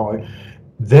I'm starting to call it,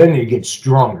 then it gets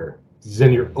stronger.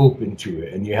 Then you're open to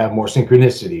it and you have more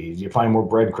synchronicities. You find more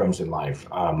breadcrumbs in life.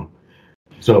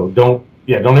 So don't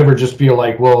ever just feel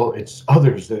like, well, it's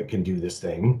others that can do this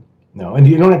thing. No, and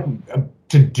you don't have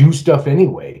to do stuff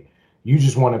anyway. You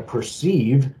just want to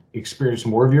perceive, experience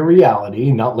more of your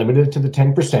reality, not limited to the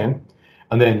 10%,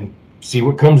 and then see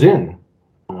what comes in.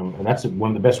 And that's one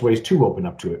of the best ways to open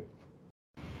up to it.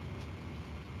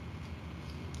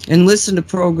 And listen to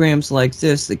programs like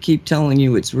this that keep telling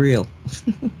you it's real.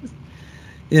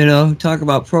 Talk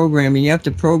about programming. You have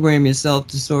to program yourself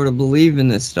to sort of believe in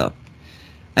this stuff.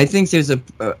 I think there's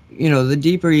the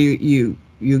deeper you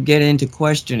get into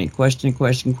question,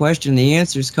 the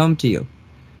answers come to you.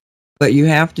 But you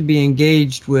have to be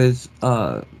engaged with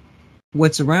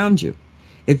what's around you.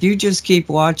 If you just keep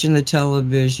watching the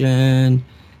television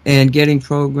and getting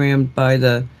programmed by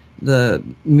the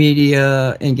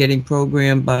media and getting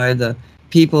programmed by the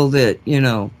people that,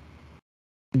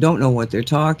 don't know what they're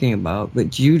talking about,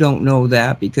 but you don't know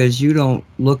that because you don't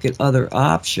look at other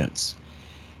options.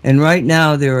 And right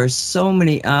now there are so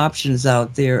many options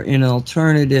out there in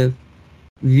alternative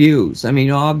views. I mean,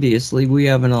 obviously we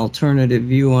have an alternative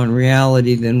view on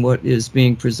reality than what is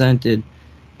being presented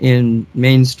in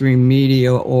mainstream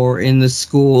media or in the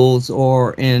schools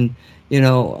or in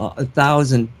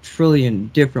 1,000 trillion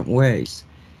different ways.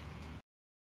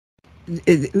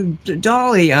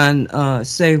 Dolly on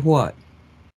Say What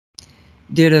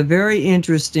did a very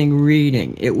interesting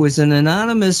reading. It was an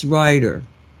anonymous writer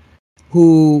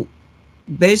who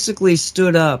basically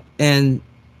stood up and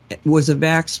was a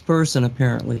vaxxed person,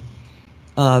 apparently,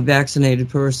 vaccinated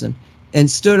person, and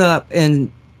stood up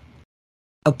and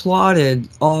applauded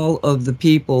all of the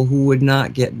people who would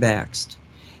not get vaxxed.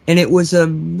 And it was a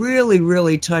really,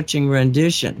 really touching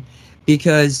rendition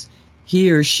because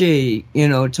he or she,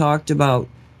 talked about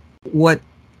what,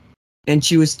 and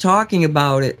she was talking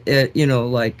about it,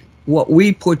 like what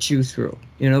we put you through,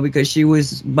 because she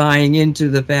was buying into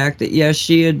the fact that, yes,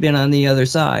 she had been on the other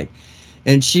side.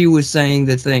 And she was saying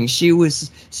the things. She was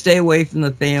stay away from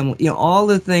the family, all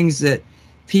the things that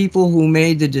people who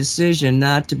made the decision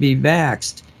not to be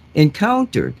vaxxed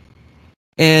encountered.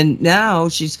 And now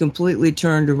she's completely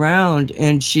turned around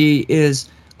and she is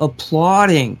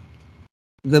applauding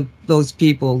those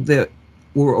people that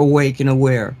were awake and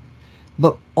aware,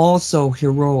 but also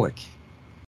heroic,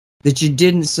 that you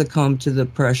didn't succumb to the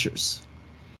pressures.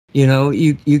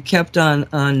 You kept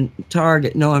on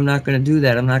target. No, I'm not going to do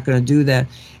that. I'm not going to do that.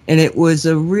 And it was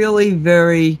a really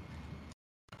very,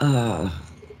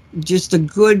 just a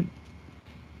good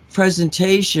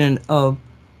presentation of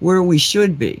where we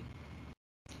should be.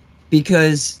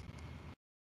 Because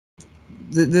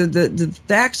the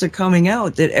facts are coming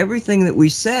out that everything that we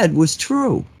said was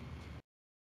true.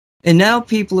 And now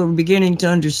people are beginning to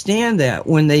understand that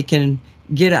when they can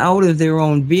get out of their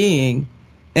own being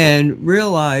and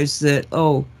realize that,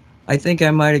 oh, I think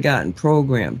I might have gotten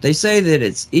programmed. They say that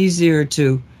it's easier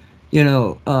to,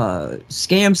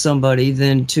 scam somebody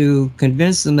than to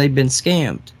convince them they've been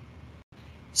scammed.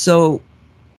 So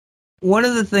one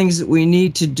of the things that we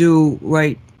need to do,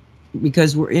 right,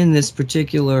 because we're in this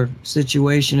particular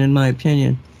situation, in my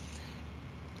opinion,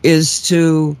 is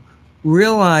to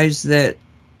realize that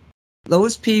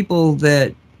those people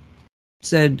that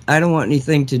said, I don't want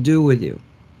anything to do with you,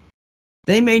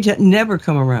 they may never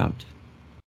come around.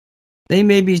 They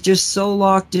may be just so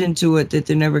locked into it that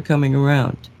they're never coming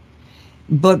around.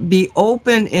 But be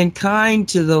open and kind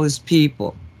to those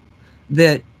people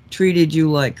that treated you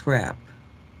like crap.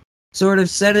 Sort of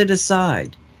set it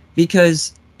aside,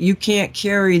 because you can't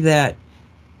carry that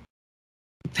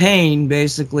pain,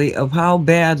 basically, of how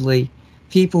badly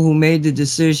people who made the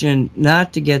decision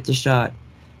not to get the shot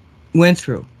went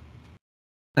through.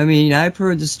 I mean, I've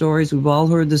heard the stories. We've all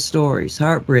heard the stories.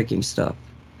 Heartbreaking stuff.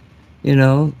 You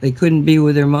know, they couldn't be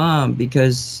with their mom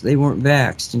because they weren't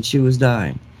vaxxed and she was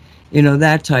dying. You know,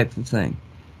 that type of thing.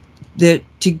 That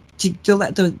to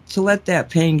let that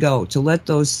pain go, to let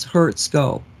those hurts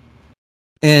go,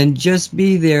 and just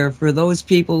be there for those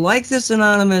people like this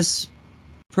anonymous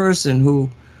person who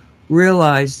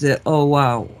realized that, oh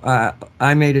wow,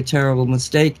 I made a terrible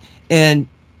mistake, and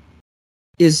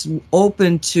is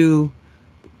open to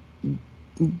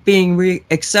being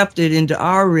accepted into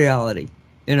our reality.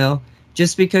 You know,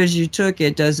 just because you took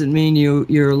it doesn't mean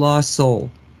you're a lost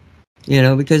soul. You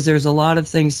know, because there's a lot of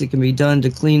things that can be done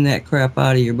to clean that crap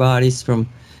out of your bodies, from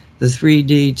the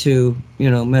 3D to,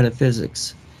 you know,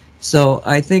 metaphysics. So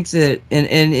I think that,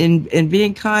 and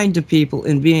being kind to people,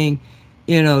 and being,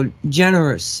 you know,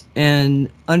 generous and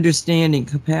understanding,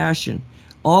 compassion,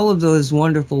 all of those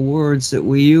wonderful words that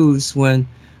we use when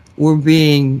we're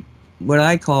being what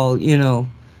I call, you know,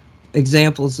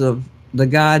 examples of the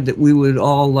God that we would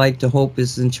all like to hope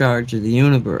is in charge of the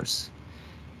universe,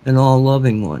 an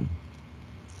all-loving one.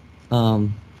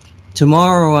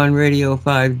 Tomorrow on Radio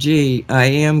 5G, I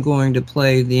am going to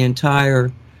play the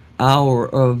entire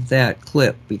hour of that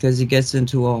clip because he gets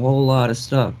into a whole lot of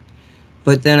stuff.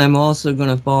 But then I'm also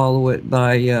going to follow it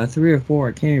by 3 or 4,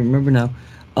 I can't even remember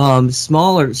now,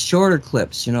 smaller, shorter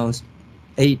clips, you know,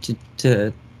 8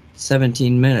 to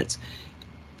 17 minutes.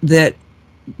 That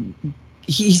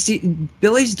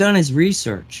Billy's done his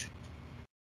research.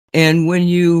 And when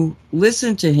you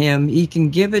listen to him, he can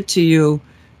give it to you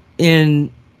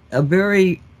in a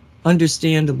very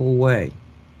understandable way.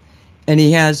 And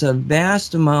he has a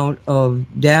vast amount of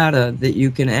data that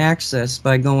you can access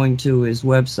by going to his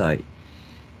website.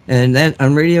 And that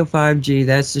on Radio 5G,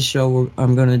 that's the show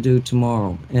I'm going to do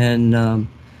tomorrow. And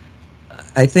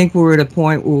I think we're at a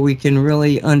point where we can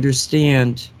really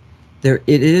understand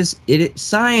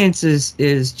science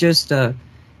is just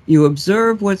you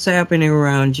observe what's happening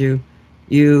around you,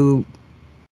 you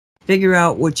figure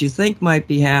out what you think might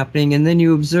be happening, and then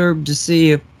you observe to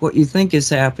see if what you think is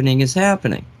happening is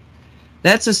happening.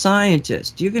 That's a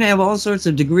scientist. You can have all sorts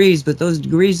of degrees, but those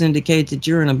degrees indicate that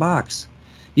you're in a box.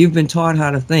 You've been taught how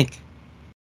to think.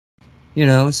 You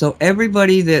know, so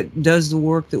everybody that does the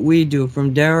work that we do,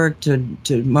 from Derek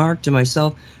to Mark to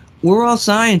myself, we're all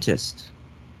scientists.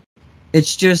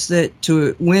 It's just that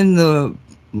to win the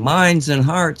minds and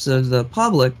hearts of the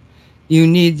public, you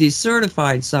need these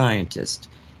certified scientists.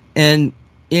 And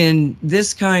in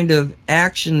this kind of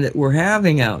action that we're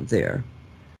having out there,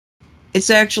 it's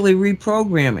actually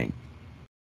reprogramming.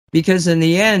 Because in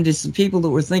the end, it's the people that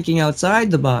were thinking outside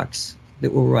the box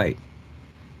that were right.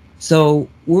 So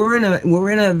we're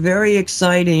in a very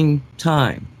exciting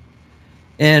time.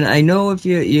 And I know if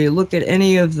you look at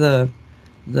any of the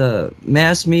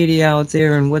mass media out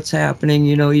there and what's happening,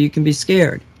 you know, you can be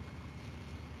scared.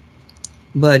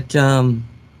 But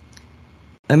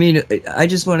I mean, I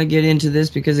just want to get into this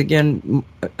because, again,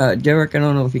 Derek, I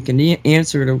don't know if you can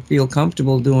answer it or feel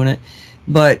comfortable doing it,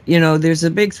 but, you know, there's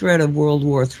a big threat of World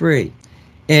War III.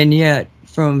 And yet,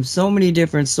 from so many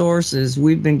different sources,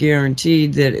 we've been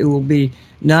guaranteed that it will be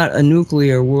not a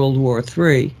nuclear World War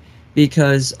III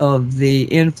because of the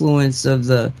influence of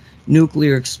the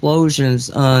nuclear explosions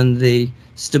on the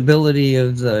stability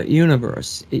of the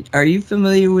universe. Are you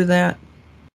familiar with that?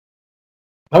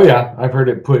 Oh, yeah. I've heard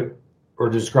it put or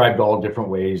described all different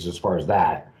ways as far as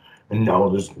that. And no,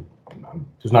 there's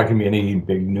not going to be any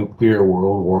big nuclear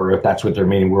world war if that's what their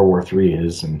main World War III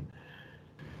is. And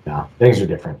no, things are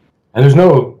different. And there's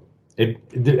no, and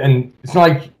it's not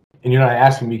like, and you're not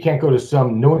asking me, you can't go to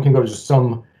no one can go to just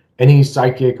any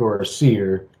psychic or a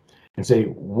seer and say,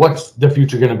 what's the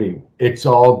future going to be? It's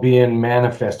all being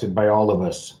manifested by all of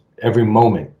us every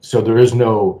moment. So there is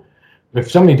no, if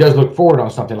somebody does look forward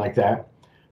on something like that,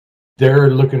 they're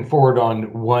looking forward on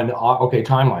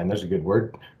timeline. There's a good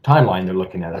word. Timeline they're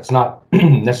looking at. That's not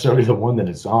necessarily the one that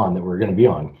it's on, that we're going to be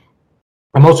on.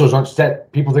 And most of those aren't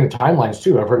set. People think timelines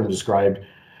too. I've heard them described. And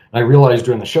I realized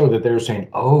during the show that they were saying,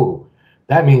 oh,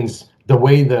 that means the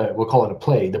way we'll call it a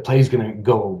play. The play's going to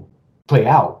go play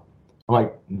out. I'm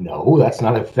like, no, that's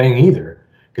not a thing either.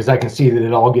 Because I can see that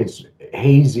it all gets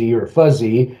hazy or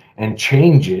fuzzy and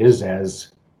changes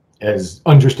as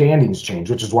understandings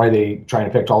change, which is why they try and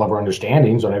affect all of our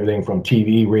understandings on everything from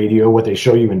TV, radio, what they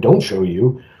show you and don't show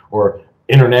you, or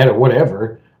internet or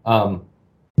whatever. No,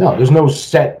 there's no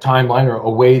set timeline or a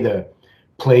way the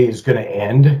play is going to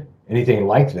end, anything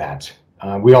like that.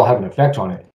 We all have an effect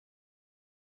on it.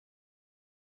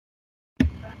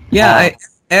 Yeah,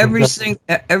 every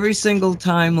single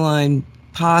timeline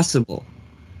possible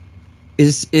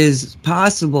is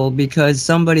possible because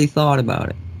somebody thought about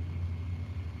it.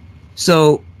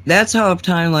 So that's how a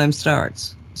timeline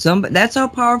starts. That's how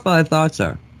powerful our thoughts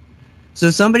are. So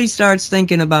somebody starts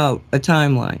thinking about a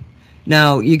timeline.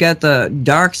 Now, you got the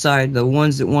dark side, the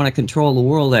ones that want to control the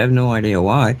world. I have no idea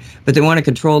why, but they want to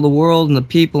control the world and the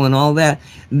people and all that.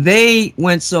 They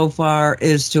went so far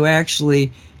as to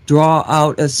actually draw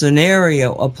out a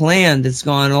scenario, a plan that's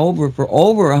gone over for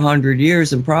over 100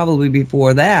 years and probably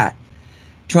before that,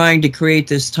 trying to create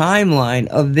this timeline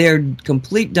of their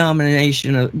complete dominance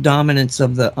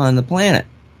on the planet.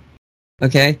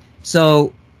 Okay?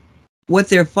 So what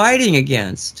they're fighting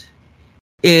against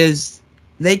is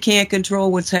they can't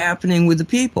control what's happening with the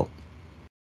people.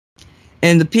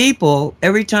 And the people,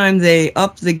 every time they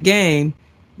up the game,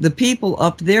 the people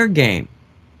up their game.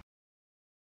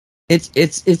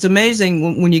 It's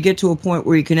amazing when you get to a point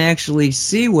where you can actually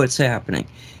see what's happening.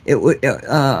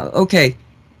 Okay,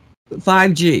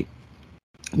 5G.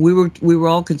 We were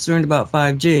all concerned about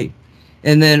 5G,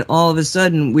 and then all of a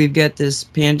sudden we've got this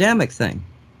pandemic thing,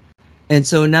 and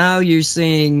so now you're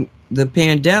seeing the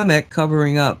pandemic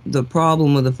covering up the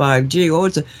problem with the 5G.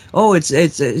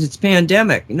 It's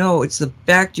pandemic. No, it's the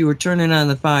fact you were turning on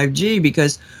the 5G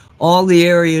because all the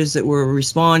areas that were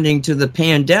responding to the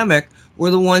pandemic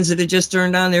were the ones that had just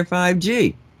turned on their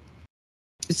 5G.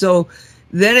 So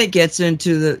then it gets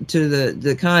into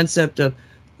the concept of,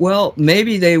 well,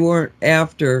 maybe they weren't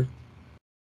after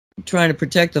trying to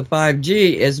protect the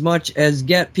 5G as much as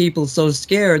get people so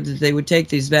scared that they would take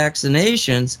these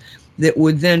vaccinations that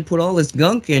would then put all this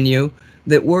gunk in you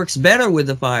that works better with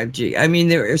the 5G. I mean,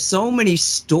 there are so many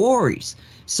stories,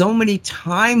 so many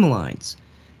timelines,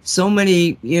 so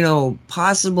many,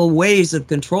 possible ways of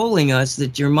controlling us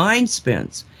that your mind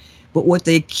spins. But what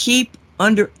they keep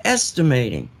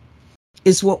underestimating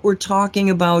is what we're talking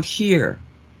about here,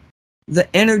 the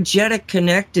energetic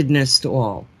connectedness to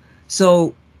all.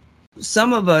 So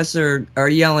some of us are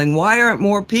yelling, why aren't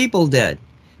more people dead?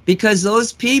 Because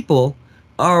those people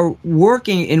are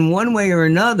working in one way or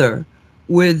another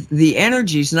with the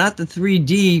energies, not the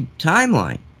 3D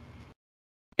timeline.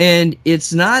 And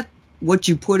it's not what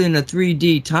you put in a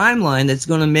 3D timeline that's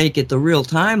going to make it the real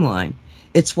timeline.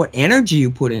 It's what energy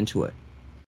you put into it.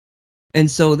 And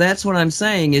so that's what I'm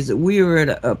saying, is that we are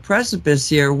at a precipice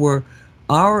here where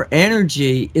our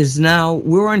energy is now,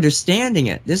 we're understanding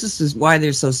it. This is why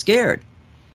they're so scared.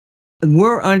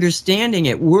 We're understanding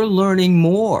it. We're learning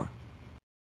more.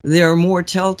 There are more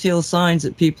telltale signs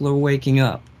that people are waking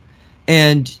up.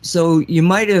 And so you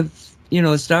might have,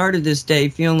 started this day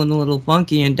feeling a little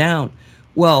funky and down.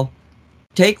 Well,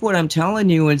 take what I'm telling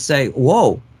you and say,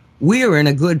 whoa, we're in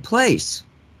a good place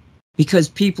because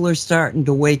people are starting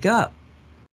to wake up.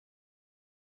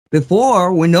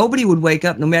 Before, when nobody would wake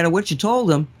up, no matter what you told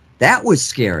them, that was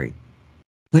scary.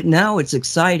 But now it's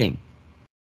exciting.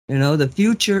 The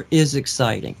future is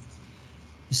exciting.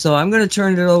 So I'm going to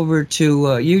turn it over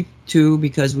to you two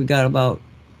because we got about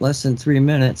less than 3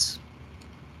 minutes.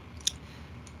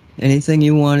 Anything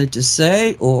you wanted to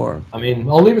say, or? I mean,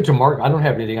 I'll leave it to Mark. I don't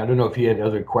have anything. I don't know if he had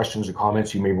other questions or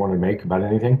comments you may want to make about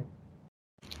anything.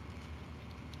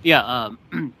 Yeah,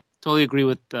 totally agree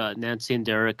with Nancy and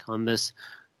Derek on this.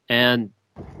 And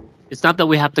it's not that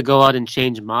we have to go out and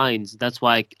change minds. That's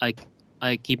why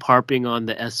I keep harping on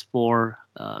the S4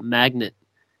 magnet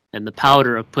and the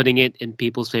powder of putting it in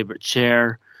people's favorite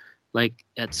chair, like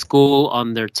at school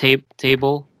on their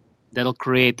table. That'll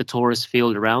create the torus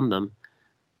field around them.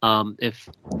 If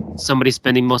somebody's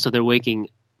spending most of their waking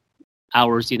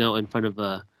hours, in front of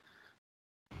a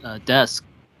desk,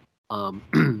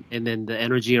 and then the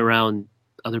energy around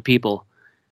other people.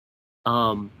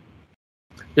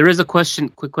 There is a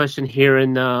quick question here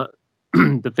in the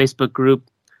Facebook group.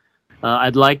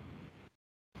 I'd like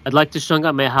to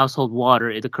Shungite my household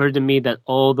water. It occurred to me that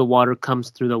all the water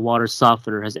comes through the water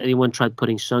softener. Has anyone tried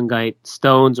putting Shungite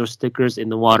stones or stickers in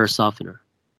the water softener?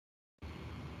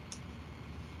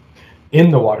 In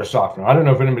the water softener. I don't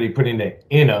know if anybody put it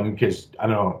in them because I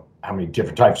don't know how many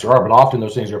different types there are, but often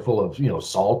those things are full of,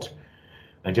 salt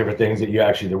and different things that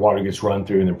the water gets run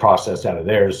through and then processed out of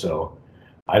there. So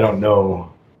I don't know.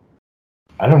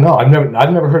 I've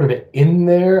never heard of it in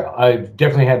there. I've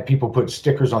definitely had people put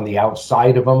stickers on the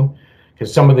outside of them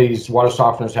because some of these water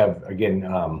softeners have, again,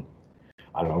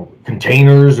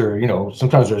 containers or,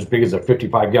 sometimes they're as big as a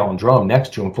 55-gallon drum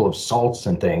next to them full of salts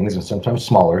and things, and sometimes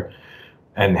smaller,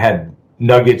 and had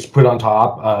nuggets put on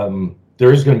top.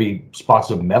 There is going to be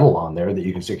spots of metal on there that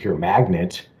you can secure a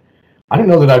magnet. I don't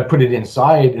know that I'd put it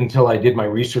inside until I did my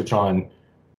research on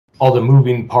all the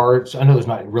moving parts. I know there's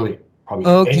not really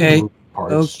probably any moving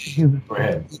parts. Okay. Go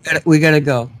ahead. We gotta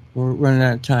go. We're running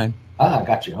out of time.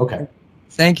 Got you. Okay.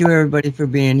 Thank you, everybody, for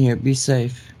being here. Be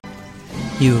safe.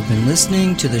 You have been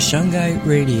listening to the Shungite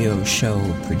Radio Show,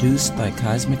 produced by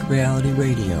Cosmic Reality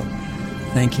Radio.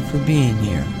 Thank you for being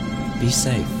here. Be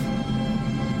safe.